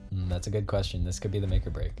 That's a good question. This could be the make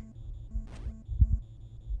or break.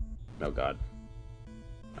 Oh god.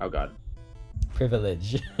 Oh god.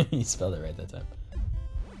 Privilege. You spelled it right that time.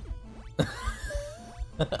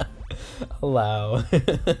 Allow.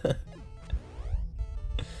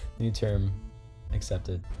 New term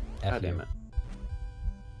accepted. F God you. damn it.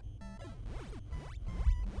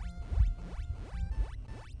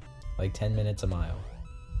 Like 10 minutes a mile.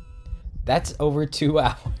 That's over 2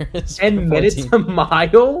 hours. 10 for minutes 14. a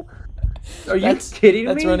mile? Are you kidding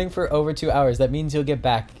me? That's running for over 2 hours. That means you'll get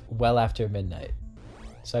back well after midnight.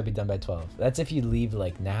 So I'd be done by 12. That's if you leave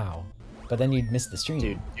like now. But then you'd miss the stream.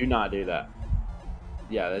 Dude, do not do that.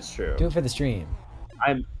 Yeah, that's true. Do it for the stream.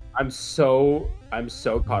 I'm so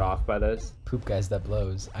caught off by this. Poop guys that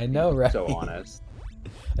blows. I know, right? So honest.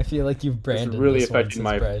 I feel like you've branded really this one affecting since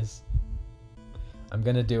my. Bryce. I'm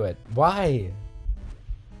gonna do it. Why?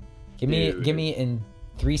 Give me in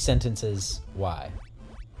 3 sentences why.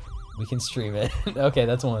 We can stream it. Okay,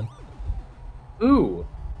 that's one. Ooh.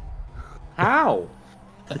 How?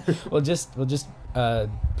 We'll just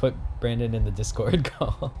put Brandon in the Discord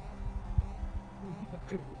call.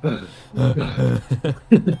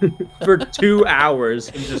 For 2 hours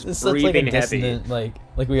and just This looks breathing like a heavy. dissonant, like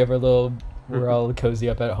we have our little, we're all cozy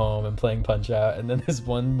up at home and playing Punch Out, and then this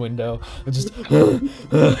one window just.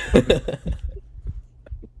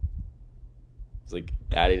 It's like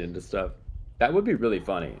adding into stuff. That would be really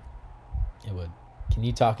funny. It would. Can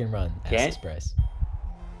you talk and run? Can't. Ask Bryce.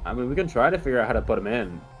 I mean, we can try to figure out how to put him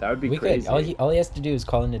in. That would be We crazy. could. All he has to do is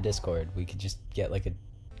call into Discord. We could just get like a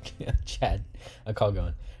chat, a call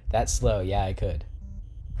going. That's slow. Yeah, I could.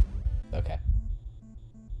 Okay.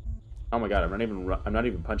 Oh my god, I'm not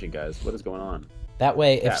even punching, guys. What is going on? That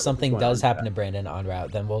way, if Yeah, what's something going does on, happen chat? to Brandon en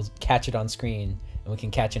route, then we'll catch it on screen, and we can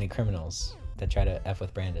catch any criminals that try to F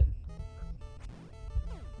with Brandon.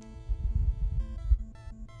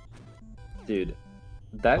 Dude,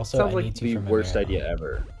 that Also, sounds I like need to the for my worst marathon. idea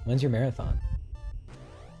ever. When's your marathon?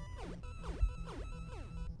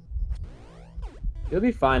 It'll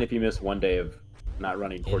be fine if you miss one day of not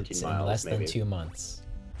running 14 It's miles. in less maybe. than 2 months.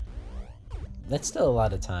 That's still a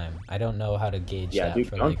lot of time. I don't know how to gauge Yeah, that dude,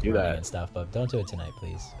 for don't like do running that. and stuff, but don't do it tonight,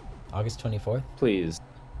 please. August 24th? Please.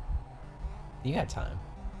 You got time.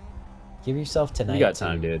 Give yourself tonight got to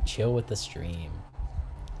time, dude. chill with the stream.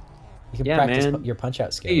 You can Yeah, practice man. your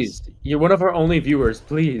punch-out skills. Please. You're one of our only viewers.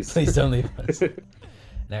 Please. Please don't leave us. And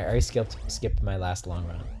I already skipped my last long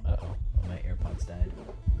run. Uh-oh. Oh, my AirPods died.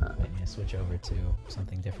 I need to switch over to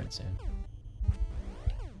something different soon.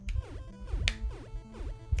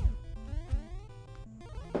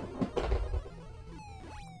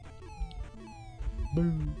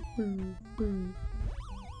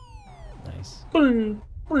 Nice. I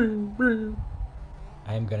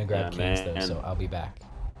am gonna grab Yeah, canes though, man. so I'll be back.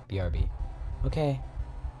 BRB. Okay.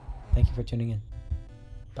 Thank you for tuning in.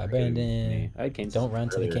 Bye, Brandon. I had canes Don't run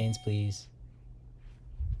to the earlier. canes, please.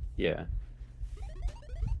 Yeah.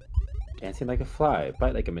 Dancing like a fly,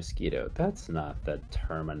 bite like a mosquito. That's not the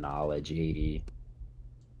terminology.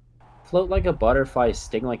 Float like a butterfly,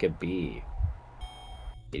 sting like a bee.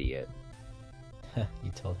 Idiot.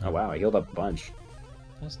 You told him. Oh wow, I healed up a bunch.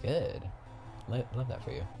 That was good. Love that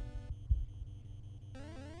for you.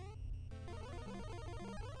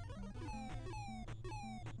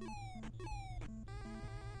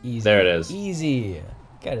 Easy. There it is. Easy.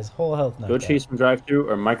 Got his whole health knocked Grilled cheese from drive-thru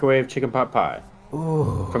or microwave chicken pot pie? out.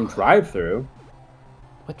 Ooh. From drive-thru?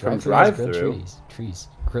 What from drive-thru has grilled drive-thru? trees? Trees.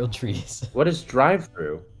 Grilled trees. What is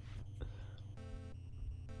drive-thru?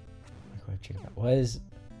 Microwave chicken pot. What is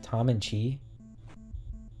Tom and Chi?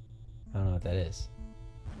 I don't know what that is.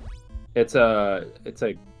 It's a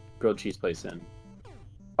grilled cheese place in.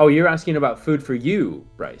 Oh, you're asking about food for you,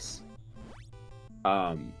 Bryce.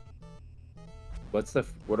 What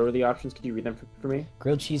are the options? Could you read them for me?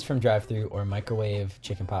 Grilled cheese from drive-thru or microwave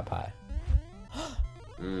chicken pot pie.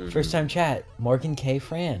 Mm. First time chat. Morgan K.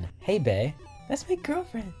 Fran. Hey, bae. That's my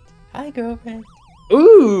girlfriend. Hi, girlfriend.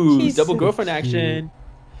 Ooh, She's double so girlfriend cute. action.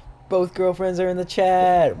 Both girlfriends are in the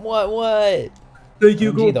chat. What? Thank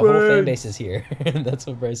you, OMG, the whole fan girlfriend. base is here. That's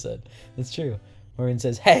what Bryce said. That's true. Morgan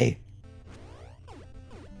says, hey.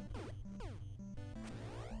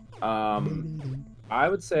 I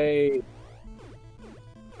would say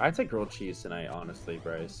I'd say grilled cheese tonight, honestly,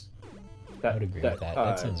 Bryce. I would agree with that.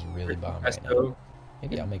 That sounds really bomb right now.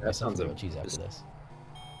 Maybe I'll make that myself sounds grilled cheese after this.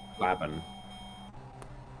 Slapping.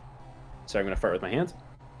 So I'm gonna fart with my hands.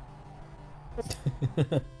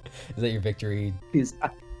 Is that your victory It's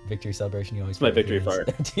celebration? You always my fart with victory your fart.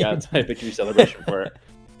 hands? Yeah, it's my victory celebration fart.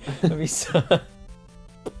 That'd be so...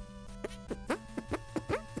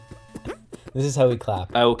 This is how we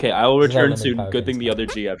clap. Okay, I will This is how return limited soon. power Good thing gains the clap.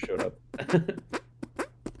 other GF showed up.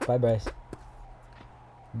 Bye, Bryce.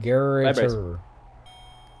 Bryce. Garretter.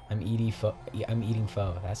 I'm eating pho. I'm eating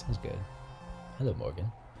pho. That sounds good. Hello,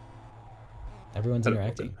 Morgan. Everyone's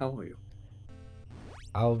interacting. How are you?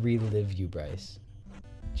 I'll relive you, Bryce.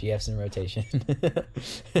 GF's in rotation.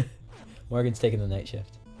 Morgan's taking the night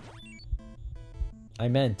shift. I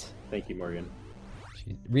meant Thank you, Morgan.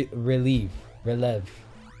 relieve. I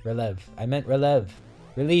meant relev.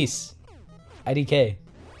 Release. IDK.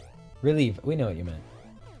 Relieve. We know what you meant.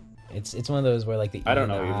 It's one of those where like the I don't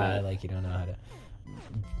E know and what the you I, meant. like you don't know how to.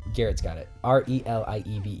 Garrett's got it.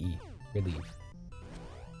 R-E-L-I-E-V-E. Relieve.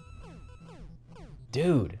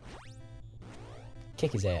 Dude.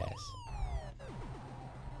 Kick his ass.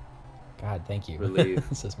 God, thank you. Relieve.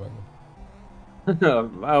 Says Morgan.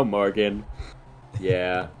 Oh, Morgan.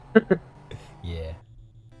 Yeah. Yeah.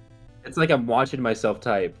 It's like I'm watching myself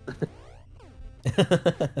type.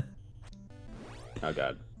 Oh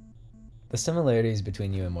god. The similarities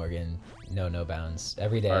between you and Morgan know no bounds.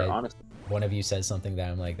 Every day, Honestly. one of you says something that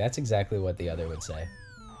I'm like, that's exactly what the other would say.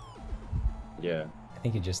 Yeah. I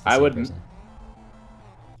think you're just the I same wouldn't. person.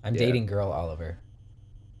 I'm Yeah. dating girl Oliver.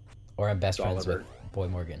 Or I'm best friends Oliver. with boy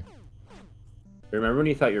Morgan. Remember when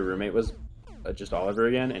you thought your roommate was just Oliver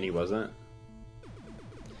again, and he wasn't?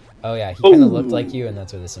 Oh yeah, he kind of looked like you, and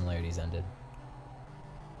that's where the similarities ended.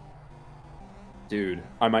 Dude,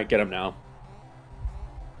 I might get him now.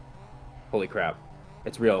 Holy crap.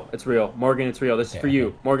 It's real. It's real. Morgan, it's real. This is for you.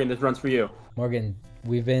 Okay. Morgan, this runs for you. Morgan,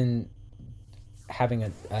 we've been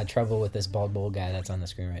having a trouble with this bald bull guy that's on the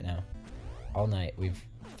screen right now. All night. We've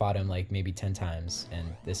fought him like maybe 10 times, and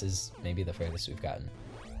this is maybe the furthest we've gotten.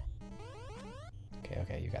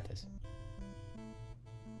 Okay, you got this.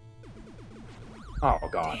 Oh,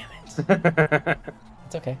 God. Damn it.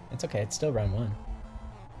 It's okay. It's okay. It's still round 1.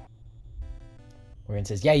 Morgan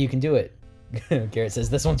says, yeah, you can do it. Garrett says,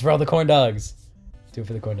 this one's for all the corn dogs. Do it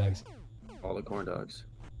for the corn dogs. All the corn dogs.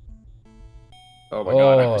 Oh my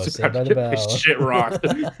god, I was Saved about by to the get my bell. shit rocked.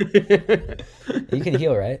 You can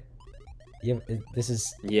heal, right? This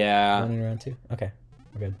is Yeah. 1 in round 2? Okay,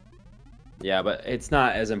 we're good. Yeah, but it's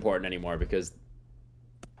not as important anymore because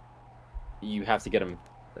you have to get him.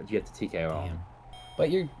 You have to TKO him. Damn. But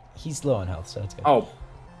he's low on health, so it's good. Oh,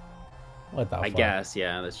 What the I fuck? guess.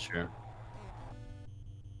 Yeah, that's true.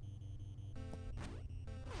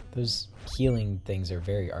 Those healing things are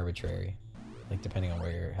very arbitrary, like depending on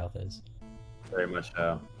where your health is. Very much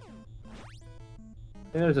so. I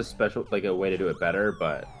think there's a special, like a way to do it better,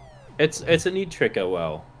 but it's a neat trick.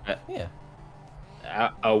 Yeah.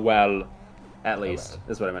 Well, at least well.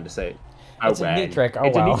 that's what I meant to say. It's a neat trick. Oh,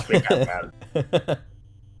 It's wow. a neat trick.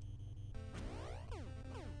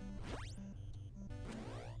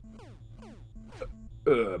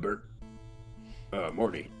 Well. Bert.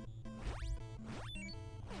 Morty.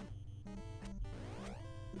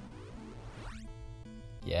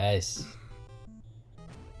 Yes.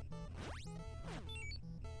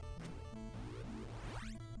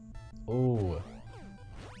 Ooh.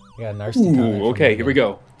 We got a nasty comment Ooh, from okay, here we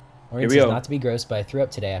Morgan. go. Morgan Here we says, go. not to be gross, but I threw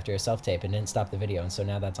up today after a self-tape and didn't stop the video, and so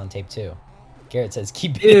now that's on tape 2. Garrett says,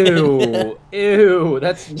 keep Ew, ew,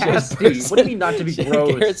 that's nasty. What do you mean not to be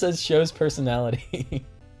gross? Garrett says, shows personality.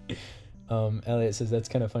 Elliot says, that's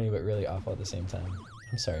kind of funny, but really awful at the same time.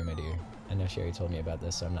 I'm sorry, my dear. I know Sherry told me about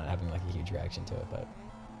this, so I'm not having like a huge reaction to it, but...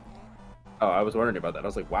 Oh, I was wondering about that. I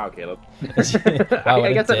was like, wow, Caleb. Wow, I what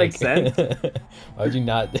a guess that makes dick. sense. Why would you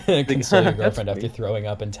not console your That's girlfriend after funny. throwing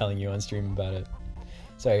up and telling you on stream about it?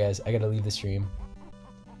 Sorry, guys. I gotta leave the stream.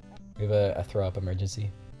 We have a throw up emergency.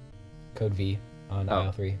 Code V on Oh.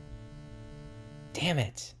 aisle 3. Damn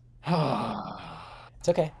it. It's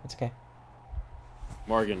okay. It's okay.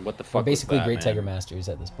 Morgan, what the We're fuck? basically was that, great man? Tiger Masters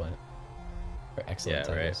at this point. We're excellent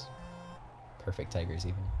Yeah, right. tigers. Perfect tigers,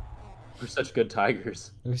 even. We're such good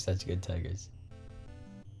tigers. We're such good tigers.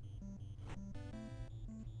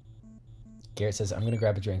 Garrett says, I'm gonna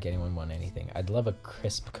grab a drink. Anyone want anything? I'd love a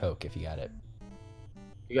crisp Coke if you got it.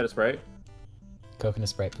 You got a Sprite? Coke and a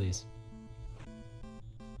Sprite, please.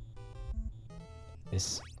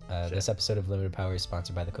 This episode of Limited Power is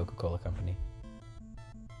sponsored by the Coca-Cola Company.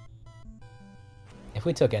 If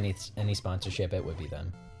we took any sponsorship, it would be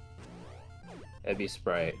them. It'd be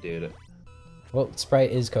Sprite, dude. Well,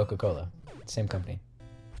 Sprite is Coca-Cola. Same company.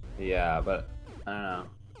 Yeah, but I don't know.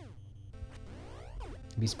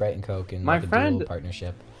 It'd be Sprite and Coke in My like a friend- dual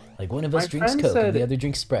partnership. Like one of us my drinks friend Coke and the said- other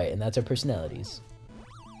drinks Sprite, and that's our personalities.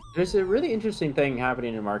 There's a really interesting thing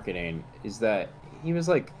happening in marketing. Is that he was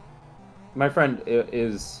like, my friend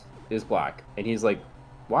is black, and he's like,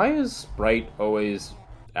 why is Sprite always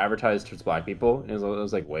advertised towards black people? And I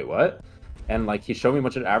was like, wait, what? And like he showed me a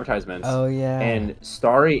bunch of advertisements. Oh yeah. And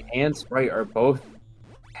Starry and Sprite are both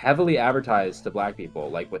heavily advertised to black people,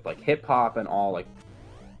 like with like hip hop and all, like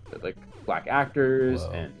black actors.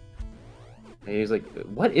 Whoa. And he's like,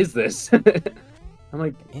 what is this? I'm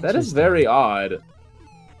like, that is Interesting. very odd.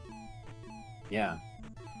 Yeah.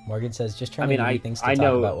 Morgan says, just trying I mean, to I- give you things to I talk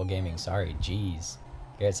know- about while gaming. Sorry, jeez.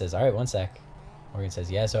 Garrett says, all right, 1 sec. Morgan says,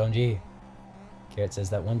 yes, OMG. Garrett says,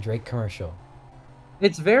 that one Drake commercial.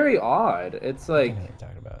 It's very odd. It's I like, don't know what you're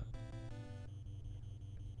talking about.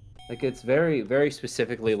 Like it's very, very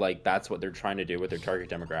specifically like that's what they're trying to do with their target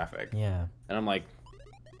demographic. Yeah. And I'm like,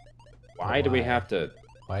 why do we have to?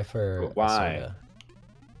 Why for Why? soda?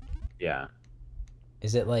 Yeah.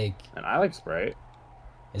 Is it like? And I like Sprite.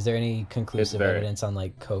 Is there any conclusive evidence on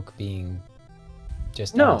like Coke being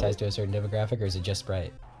just No. advertised to a certain demographic, or is it just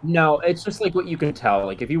Sprite? No, it's just like what you can tell.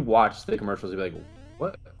 Like if you watch the commercials, you'll be like,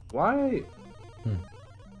 what? Why?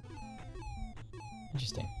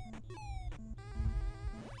 Interesting.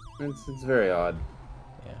 It's very odd.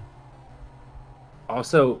 Yeah.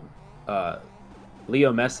 Also,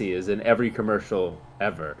 Leo Messi is in every commercial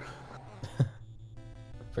ever.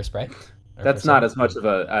 For Sprite? Or That's for not soda? as much of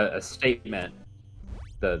a statement.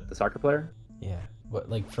 The soccer player? Yeah.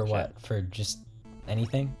 What, like, for what? For just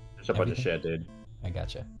anything? Just a bunch of Everything? shit, dude. I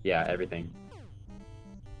gotcha. Yeah, everything.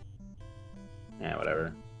 Yeah,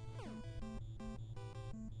 whatever.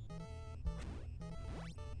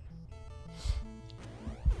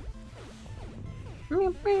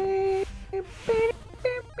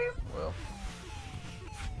 Well,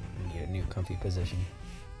 get a new comfy position.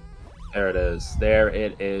 There it is. There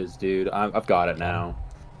it is, dude. I've got it now.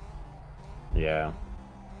 Yeah.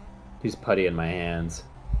 He's putty in my hands.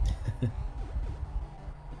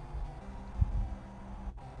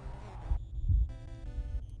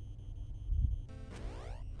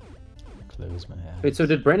 Close my eyes. Wait, so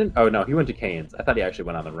did Brandon... Oh, no, he went to Canes. I thought he actually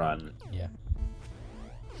went on the run. Yeah.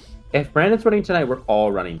 If Brandon's running tonight, we're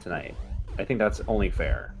all running tonight. I think that's only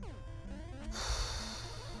fair.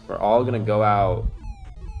 We're all gonna go out.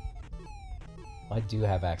 Well, I do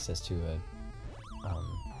have access to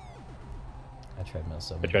a treadmill,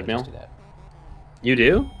 so maybe I'll treadmill? just do that. You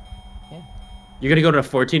do? Yeah. You're gonna go to a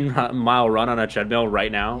 14-mile run on a treadmill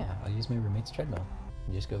right now? Yeah, I'll use my roommate's treadmill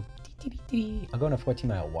and just go. I'll go on a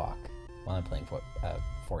 14-mile walk while I'm playing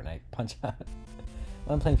Fortnite Punch Out.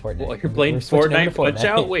 While I'm playing Fortnite. Well, you're playing Fortnite Punch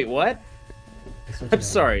Out? Wait, what? I'm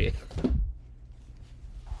sorry.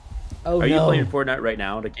 Oh, Are no. you playing Fortnite right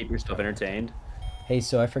now to keep yourself entertained? Hey,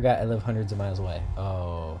 so I forgot I live hundreds of miles away.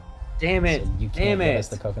 Oh. Damn it. So you can't Damn give it. us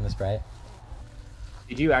the Coke and the Sprite?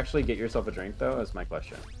 Did you actually get yourself a drink, though? That's my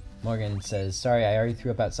question. Morgan says, sorry, I already threw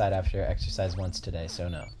up outside after exercise once today, so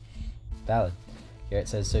no. Valid. Garrett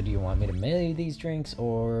says, so do you want me to mail you these drinks,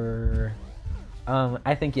 or...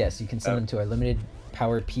 I think yes, you can send them to our limited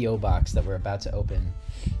power P.O. box that we're about to open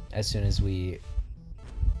as soon as we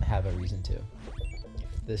have a reason to.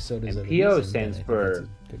 If the sodas And are the PO reason, stands then I think for- that's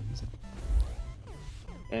a good reason.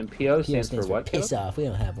 And PO stands for what? Piss off, we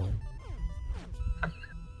don't have one.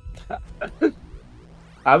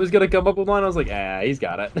 I was gonna come up with one. I was like, he's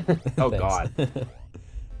got it. Oh, Thanks. God. Okay.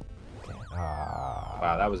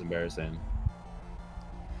 Wow, that was embarrassing.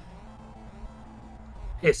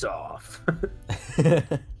 Piss off.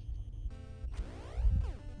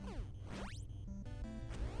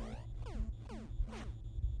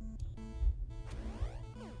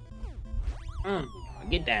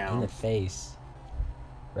 Get In down. the face.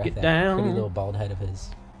 Right, Get that down. pretty little bald head of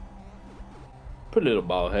his. Put a little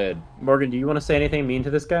bald head. Morgan, do you want to say anything mean to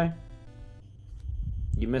this guy?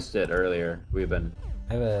 You missed it earlier. We've been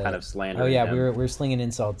I have a... kind of slandering Oh yeah, him. we're slinging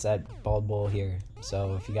insults at Bald Bull here.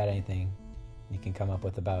 So if you got anything, you can come up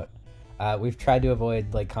with about. We've tried to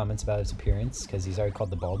avoid like comments about his appearance because he's already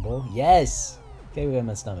called the Bald Bull. Yes. Okay, we have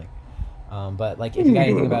my stomach. But like, if you got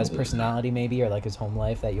anything about his personality, maybe, or like his home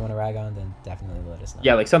life that you want to rag on, then definitely let us know.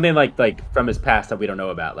 Yeah, like something like from his past that we don't know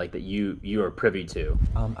about, like that you are privy to.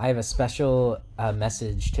 I have a special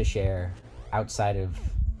message to share outside of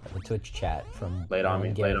the Twitch chat from. Lay it on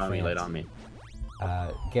me. Garrett Lay it on me. Lay it France. on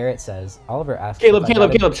me. Garrett says, Oliver asked. Caleb, if I Caleb,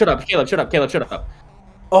 got a- Caleb, shut up. Caleb, shut up. Caleb, shut up.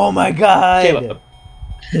 Oh my God! Caleb.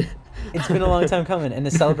 It's been a long time coming. And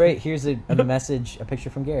to celebrate, here's a message, a picture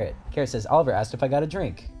from Garrett. Garrett says, Oliver asked if I got a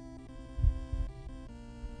drink.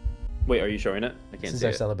 Wait, are you showing it? I This can't is see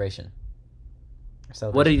our it. celebration. Our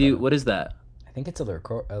What do you celebration do? photo. What is that? I think it's a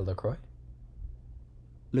LaCroix.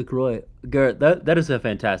 LaCroix. Garrett, that is a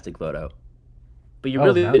fantastic photo. But you Oh,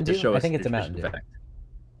 really Mountain need to Dew? show I us think it's a nutrition Mountain Dew. fact.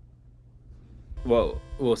 Well,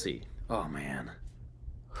 we'll see. Oh man.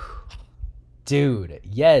 Dude,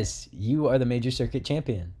 yes, you are the major circuit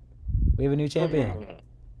champion. We have a new champion.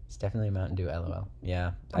 It's definitely a Mountain Dew, LOL.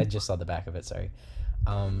 Yeah, I just saw the back of it, sorry.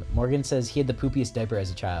 Morgan says he had the poopiest diaper as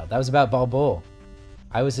a child. That was about Bald Bull.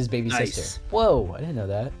 I was his baby Nice. sister. Whoa, I didn't know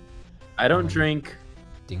that. I don't drink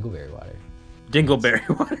Dingleberry water. dingleberry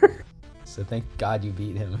water. So thank God you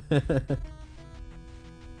beat him.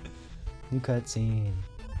 New cutscene.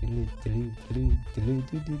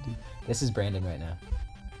 This is Brandon right now.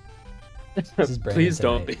 This is Brandon Please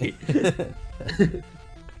don't be. tonight.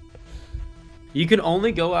 You can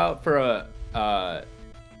only go out for a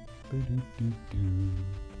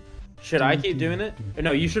Should I keep doing it? Or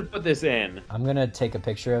no, you should put this in. I'm gonna take a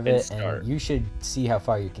picture of And it, start. and you should see how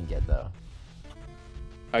far you can get though.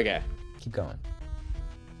 Okay. Keep going.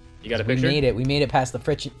 You got a We picture? made it. We made it past the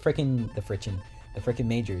frickin'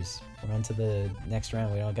 majors. We're on to the next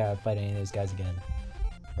round. We don't gotta fight any of those guys again,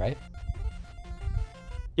 right?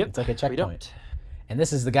 Yep. It's like a We checkpoint. don't. And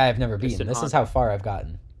this is the guy I've never beaten. Piston This is Honda. how far I've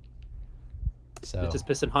gotten. So It's just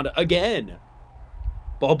Piston Honda again.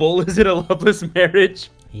 Bubble is in a loveless marriage.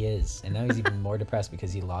 he is, and now he's even more depressed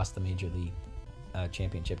because he lost the Major League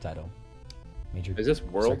Championship title. Major. Is this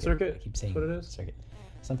World Circuit? I keep saying That's what it is? circuit,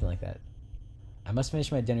 something like that. I must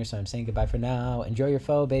finish my dinner, so I'm saying goodbye for now. Enjoy your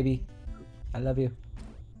pho, baby. I love you.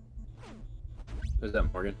 Is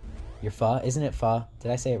that Morgan? Your pho, isn't it pho?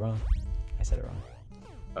 Did I say it wrong? I said it wrong.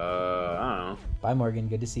 I don't know. Bye, Morgan.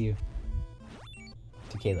 Good to see you.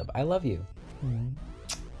 To Caleb, I love you.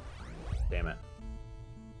 Damn it.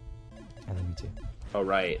 I love you too. Oh,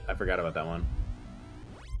 right. I forgot about that one.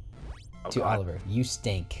 Oh, To God. Oliver, you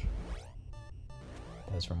stink.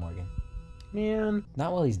 That was from Morgan. Man.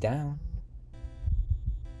 Not while he's down.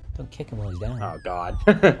 Don't kick him while he's down. Oh, God.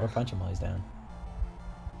 Or punch him while he's down.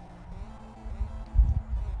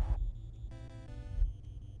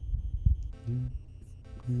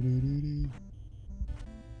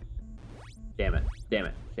 Damn it. Damn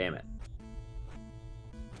it. Damn it.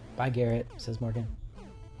 Bye, Garrett, says Morgan.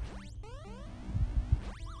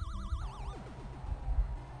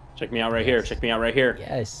 Check me out right here. Check me out right here.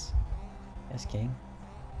 Yes. Yes, King.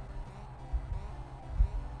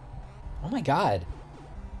 Oh my god.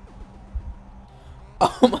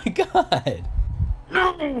 Oh my god.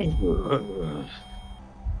 No! Garrett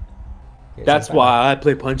That's says bye. why I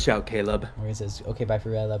play Punch Out, Caleb. Morgan says, okay, bye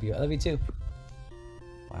for real. I love you. I love you too.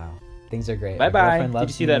 Wow. Things are great. Bye My bye. girlfriend Did you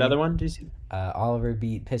loves see that me. other one? Did you see? Oliver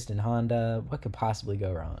beat Piston Honda. What could possibly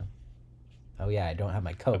go wrong? Oh yeah, I don't have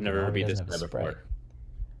my Coke. I've never Oliver beat this doesn't have guy a Sprite. before.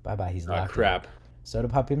 Bye bye. He's Oh, locked in. crap. Soda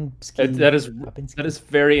Popinski. That is Popinski. that is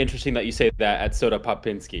very interesting that you say that at Soda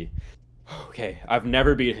Popinski. Okay, I've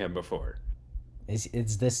never beat him before.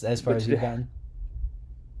 Is this as far But as you've gotten?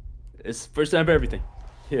 It's first time for everything.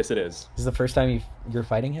 Yes, it is. This is the first time you're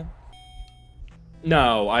fighting him?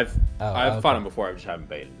 No, I've okay. fought him before. I just haven't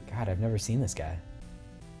beaten. God, I've never seen this guy.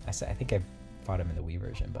 I think I fought him in the Wii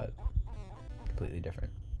version, but completely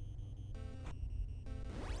different.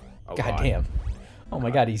 Oh, God damn. Oh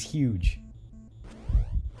my god, he's huge.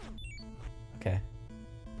 Okay.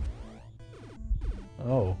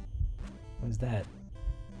 Oh. What is that?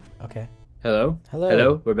 Okay. Hello. Hello.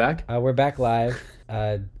 Hello. We're back. We're back live.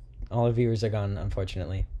 All the viewers are gone,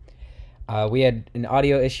 unfortunately. We had an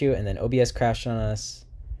audio issue, and then OBS crashed on us.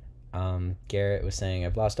 Garrett was saying,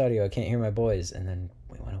 I've lost audio, I can't hear my boys, and then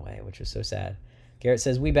we went away, which was so sad. Garrett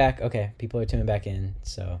says, we back. Okay, people are tuning back in,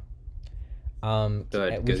 so...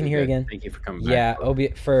 Good. We can hear again. Thank you for coming Yeah,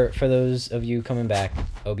 back. for those of you coming back,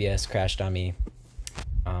 OBS crashed on me.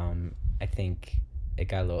 I think it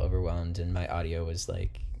got a little overwhelmed, and my audio was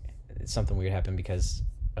like... Something weird happened because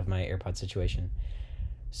of my AirPod situation.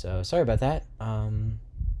 So, sorry about that.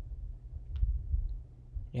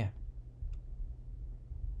 Yeah.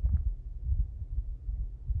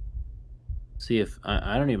 See if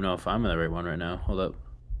I don't even know if I'm in the right one right now. Hold up.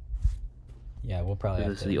 Yeah, we'll probably If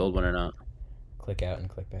have this is to the old one or not. click out and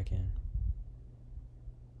click back in.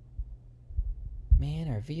 Man,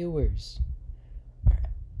 our viewers.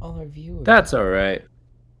 All our viewers. That's all right.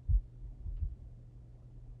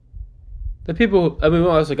 The people. I mean, we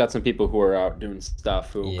also got some people who are out doing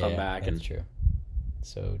stuff who will come back, that's and true.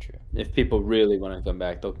 So true. if people really want to come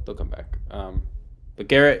back, they'll come back. But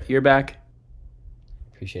Garrett, you're back.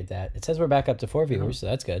 Appreciate that. It says we're back up to 4 viewers, so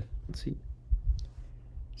that's good. Let's see.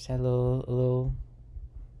 Just had a little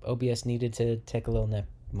OBS needed to take a little nap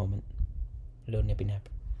moment. A little nippy nap.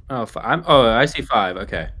 Oh, I see 5.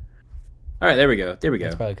 Okay. All right, there we go. There we go.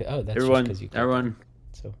 That's probably good. Oh, that's Everyone, just because you clicked. everyone.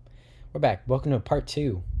 So we're back. Welcome to part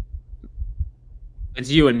 2. It's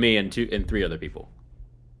you and me and 3 other people.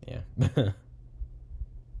 Yeah.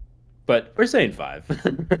 But we're saying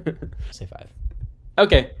 5. Say 5.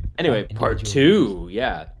 Okay. Anyway, 5 part individual 2.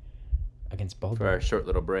 Yeah. Against Bald For Bull. our short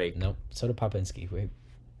little break. Nope. Soda Popinski. We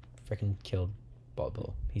freaking killed Bald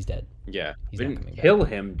Bull. He's dead. Yeah. He's We not didn't coming back. kill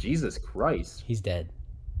him. Jesus Christ. He's dead.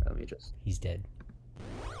 Let me just. He's dead.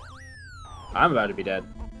 I'm about to be dead.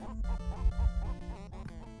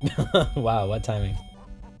 Wow, what timing.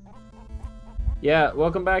 Yeah.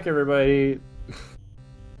 Welcome back, everybody.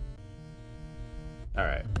 All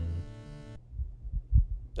right.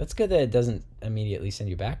 That's good that it doesn't immediately send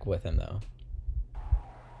you back with him, though.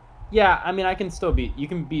 Yeah. I mean, I can still beat. You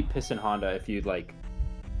can beat Piston Honda if you'd like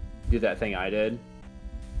do that thing I did.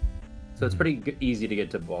 So it's pretty easy to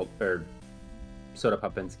get to or Soda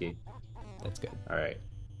Popinski. That's good. All right.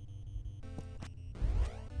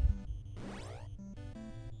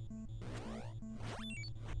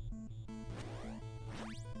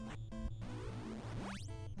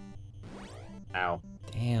 Ow.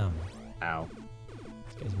 Damn. Ow.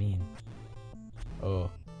 This guy's mean.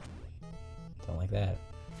 Oh. Don't like that.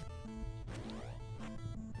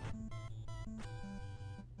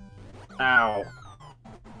 Ow.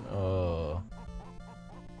 Oh.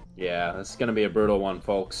 Yeah, this is gonna be a brutal one,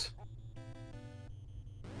 folks.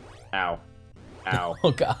 Ow. Ow.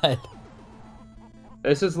 Oh god.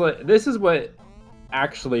 This is what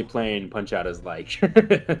actually playing Punch Out is like.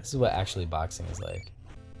 This is what actually boxing is like.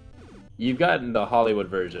 You've gotten the Hollywood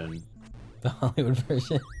version, The Hollywood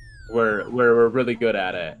version. where we're really good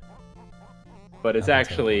at it. But it's Oh,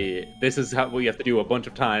 actually, this is how we have to do a bunch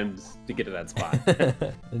of times to get to that spot.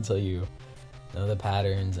 Until you know the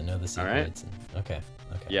patterns and know the All right. secrets. Okay.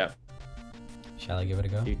 Okay. Yep. Shall I give it a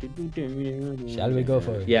go? Shall we go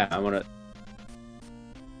for it? Yeah, I want to.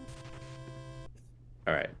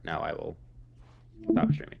 All right, now I will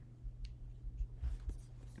stop streaming.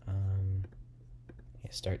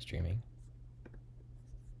 Yeah, start streaming.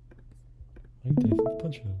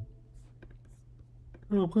 Punch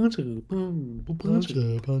Oh, punch it, punch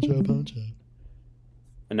it.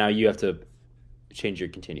 And now you have to change your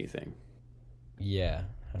continue thing. Yeah.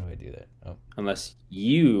 How do I do that? Oh, Unless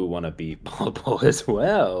you want to be Bulbo as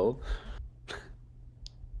well.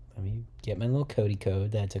 let me get my little Cody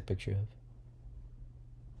code that I took a picture of.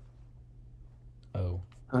 Oh,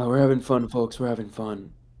 Oh, we're having fun, folks. We're having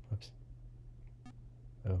fun. whoops.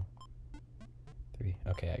 Oh. 3.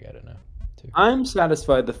 Okay, I got it now. 2. I'm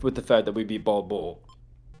satisfied with the fact that we beat Bulbo.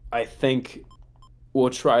 I think we'll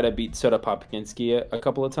try to beat Soda Popkinski a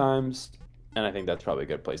couple of times, and I think that's probably a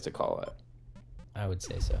good place to call it. I would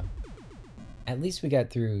say so. At least we got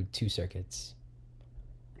through 2 circuits.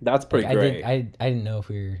 That's pretty Like, great. I didn't know if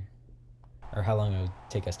we were, or how long it would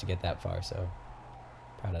take us to get that far. So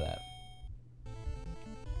proud of that.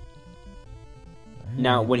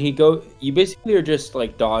 Now, Alright. when you basically are just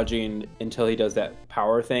like dodging until he does that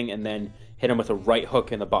power thing, and then hit him with a right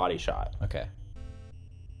hook in the body shot. Okay.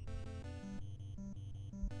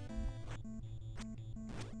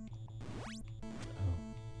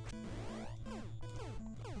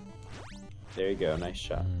 There you go. Nice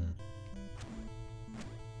shot. Mm.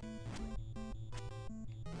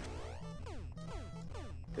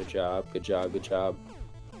 Good job. Good job. Good job.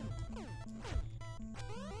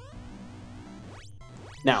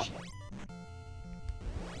 Now,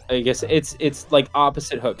 I guess it's like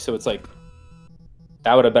opposite hook, so it's like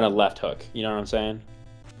that would have been a left hook. You know what I'm saying?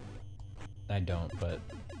 I don't, but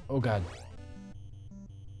oh god.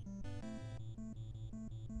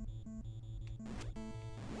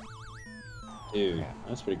 Dude, Yeah.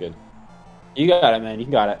 that's pretty good. You got it, man. You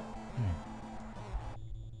got it.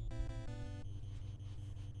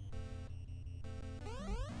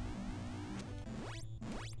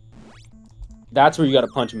 That's where you got to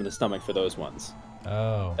punch him in the stomach for those ones.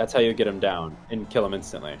 Oh. That's how you get him down and kill him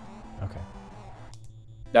instantly. Okay.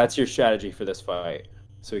 That's your strategy for this fight,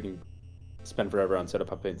 so we can spend forever on Soda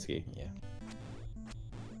Popinski. Yeah.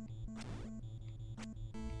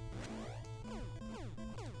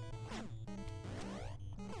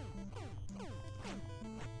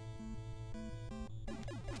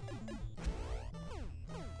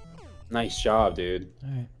 Nice job, dude. All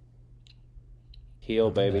right. Heal,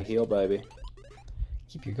 Not the baby. best. Heal, baby.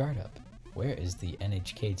 Keep your guard up. Where is the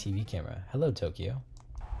NHK TV camera? Hello, Tokyo.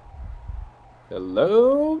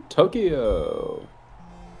 Hello, Tokyo.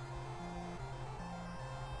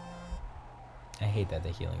 I hate that the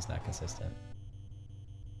healing's not consistent.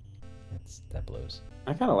 That blows.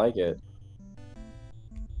 I kind of like it.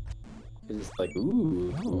 It's like,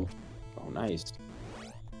 ooh. Oh. Oh, nice.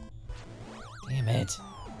 Damn it.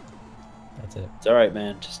 That's it. It's all right,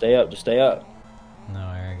 man. Just stay up. Just stay up. No,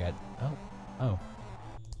 I already got. Oh. Oh.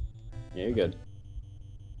 Yeah, you're good.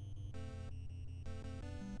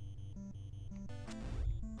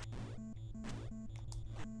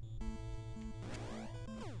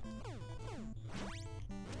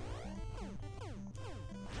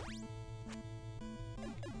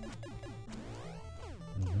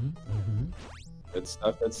 Good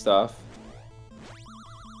stuff. Good stuff.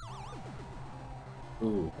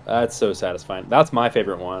 Ooh, that's so satisfying. That's my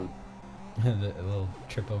favorite one. The little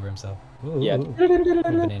trip over himself. Ooh, Yeah. ooh, ooh. Little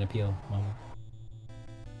banana peel moment.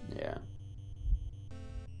 Yeah.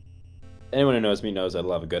 Anyone who knows me knows I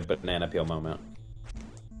love a good banana peel moment.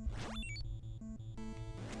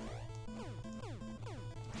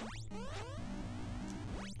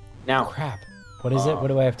 Now, Crap. What is it? What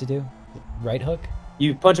do I have to do? right hook?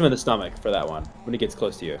 You punch him in the stomach for that one when he gets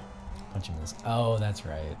close to you. Punch him in this. Oh, that's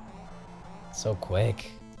right. So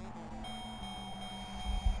quick.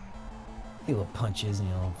 He little punches and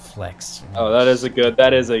you little flex. Oh, that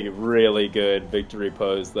is a really good victory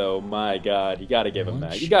pose, though. My God, you got to give him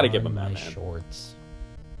that. You got to give him that, man. Shorts.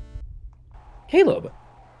 Caleb.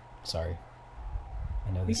 Sorry.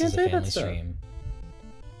 I know You this can't is a say that family stuff. stream.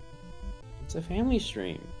 It's a family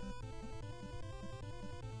stream.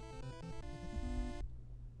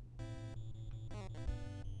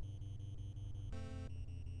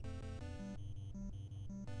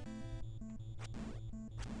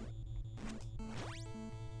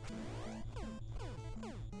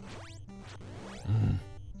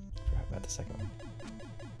 Forgot about the second one.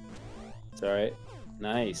 It's all right.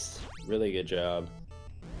 Nice. Really good job.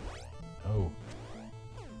 Oh.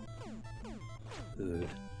 Good.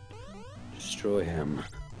 Destroy him.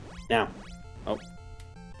 Now. Oh.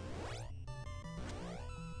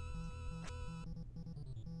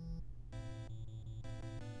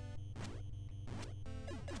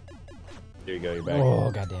 There you go, you're back.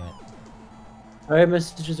 Oh, god damn it. Alright,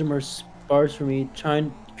 messages are more sparse for me.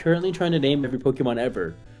 Currently trying to name every Pokemon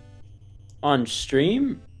ever. On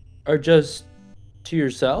stream? Or just to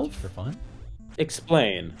yourself? For fun?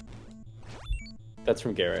 Explain. That's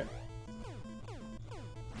from Garrett.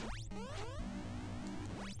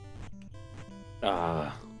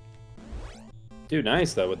 Dude,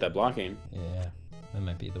 nice though with that blocking. Yeah, that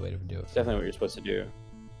might be the way to do it. Definitely what you're supposed to do.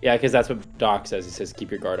 Yeah, because that's what Doc says. He says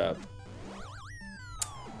keep your guard up.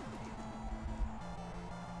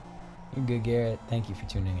 You're good, Garrett. Thank you for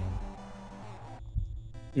tuning in.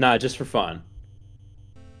 Nah, just for fun.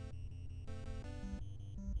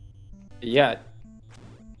 Yeah.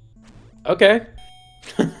 Okay.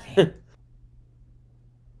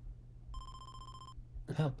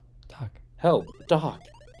 Help, Doc. Help, Doc.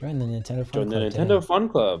 Join the Nintendo Fun Join the Club Nintendo today. Fun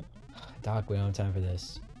Club. Doc, we don't have time for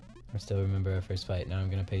this. I still remember our first fight. Now I'm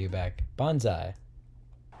gonna pay you back. Bonsai.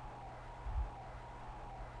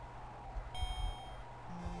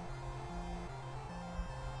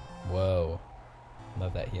 Whoa.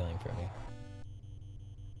 Love that healing from you.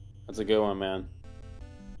 That's a good one, man.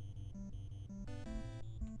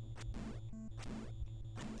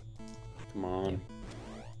 Come on.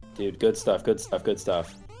 Dude, good stuff, good stuff, good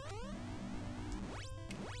stuff.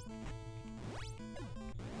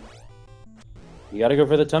 You gotta go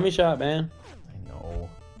for the tummy shot, man. I know.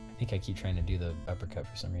 I think I keep trying to do the uppercut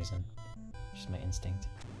for some reason. Just my instinct.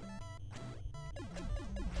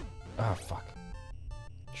 Ah, fuck.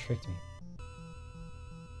 Tricked me.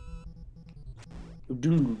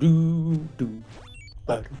 Do do do.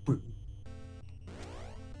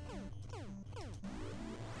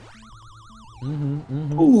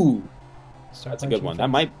 Ooh, Start that's a good punching one.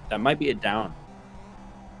 your That might be a down.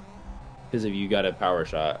 Because if you got a power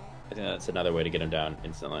shot, I think that's another way to get him down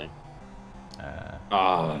instantly. face.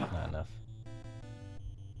 Ah, Not enough.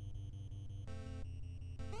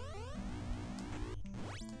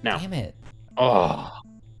 now. Damn it. Oh,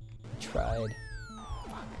 I tried.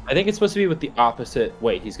 I think it's supposed to be with the opposite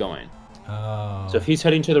way he's going. Oh. So if he's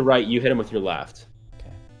heading to the right, you hit him with your left.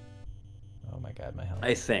 Okay. Oh my god, my health.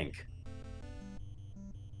 I think.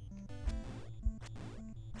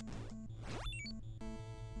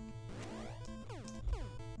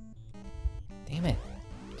 Damn it.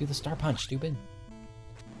 Do the star punch, stupid.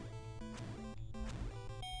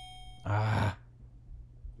 Ah.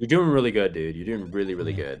 You're doing really good, dude. You're doing really,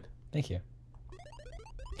 really Yeah. good. Thank you.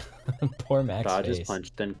 Poor Max Dodges face.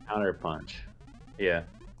 punch, then counter punch. Yeah.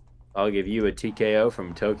 I'll give you a TKO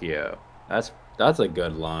from Tokyo. That's a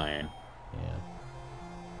good line.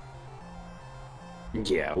 Yeah.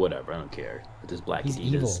 Yeah, whatever. I don't care. With his black He's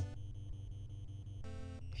Adidas. evil.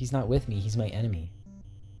 If he's not with me, he's my enemy.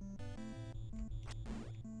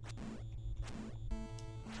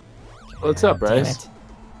 What's up, Damn Bryce? it.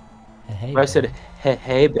 Hey, Bryce babe. said,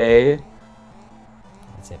 hey, babe.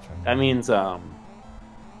 That's it from me. That means,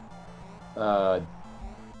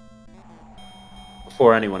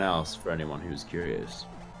 for anyone else, for anyone who's curious.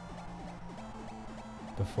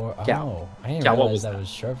 Before. Yeah. Oh, I didn't Yeah, what realize was that that? was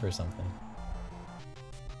short for something.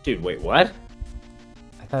 Dude, wait, what?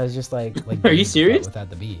 I thought it was just like Are you babe, but serious? without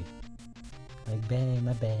the B. Like babe,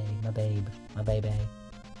 my babe, my babe, my baby.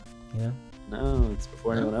 You know? No, it's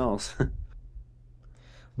before No? anyone else.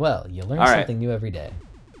 Well, you learn All right. something new every day.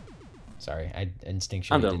 Sorry, I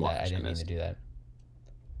instinctually I'm done did that. I watching didn't mean this. to do that.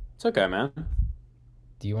 It's okay, man.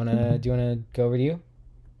 Do you wanna go over to you?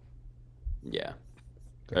 Yeah.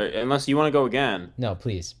 Great. Unless you want to go again. No,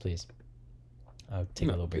 please, please. I'll take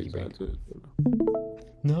a little breaky please, break.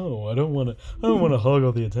 No, I don't want to. I don't want to hog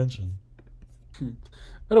all the attention.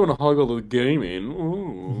 I don't want to hog all the gaming.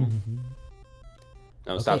 Ooh.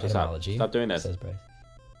 No, Okay, stop etymology, Stop doing this. says Bryce.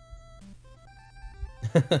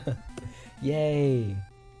 Yay!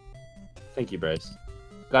 Thank you, Bryce.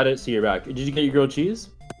 Got it. See, you're back. Did you get your grilled cheese?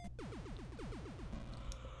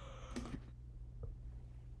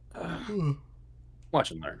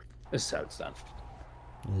 Watch and learn. This is how it's done.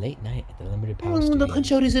 Late night at the Limited Power Studios. The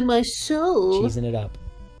punch out is in my soul. Cheesing it up.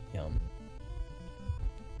 Yum.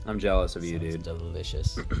 I'm jealous of you, Sounds dude.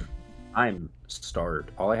 delicious. I'm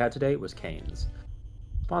starved. All I had today was Cane's.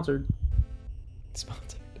 Sponsored.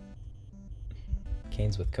 Sponsored.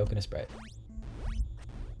 Canes with Coke and a Sprite.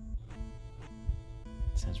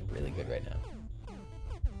 Sounds really good right now.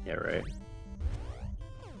 Yeah, right.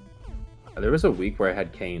 There was a week where I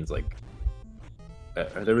had Cane's like.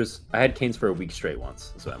 I had Cane's for a week straight once.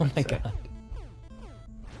 That's what I Oh meant my to say. god.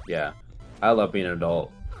 Yeah, I love being an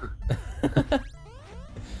adult.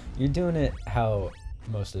 You're doing it how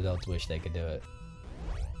most adults wish they could do it.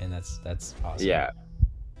 And that's awesome. Yeah.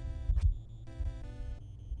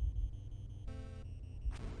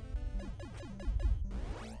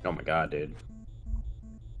 Oh my god, dude.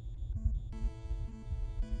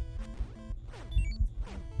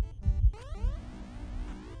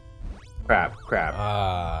 Crap.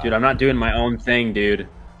 Dude, I'm not doing my own thing, dude.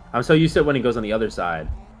 I'm so used to it when he goes on the other side.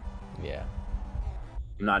 Yeah.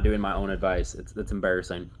 I'm not doing my own advice. It's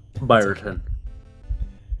embarrassing. Embarrassing.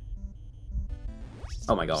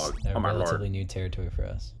 Oh my god. A Oh my relatively lord. new territory for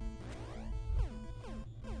us.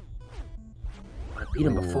 I beat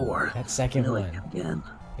him before. That second Really? one. Again.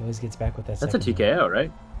 He always gets back with that That's a second TKO,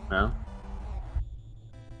 right? No.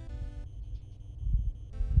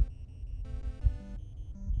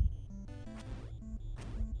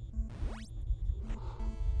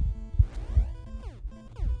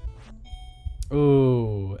 one.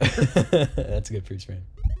 Ooh. That's a good freeze frame.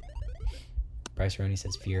 Bryce Roney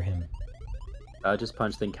says fear him. Just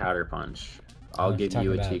punch, then counter punch. I I'll don't know if give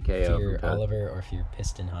you're you a talking TKO. about Fear from Toad. Oliver or fear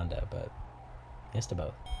Piston Honda, but yes to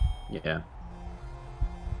both. Yeah.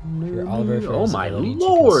 Fear Oliver for Oh his my ability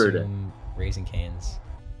lord! to consume Raising Canes.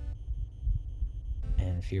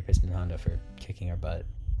 And fear Piston Honda for kicking our butt.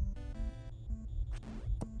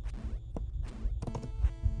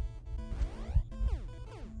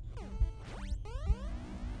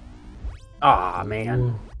 Aw,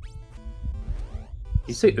 man.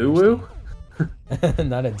 You say uwu?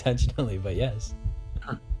 Not intentionally, but yes.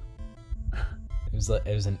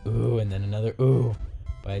 It was an ooh and then another ooh,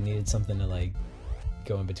 but I needed something to like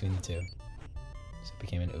go in between the two, so it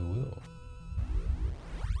became an ooh.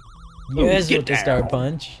 Ooh, Yes, get with the star down.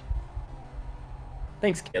 punch.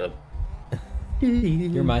 Thanks, Caleb.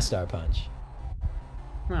 You're my star punch.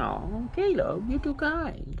 Oh, Caleb, you're too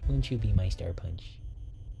kind. Won't you be my star punch?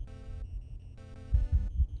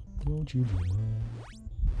 Won't you be mine?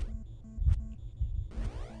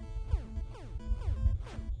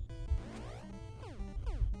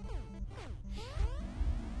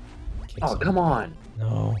 Oh, come on.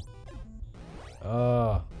 No.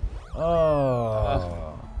 Oh.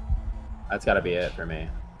 Oh. That's gotta be it for me.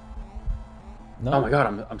 No. Oh my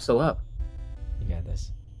god, I'm still up. You got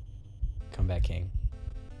this. Come back, King.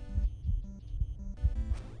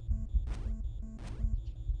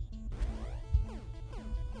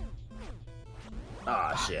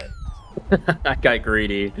 Ah, shit. I got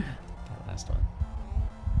greedy. That last one.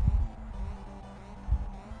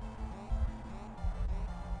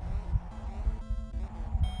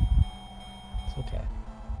 It's okay.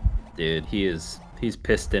 Dude, he's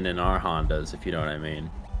piston in our Hondas, if you know what I mean.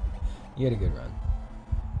 You had a good run.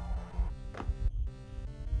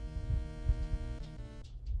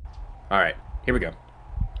 Alright, here we go.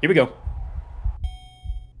 Here we go.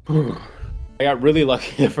 I got really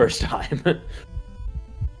lucky the first time.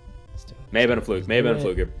 Let's do it. May have been a fluke. May have been a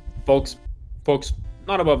fluke. Folks,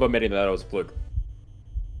 not above admitting that it was a fluke.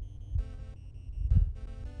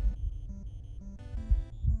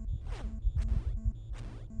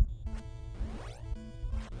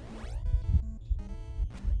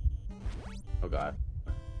 Oh god.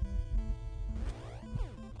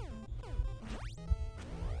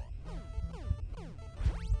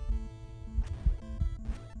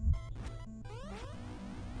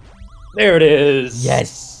 There it is.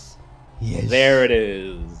 Yes. Yes. There it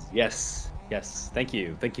is. Yes. Yes. Thank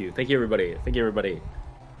you. Thank you. Thank you, everybody. Thank you, everybody.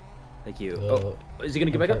 Thank you. Oh, is he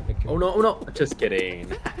gonna get back up? Victory. Oh no! Oh no! Just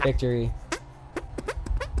kidding. Victory.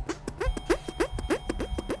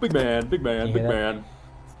 Big man. Big man. You Big hear that? man.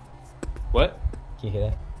 What? Can you hear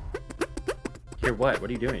that? Here? What? What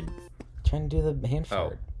are you doing? Trying to do the hand Oh.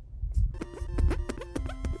 fart.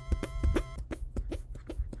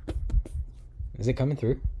 Is it coming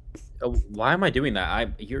through? Why am I doing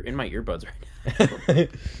that? You're in my earbuds right now.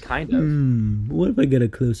 Kind of. What if I get a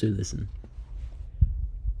closer listen?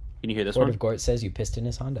 Can you hear this Ford one? of Gort says you pissed in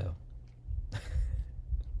his Hondo.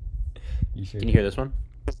 You sure? Can you hear this one?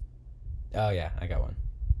 Oh yeah, I got one.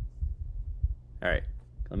 All right,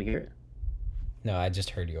 let me hear it. No, I just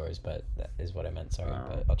heard yours, but that is what I meant. Sorry, Oh.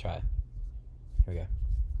 but I'll try. Here we go. We got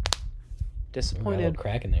a Disappointed. little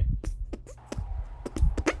crack in there.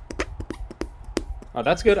 Oh,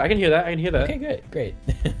 that's good. I can hear that. I can hear that. Okay, great.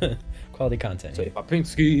 Quality content. Say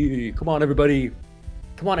Popinski. Come on, everybody.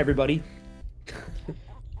 Come on, everybody.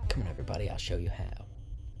 Come on, everybody. I'll show you how.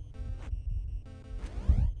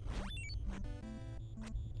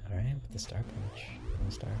 All right, with the star punch.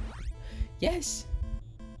 One star. Yes.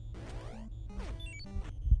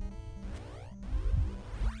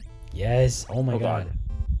 Yes. Oh my Oh, god. God.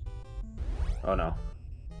 Oh no.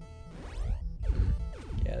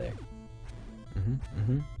 Yeah, there.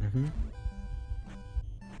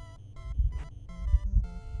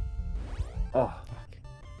 Oh. Fuck.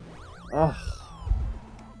 Oh.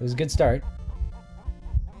 It was a good start.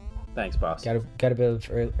 Thanks, boss. Got a bit of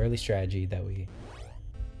early strategy that we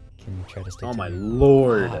can try to stick to. Oh my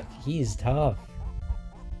lord. Fuck, he's tough.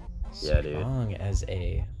 Yeah, dude. Strong as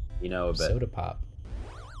a You know a bit. soda pop.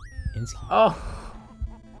 Insky. Oh.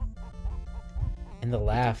 And the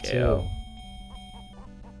laugh too. Ew.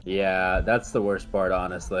 Yeah, that's the worst part,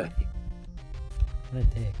 honestly. What a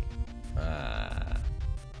dick.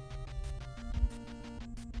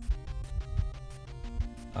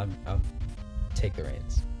 I'll take the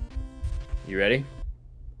reins. You ready?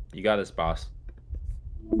 You got this, boss.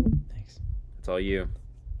 Thanks. It's all you.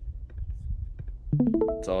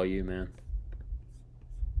 It's all you, man.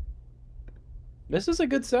 This is a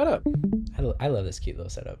good setup. I love this cute little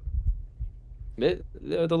setup. The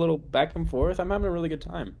little back and forth. I'm having a really good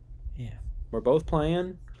time. Yeah. We're both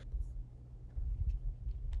playing.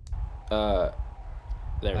 There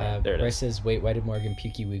it Bryce is. says, wait, why did Morgan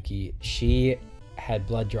pukey wookie? She had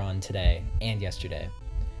blood drawn today and yesterday.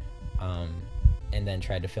 And then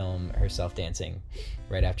tried to film herself dancing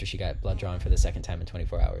right after she got blood drawn for the second time in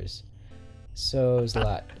 24 hours. So it was a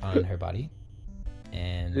lot on her body.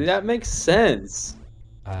 And That makes sense.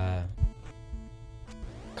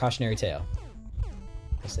 cautionary tale.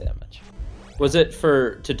 I'll say that much. Was it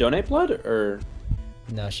to donate blood, or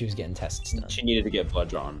No, she was getting tests done. she needed to get blood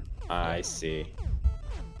drawn? I see.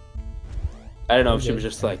 I don't know if she was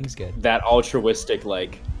just like Everything's good. that altruistic,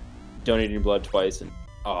 like donating blood twice, and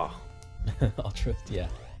oh, Ultra, yeah.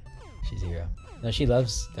 She's a hero. No, she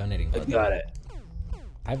loves donating blood. got it.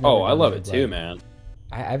 I've never Oh, I love donated it too, blood. man.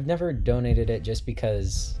 I've never donated it just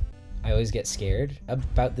because I always get scared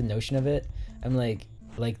about the notion of it. I'm like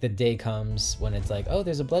the day comes when it's like, oh,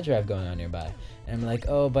 there's a blood drive going on nearby. And I'm like,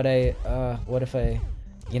 oh, but what if I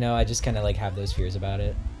just kind of like have those fears about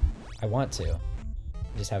it. I want to.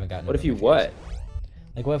 I just haven't gotten What over if you my fears. what?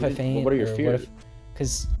 Like, what if I faint? What are your or fears?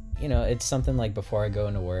 Because, it's something like before I go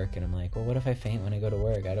into work, and I'm like, well, what if I faint when I go to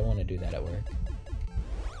work? I don't want to do that at work.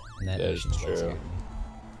 And that That is notion's what true. scared me.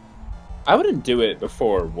 I wouldn't do it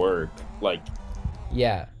before work. Like,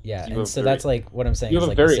 Yeah. You have And so very- that's like what I'm saying you is have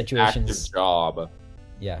a like very the situations. active job.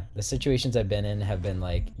 Yeah, the situations I've been in have been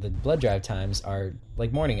like the blood drive times are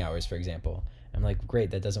like morning hours, for example. I'm like,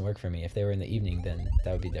 great, that doesn't work for me. If they were in the evening, then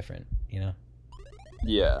that would be different,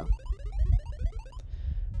 Yeah.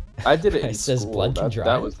 I did it in It says school. blood can That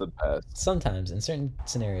drive? was the best. Sometimes, in certain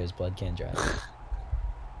scenarios, blood can drive.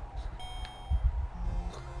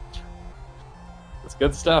 It's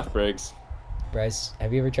good stuff, Briggs. Bryce,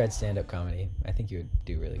 have you ever tried stand-up comedy? I think you would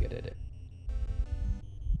do really good at it.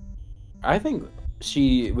 I think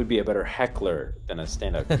she would be a better heckler than a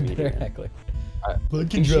stand-up Better comedian. heckler. I Blood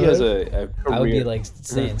can think she has drive. a career. I would be like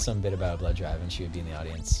saying some bit about a blood drive, and she would be in the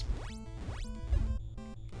audience.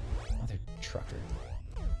 Mother trucker.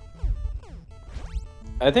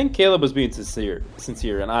 I think Caleb was being sincere,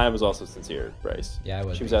 and I was also sincere, Bryce. Yeah, I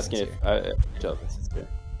was. She was being asking sincere. if I was sincere.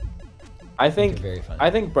 I think You're very funny. I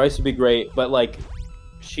think Bryce would be great, but like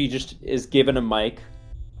she just is given a mic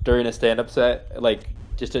during a stand-up set, like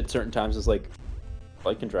just at certain times is like,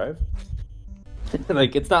 I can drive.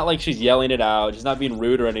 Like it's not like she's yelling it out, she's not being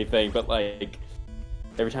rude or anything, but like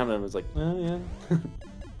every time I was like, oh yeah.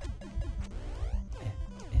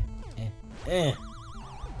 Eh.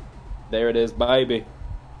 There it is, baby.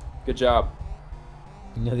 Good job.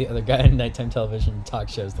 The other guy in nighttime television talk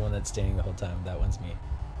shows, the one that's standing the whole time. That one's me.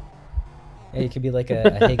 Yeah, you could be like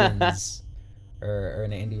a Higgins or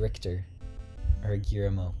an Andy Richter or a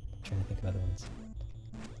Guillermo. I'm trying to think of other ones.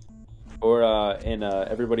 Or in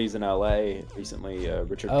Everybody's in LA recently,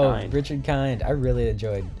 Richard Oh, Kind. Richard Kind. I really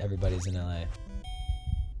enjoyed Everybody's in LA.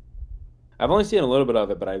 I've only seen a little bit of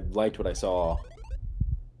it, but I liked what I saw.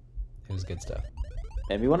 It was good stuff.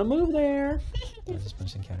 Maybe want to move there. Just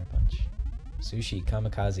punch and counter punch. Sushi,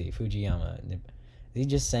 kamikaze, Fujiyama. Is he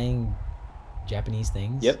just saying Japanese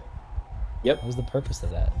things? Yep. What was the purpose of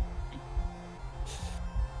that?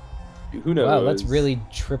 Who knows? Wow, let's really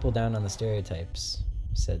triple down on the stereotypes,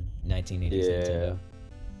 said 1980s Nintendo.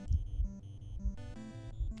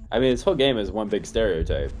 I mean, this whole game is one big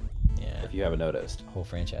stereotype. Yeah. If you haven't noticed. Whole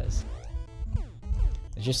franchise.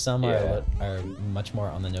 There's just some are much more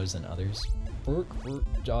on the nose than others.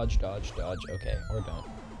 Dodge. Okay, or don't.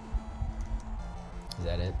 Is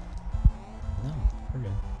that it? No, we're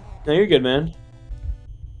good. No, you're good, man.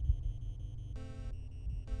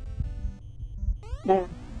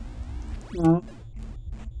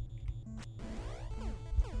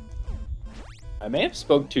 I may have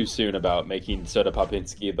spoke too soon about making Soda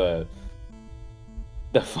Popinski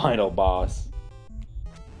the final boss.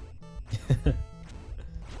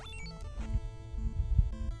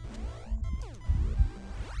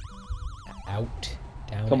 Out.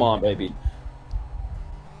 Down. Come on, baby.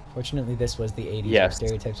 Fortunately, this was the 80s, Yes. where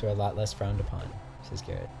stereotypes were a lot less frowned upon, says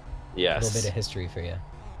Garrett. Yes. A little bit of history for you. A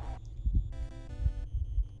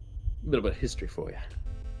little bit of history for you.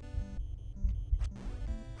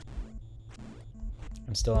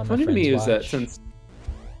 I'm still on my Funny to me Friends is that watch. since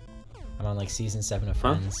I'm on like season 7 of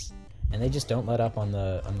Friends, and they just don't let up on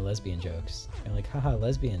the lesbian jokes. They're like, haha,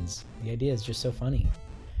 lesbians. The idea is just so funny,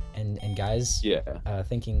 and guys,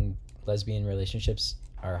 thinking lesbian relationships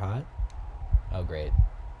are hot. Oh, great!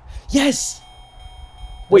 Yes.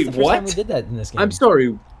 Wait, That's the first what? time we did that in this game. I'm sorry.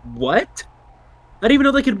 What? I didn't even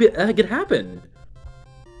know that could happen.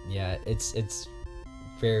 Yeah, it's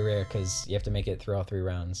very rare because you have to make it through all 3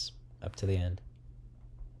 rounds up to the end.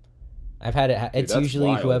 I've had it. It's that's usually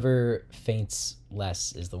wild. whoever faints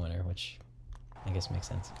less is the winner, which I guess makes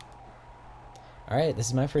sense. All right, this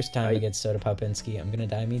is my first time against Soda Popinski. I'm gonna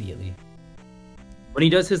die immediately. When he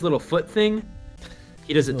does his little foot thing,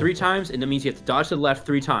 he does it 3 times, and that means you have to dodge to the left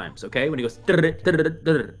 3 times. Okay? When he goes,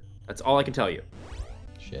 that's all I can tell you.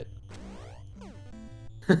 Shit.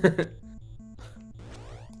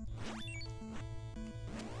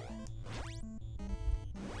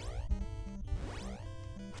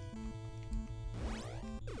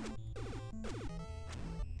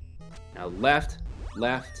 Now left.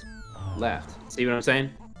 See what I'm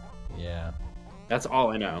saying? Yeah. That's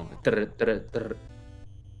all I know.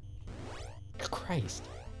 Christ.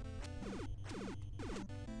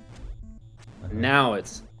 Now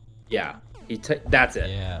it's, that's it.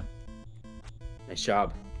 Yeah. Nice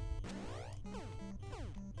job.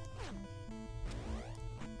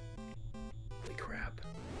 Holy crap.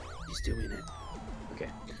 He's doing it. Okay.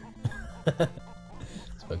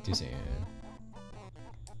 Spoke too soon.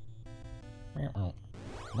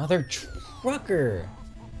 Another trucker.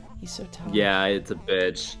 He's so tall. Yeah, it's a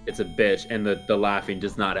bitch. And the laughing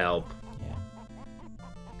does not help. Yeah.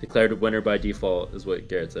 Declared winner by default is what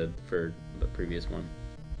Garrett said for the previous one.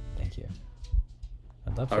 Thank you.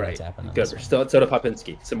 I'd love for All that right, to happen on good. this We're one. still at Soda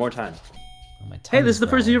Popinski. Some more time. Oh, my Hey, this is the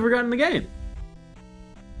tummy first you growling. ever gotten in the game.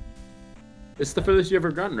 This is the furthest you ever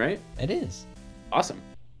gotten, right? It is. Awesome.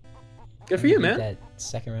 Good for I you, beat man. That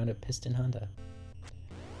second round at Piston Honda.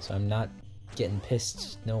 So I'm not getting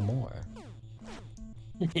pissed no more.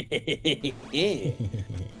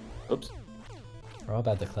 Oops. We're all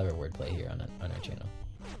about the clever wordplay here on our channel.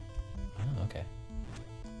 Oh, okay.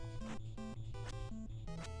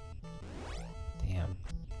 Damn.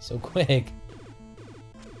 So quick.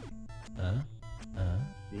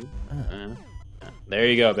 There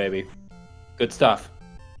you go, baby. Good stuff.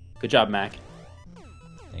 Good job, Mac.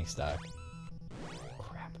 Thanks, Doc.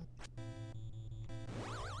 Crap.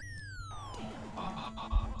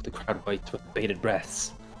 The crowd waits with bated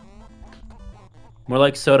breaths. More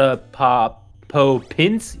like Soda Popinski.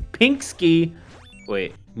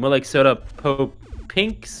 Wait, more like Soda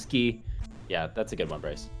Popinski. Yeah, that's a good one,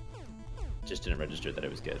 Bryce. Just didn't register that it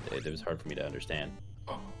was good. It was hard for me to understand.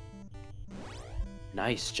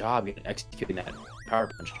 Nice job executing that power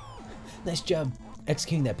punch. Nice job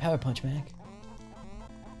executing that power punch, Mac.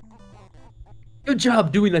 Good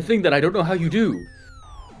job doing the thing that I don't know how you do.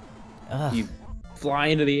 Ugh. You fly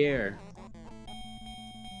into the air.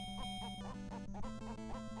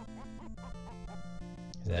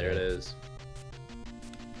 There it is.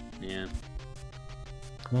 Yeah.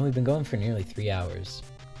 Well, we've been going for nearly 3 hours.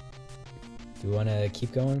 Do we want to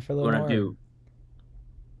keep going for a little We're more? gonna do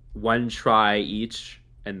one try each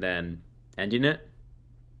and then ending it.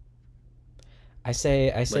 I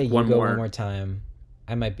say Like you one go more. one more time.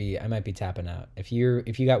 I might be tapping out. If you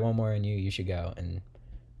got one more in you, you should go, and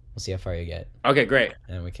We'll see how far you get, Okay, great.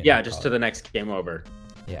 and we can. Yeah, just call to it. the next game over.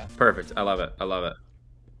 Yeah. Perfect. I love it. I love it.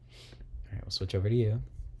 All right, we'll switch over to you.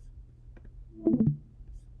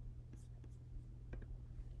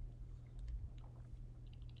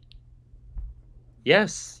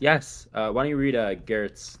 Yes, yes. Why don't you read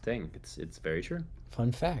Garrett's thing? It's very true.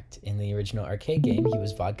 Fun fact: in the original arcade game, he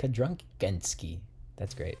was Vodka Drunkensky.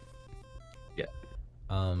 That's great. Yeah.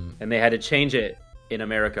 Um. And they had to change it in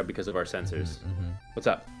America because of our censors. Mhm. What's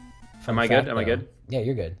up? Fun Am I fact, good? Am I though- good? Yeah,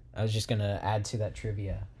 you're good. I was just gonna add to that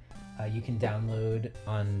trivia. You can download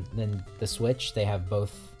on the Switch. They have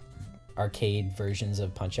both arcade versions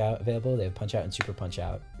of Punch Out available. They have Punch Out and Super Punch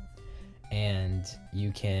Out, and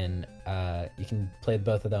you can play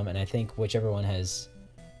both of them. And I think whichever one has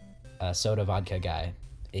Soda Vodka Guy,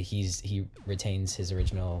 he retains his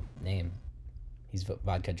original name. He's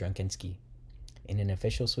Vodka Drunkensky in an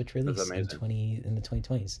official Switch release in the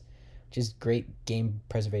 2020s, which is great game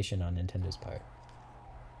preservation on Nintendo's part.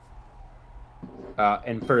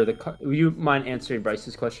 And for will you mind answering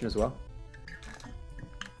Bryce's question as well?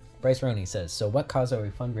 Bryce Roney says, so what cause are we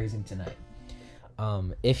fundraising tonight?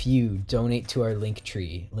 If you donate to our link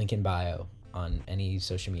tree, link in bio on any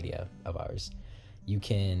social media of ours, you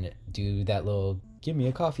can do that little give me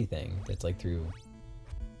a coffee thing that's like through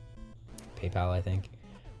PayPal, I think.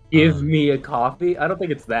 Give me a coffee? I don't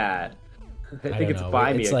think it's that. I think it's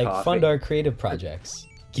buy me a coffee. It's like fund our creative projects.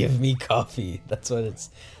 Give me coffee. That's what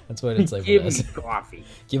it's like. Give me coffee.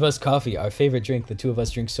 Give us coffee, our favorite drink. The two of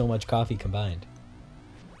us drink so much coffee combined.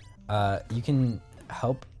 You can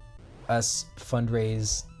help us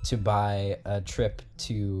fundraise to buy a trip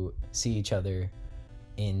to see each other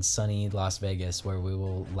in sunny Las Vegas, where we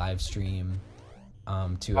will live stream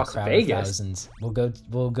to a crowd of thousands. We'll go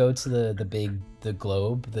to the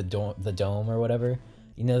globe, the dome or whatever.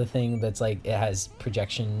 You know, the thing that's like it has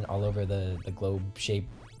projection all over the globe shape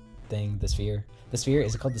thing, the sphere. The sphere,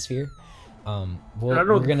 is it called the sphere?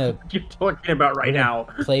 We're gonna keep talking about right now.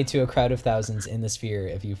 Play to a crowd of thousands in the sphere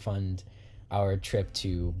if you fund our trip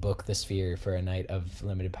to book the sphere for a night of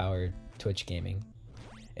limited power Twitch gaming.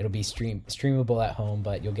 It'll be streamable at home,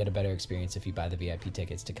 but you'll get a better experience if you buy the VIP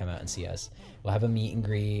tickets to come out and see us. We'll have a meet and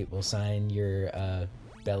greet. We'll sign your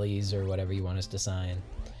bellies or whatever you want us to sign.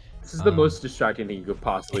 This is the most distracting thing you could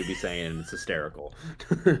possibly be saying, and it's hysterical.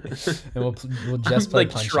 And we'll just play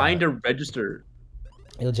like Punch trying Out. to register.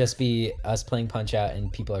 It'll just be us playing Punch Out,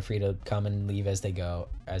 and people are free to come and leave as they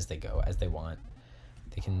want.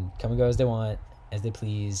 They can come and go as they want, as they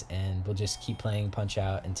please, and we'll just keep playing Punch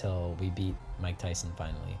Out until we beat Mike Tyson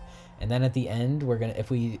finally. And then at the end,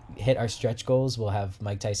 if we hit our stretch goals, we'll have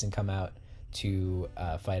Mike Tyson come out to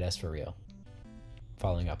fight us for real.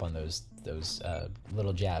 Following up on those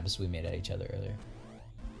little jabs we made at each other earlier.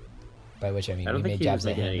 By which I mean we made jabs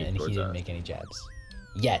at him and he didn't make any jabs.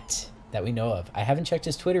 Yet, that we know of. I haven't checked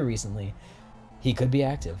his Twitter recently. He could be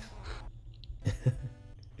active.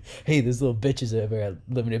 Hey, this little bitch is over at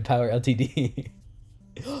Limited Power LTD.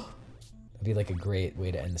 That'd be like a great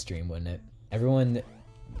way to end the stream, wouldn't it? Everyone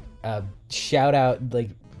shout out, like,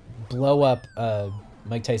 blow up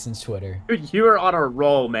Mike Tyson's Twitter. You are on a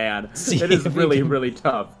roll, man. It is really, really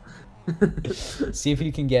tough. See if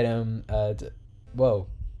you can get him. Whoa.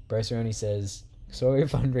 Bryce Roney says, so we're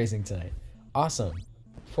fundraising tonight. Awesome.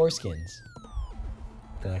 Foreskins.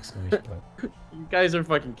 The exclamation point. You guys are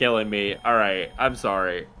fucking killing me. All right, I'm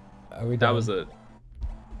sorry. Are we done? That was a...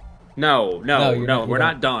 No, we're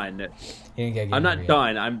not done. I'm not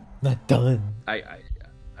done. I'm not done.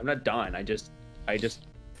 I'm not done. I just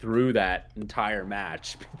threw that entire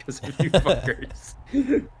match because of you fuckers.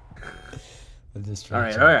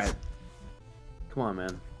 All right. Come on,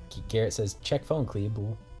 man. Garrett says, check phone,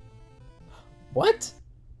 Clebe. What?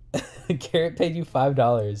 Garrett paid you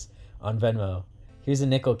 $5 on Venmo. Here's a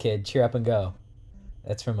nickel, kid. Cheer up and go.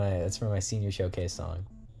 That's for my senior showcase song.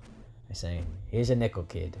 I sang, here's a nickel,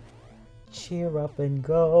 kid. Cheer up and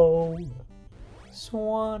go.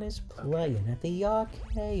 Swan is playing at the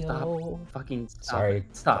RKO. Sorry.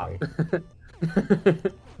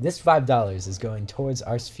 This $5 is going towards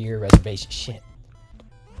our sphere reservation. Shit.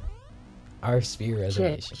 Our sphere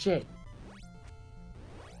reservation. Shit.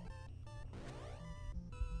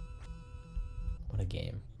 What a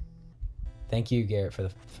game. Thank you, Garrett,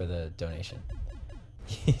 for the donation.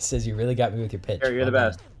 He says you really got me with your pitch. Garrett, you're the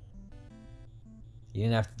best. You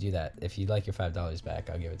didn't have to do that. If you'd like your $5 back,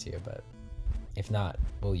 I'll give it to you. But if not,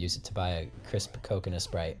 we'll use it to buy a crisp Coke and a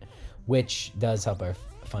Sprite, which does help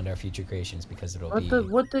fund our future creations because it'll be sugar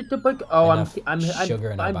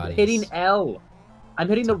in our bodies. I'm hitting L. I'm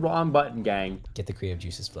hitting the wrong button, gang. Get the creative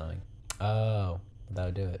juices flowing. Oh, that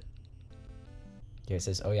would do it. Garrett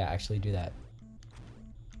says, "Oh yeah, actually do that."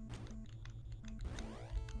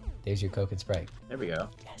 There's your Coke and Sprite. There we go.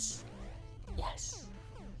 Yes. Yes.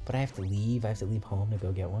 But I have to leave. I have to leave home to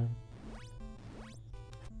go get one.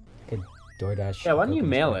 I could DoorDash. Yeah, why don't Coke you and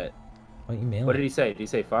mail Sprite. it? Why don't you mail What it? did he say? Did he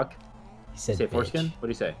say fuck? He said Did he say bitch. foreskin? What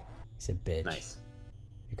did he say? He said bitch. Nice.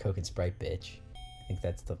 Your Coke and Sprite, bitch. I think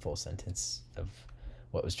that's the full sentence of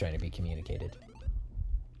what was trying to be communicated.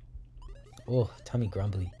 Oh, tummy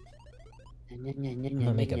grumbly. I'm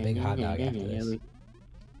gonna make a big hot dog after this.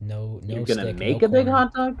 No You're stick, gonna no make a big corn.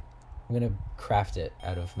 hot dog? I'm gonna craft it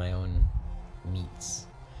out of my own meats.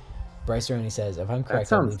 Bryce Roney says, if I'm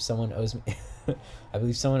correct, I believe someone owes me. I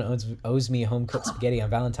believe someone owes me home cooked spaghetti on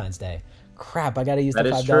Valentine's Day. Crap! I gotta use the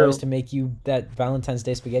 $5 to make you that Valentine's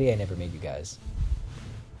Day spaghetti I never made you guys.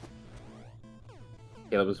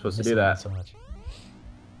 Caleb was supposed to do that. So much.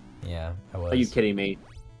 Yeah, I was. Are you kidding me?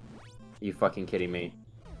 Are you fucking kidding me?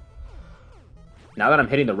 Now that I'm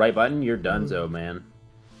hitting the right button, you're donezo, man.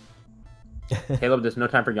 Caleb, there's no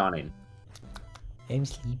time for yawning. I'm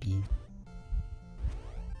sleepy.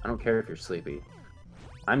 I don't care if you're sleepy.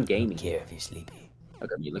 I'm gaming. I don't care if you're sleepy.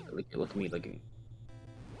 Look at me, look at me, look at me.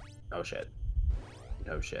 Oh shit.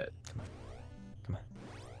 No shit. Come on.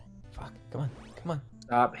 Fuck. Come on.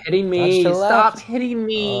 Stop hitting me! Stop hitting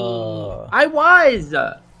me! Oh. I was! It's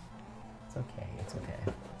okay. It's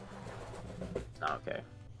okay. It's not okay.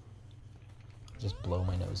 Just blow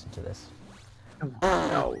my nose into this.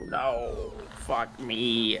 No. Fuck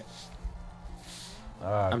me.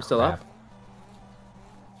 I'm still crap. up?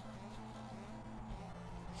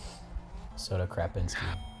 Soda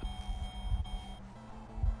Krapinski.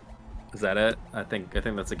 Is that it? I think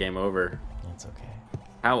that's a game over. It's okay.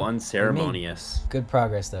 How unceremonious. Good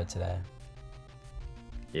progress though today.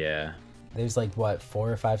 Yeah. There's like what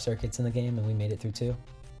 4 or 5 circuits in the game, and we made it through 2.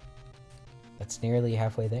 That's nearly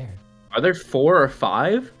halfway there. Are there 4 or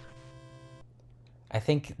 5? I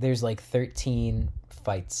think there's like 13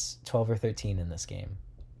 fights, 12 or 13 in this game.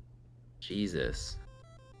 Jesus.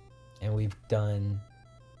 And we've done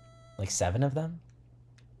like 7 of them.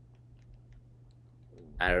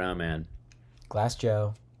 I don't know, man. Glass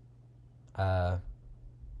Joe.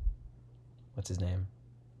 What's his name?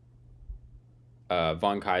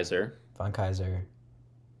 Von Kaiser. Von Kaiser.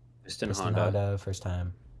 Piston Honda. First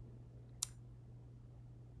time.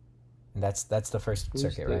 And that's the first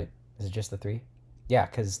circuit, right? Is it just the 3? Yeah,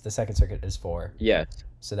 because the second circuit is 4. Yes.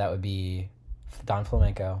 So that would be Don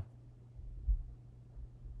Flamenco,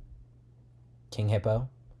 King Hippo,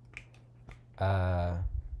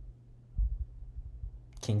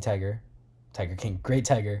 King Tiger, Tiger King, Great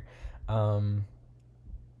Tiger,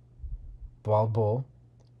 Bald Bull,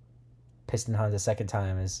 Piston Honda second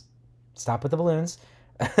time is Stop with the Balloons.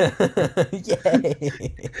 Yay!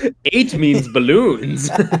 8 means balloons.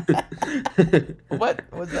 What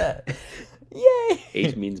was that? Yay!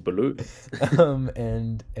 8 means balloons.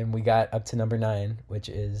 And we got up to number 9, which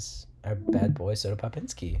is our bad boy Soda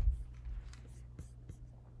Popinski.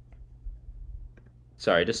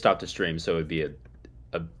 Sorry, I just stopped the stream so it would be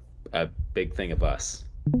a big thing of us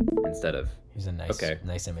instead of. Here's a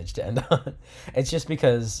nice image to end on. It's just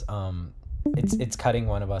because it's cutting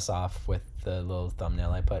one of us off with the little thumbnail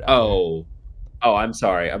I put up Oh, I'm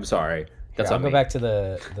sorry. That's I'll on go me. back to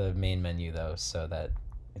the main menu though, so that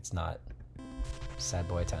it's not sad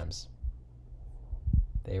boy times.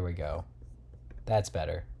 There we go. That's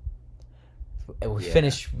better. We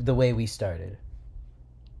finish the way we started.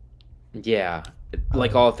 Yeah,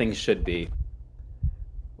 like all things should be.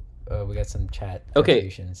 We got some chat Okay.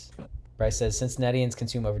 contributions. Bryce says Cincinnatians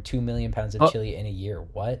consume over 2 million pounds of chili in a year.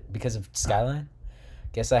 What? Because of Skyline?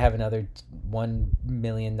 Guess I have another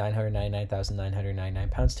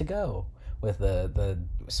 1,999,999 pounds to go with the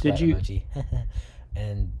sweat emoji.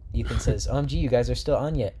 And Ethan says, "OMG, you guys are still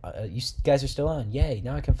on yet? You guys are still on? Yay!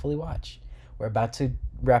 Now I can fully watch. We're about to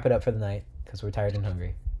wrap it up for the night because we're tired and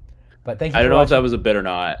hungry. But thank you. I don't for know if that watching. was a bit or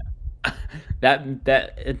not.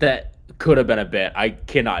 that could have been a bit. I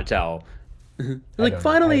cannot tell. Like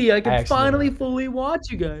finally, I can finally fully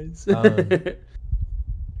watch you guys. But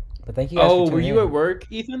thank you guys for tuning were you in. at work,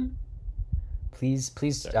 Ethan? Please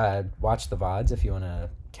watch the VODs if you want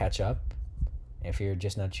to catch up. If you're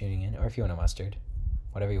just not tuning in, or if you want a mustard,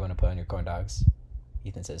 whatever you want to put on your corn dogs.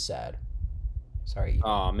 Ethan says sad. Sorry, Ethan.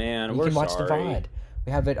 Oh man, You can watch the VOD.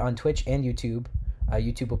 We have it on Twitch and YouTube.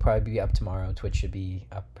 YouTube will probably be up tomorrow. Twitch should be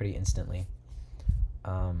up pretty instantly.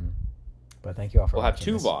 But thank you all for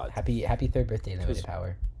watching. We'll have 2 VODs. Happy 3rd birthday, Limited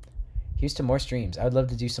Power. Here's to more streams. I would love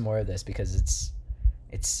to do some more of this because it's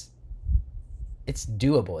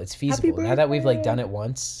doable. It's feasible. Now that we've like done it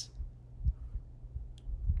once.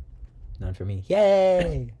 None for me.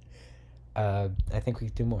 Yay! I think we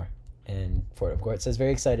can do more. And Fort of Court says,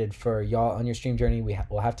 very excited for y'all on your stream journey.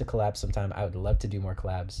 We'll have to collab sometime. I would love to do more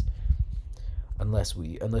collabs. Unless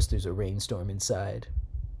there's a rainstorm inside.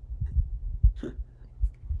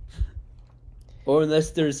 Or unless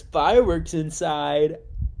there's fireworks inside.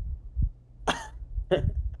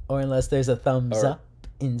 Or unless there's a thumbs up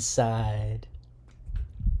inside.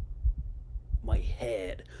 My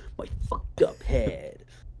head. My fucked up head.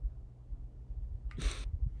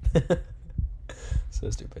 So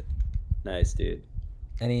stupid. Nice, dude.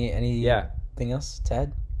 Anything else,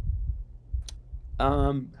 Ted?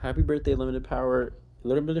 Happy birthday, Limited Power.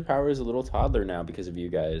 Limited Power is a little toddler now because of you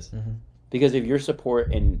guys. Mm-hmm. Because of your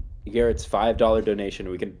support and Garrett's $5 donation,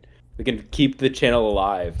 we can keep the channel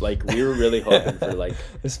alive. Like, we were really hoping for like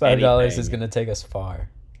this $5 is gonna take us far.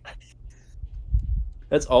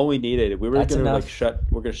 That's all we needed. We were That's gonna enough.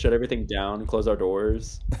 we're gonna shut everything down, close our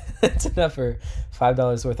doors. It's enough for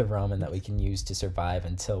 $5 worth of ramen that we can use to survive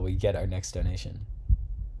until we get our next donation.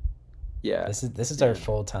 Yeah. This is our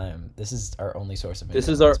full time. This is our only source of income. This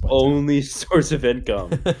is our only source of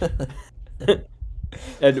income.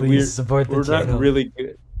 And Please support the we're channel. not really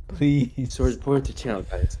good. Please Support the channel,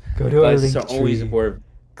 guys. go to our link Guys, our only tree. support.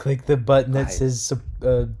 Click the button that Guys. says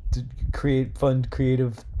fund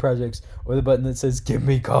creative projects, or the button that says give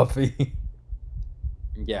me coffee.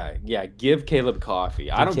 Yeah, give Caleb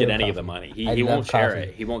coffee. I don't get Caleb any of the coffee. money. I He love won't share coffee.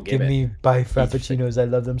 it. He won't give Give it. me buy frappuccinos. I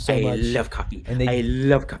love them so I much. love coffee. And I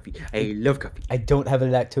love coffee. I love coffee. I don't have a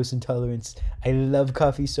lactose intolerance. I love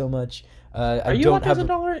coffee so much. Are I you don't lactose have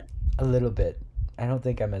intolerant? a little bit. I don't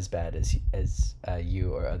think I'm as bad as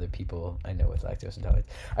you or other people I know with lactose intolerance.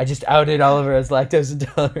 I just outed Oliver as lactose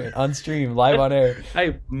intolerant on stream, live on air.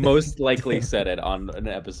 I most likely said it on an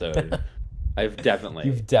episode. You've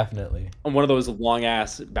You've definitely. on one of those long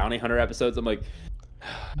ass bounty hunter episodes. I'm like,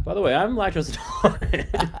 by the way, I'm lactose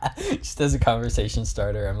intolerant. Just as a conversation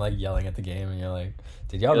starter, I'm like yelling at the game, and you're like,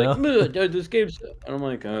 "Did y'all You're know?" like, this game's. And I'm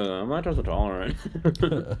like, I'm lactose intolerant.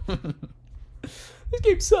 This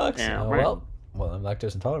game sucks. Yeah, Oh, right. well, I'm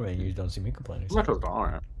lactose intolerant, and you don't see me complaining. I'm lactose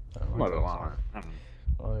intolerant. I'm I'm lactose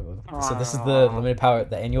lactose intolerant. So this is the limited power.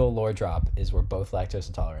 The annual lore drop is we're both lactose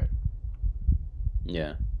intolerant.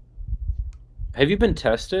 Yeah. Have you been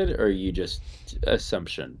tested, or are you just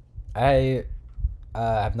assumption? I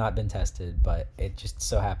have not been tested, but it just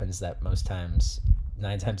so happens that most times,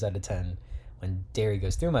 9 times out of 10, when dairy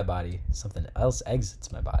goes through my body, something else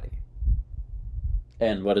exits my body.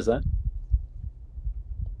 And what is that?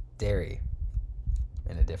 Dairy,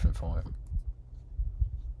 in a different form.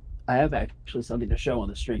 I have actually something to show on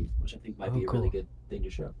the stream, which I think might be a really cool. good thing to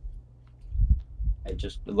show. I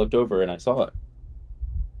just looked over and I saw it.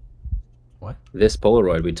 What? This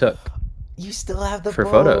Polaroid we took. You still have the For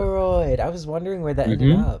photo. Polaroid. I was wondering where that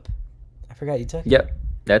ended Mhm. up. I forgot you took it. Yep.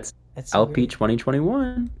 That's That's so LP weird.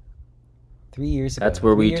 2021. 3 years ago. That's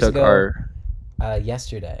where 3 we years took ago, our.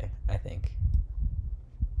 yesterday, I think.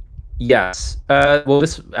 Yes. Well,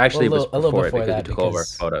 this actually Well, was a little before it before because that, we took all of our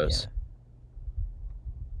because- photos.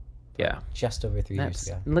 Yeah. Just over 3 years That's,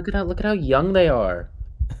 ago. look at how young they are.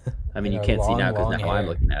 I mean, And you our can't see long, now because long now I'm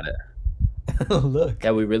hair. looking at it. Look.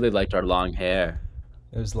 Yeah, we really liked our long hair.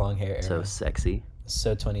 It was long hair era. So sexy.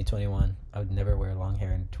 So 2021. I would never wear long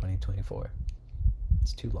hair in 2024.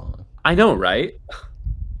 It's too long. I know, right?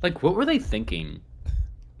 Like, what were they thinking?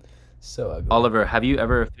 So ugly. Oliver, have you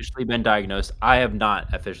ever officially been diagnosed? I have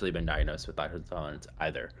not officially been diagnosed with lactose intolerance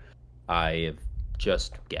either. I have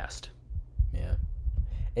just guessed. Yeah.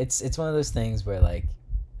 It's one of those things where like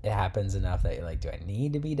it happens enough that you're like, do I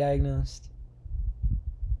need to be diagnosed?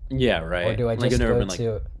 Yeah, right. Or do I Like, just I've never go been like,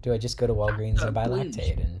 to Walgreens and buy please.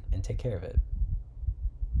 Lactaid and take care of it?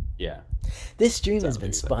 yeah. This stream Sounds has been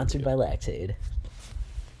like a good sponsored by idea. Lactaid.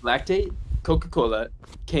 Lactate, Coca-Cola,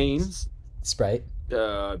 Canes, Sprite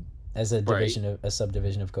as a Sprite.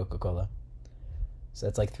 subdivision of Coca-Cola. So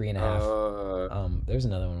that's like 3.5. There's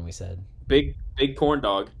another one we said. big corn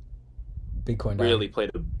dog Big corn dog. really played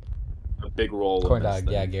a big role. Corn in this dog,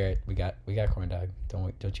 thing. yeah, Garrett. We got corn dog.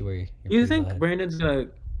 Don't you worry. Do you think Brandon's gonna?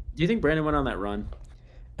 Do you think Brandon went on that run?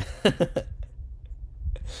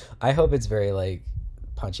 I hope it's very like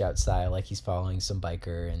Punch Out style, like he's following some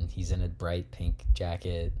biker and he's in a bright pink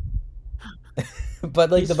jacket. But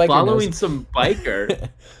like He's the biker following knows some biker.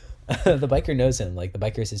 the biker knows him. Like the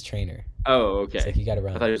biker's his trainer. Oh, okay. It's like you gotta I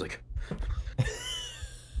run. thought he was like,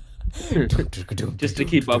 just to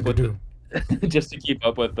keep up with just to keep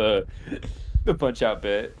up with the Punch Out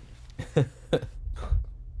bit.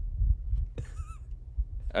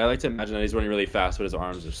 I like to imagine that he's running really fast, but his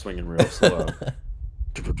arms are swinging real slow.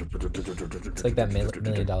 It's like that $1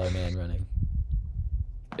 million man running.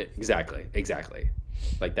 Exactly.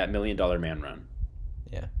 Like that $1 million man run.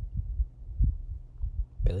 Yeah.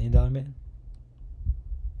 Billion Dollar Man?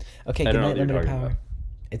 Okay, I Good don't know Night what you're Limited talking Power. about.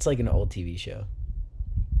 It's like an old TV show.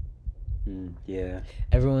 Yeah.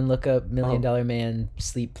 Everyone look up Million Oh. Dollar Man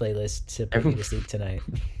sleep playlist to put you to sleep tonight.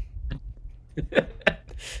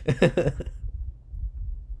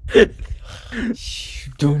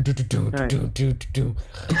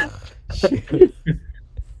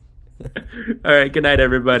 All right. Good night,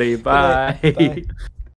 everybody. Bye. Bye.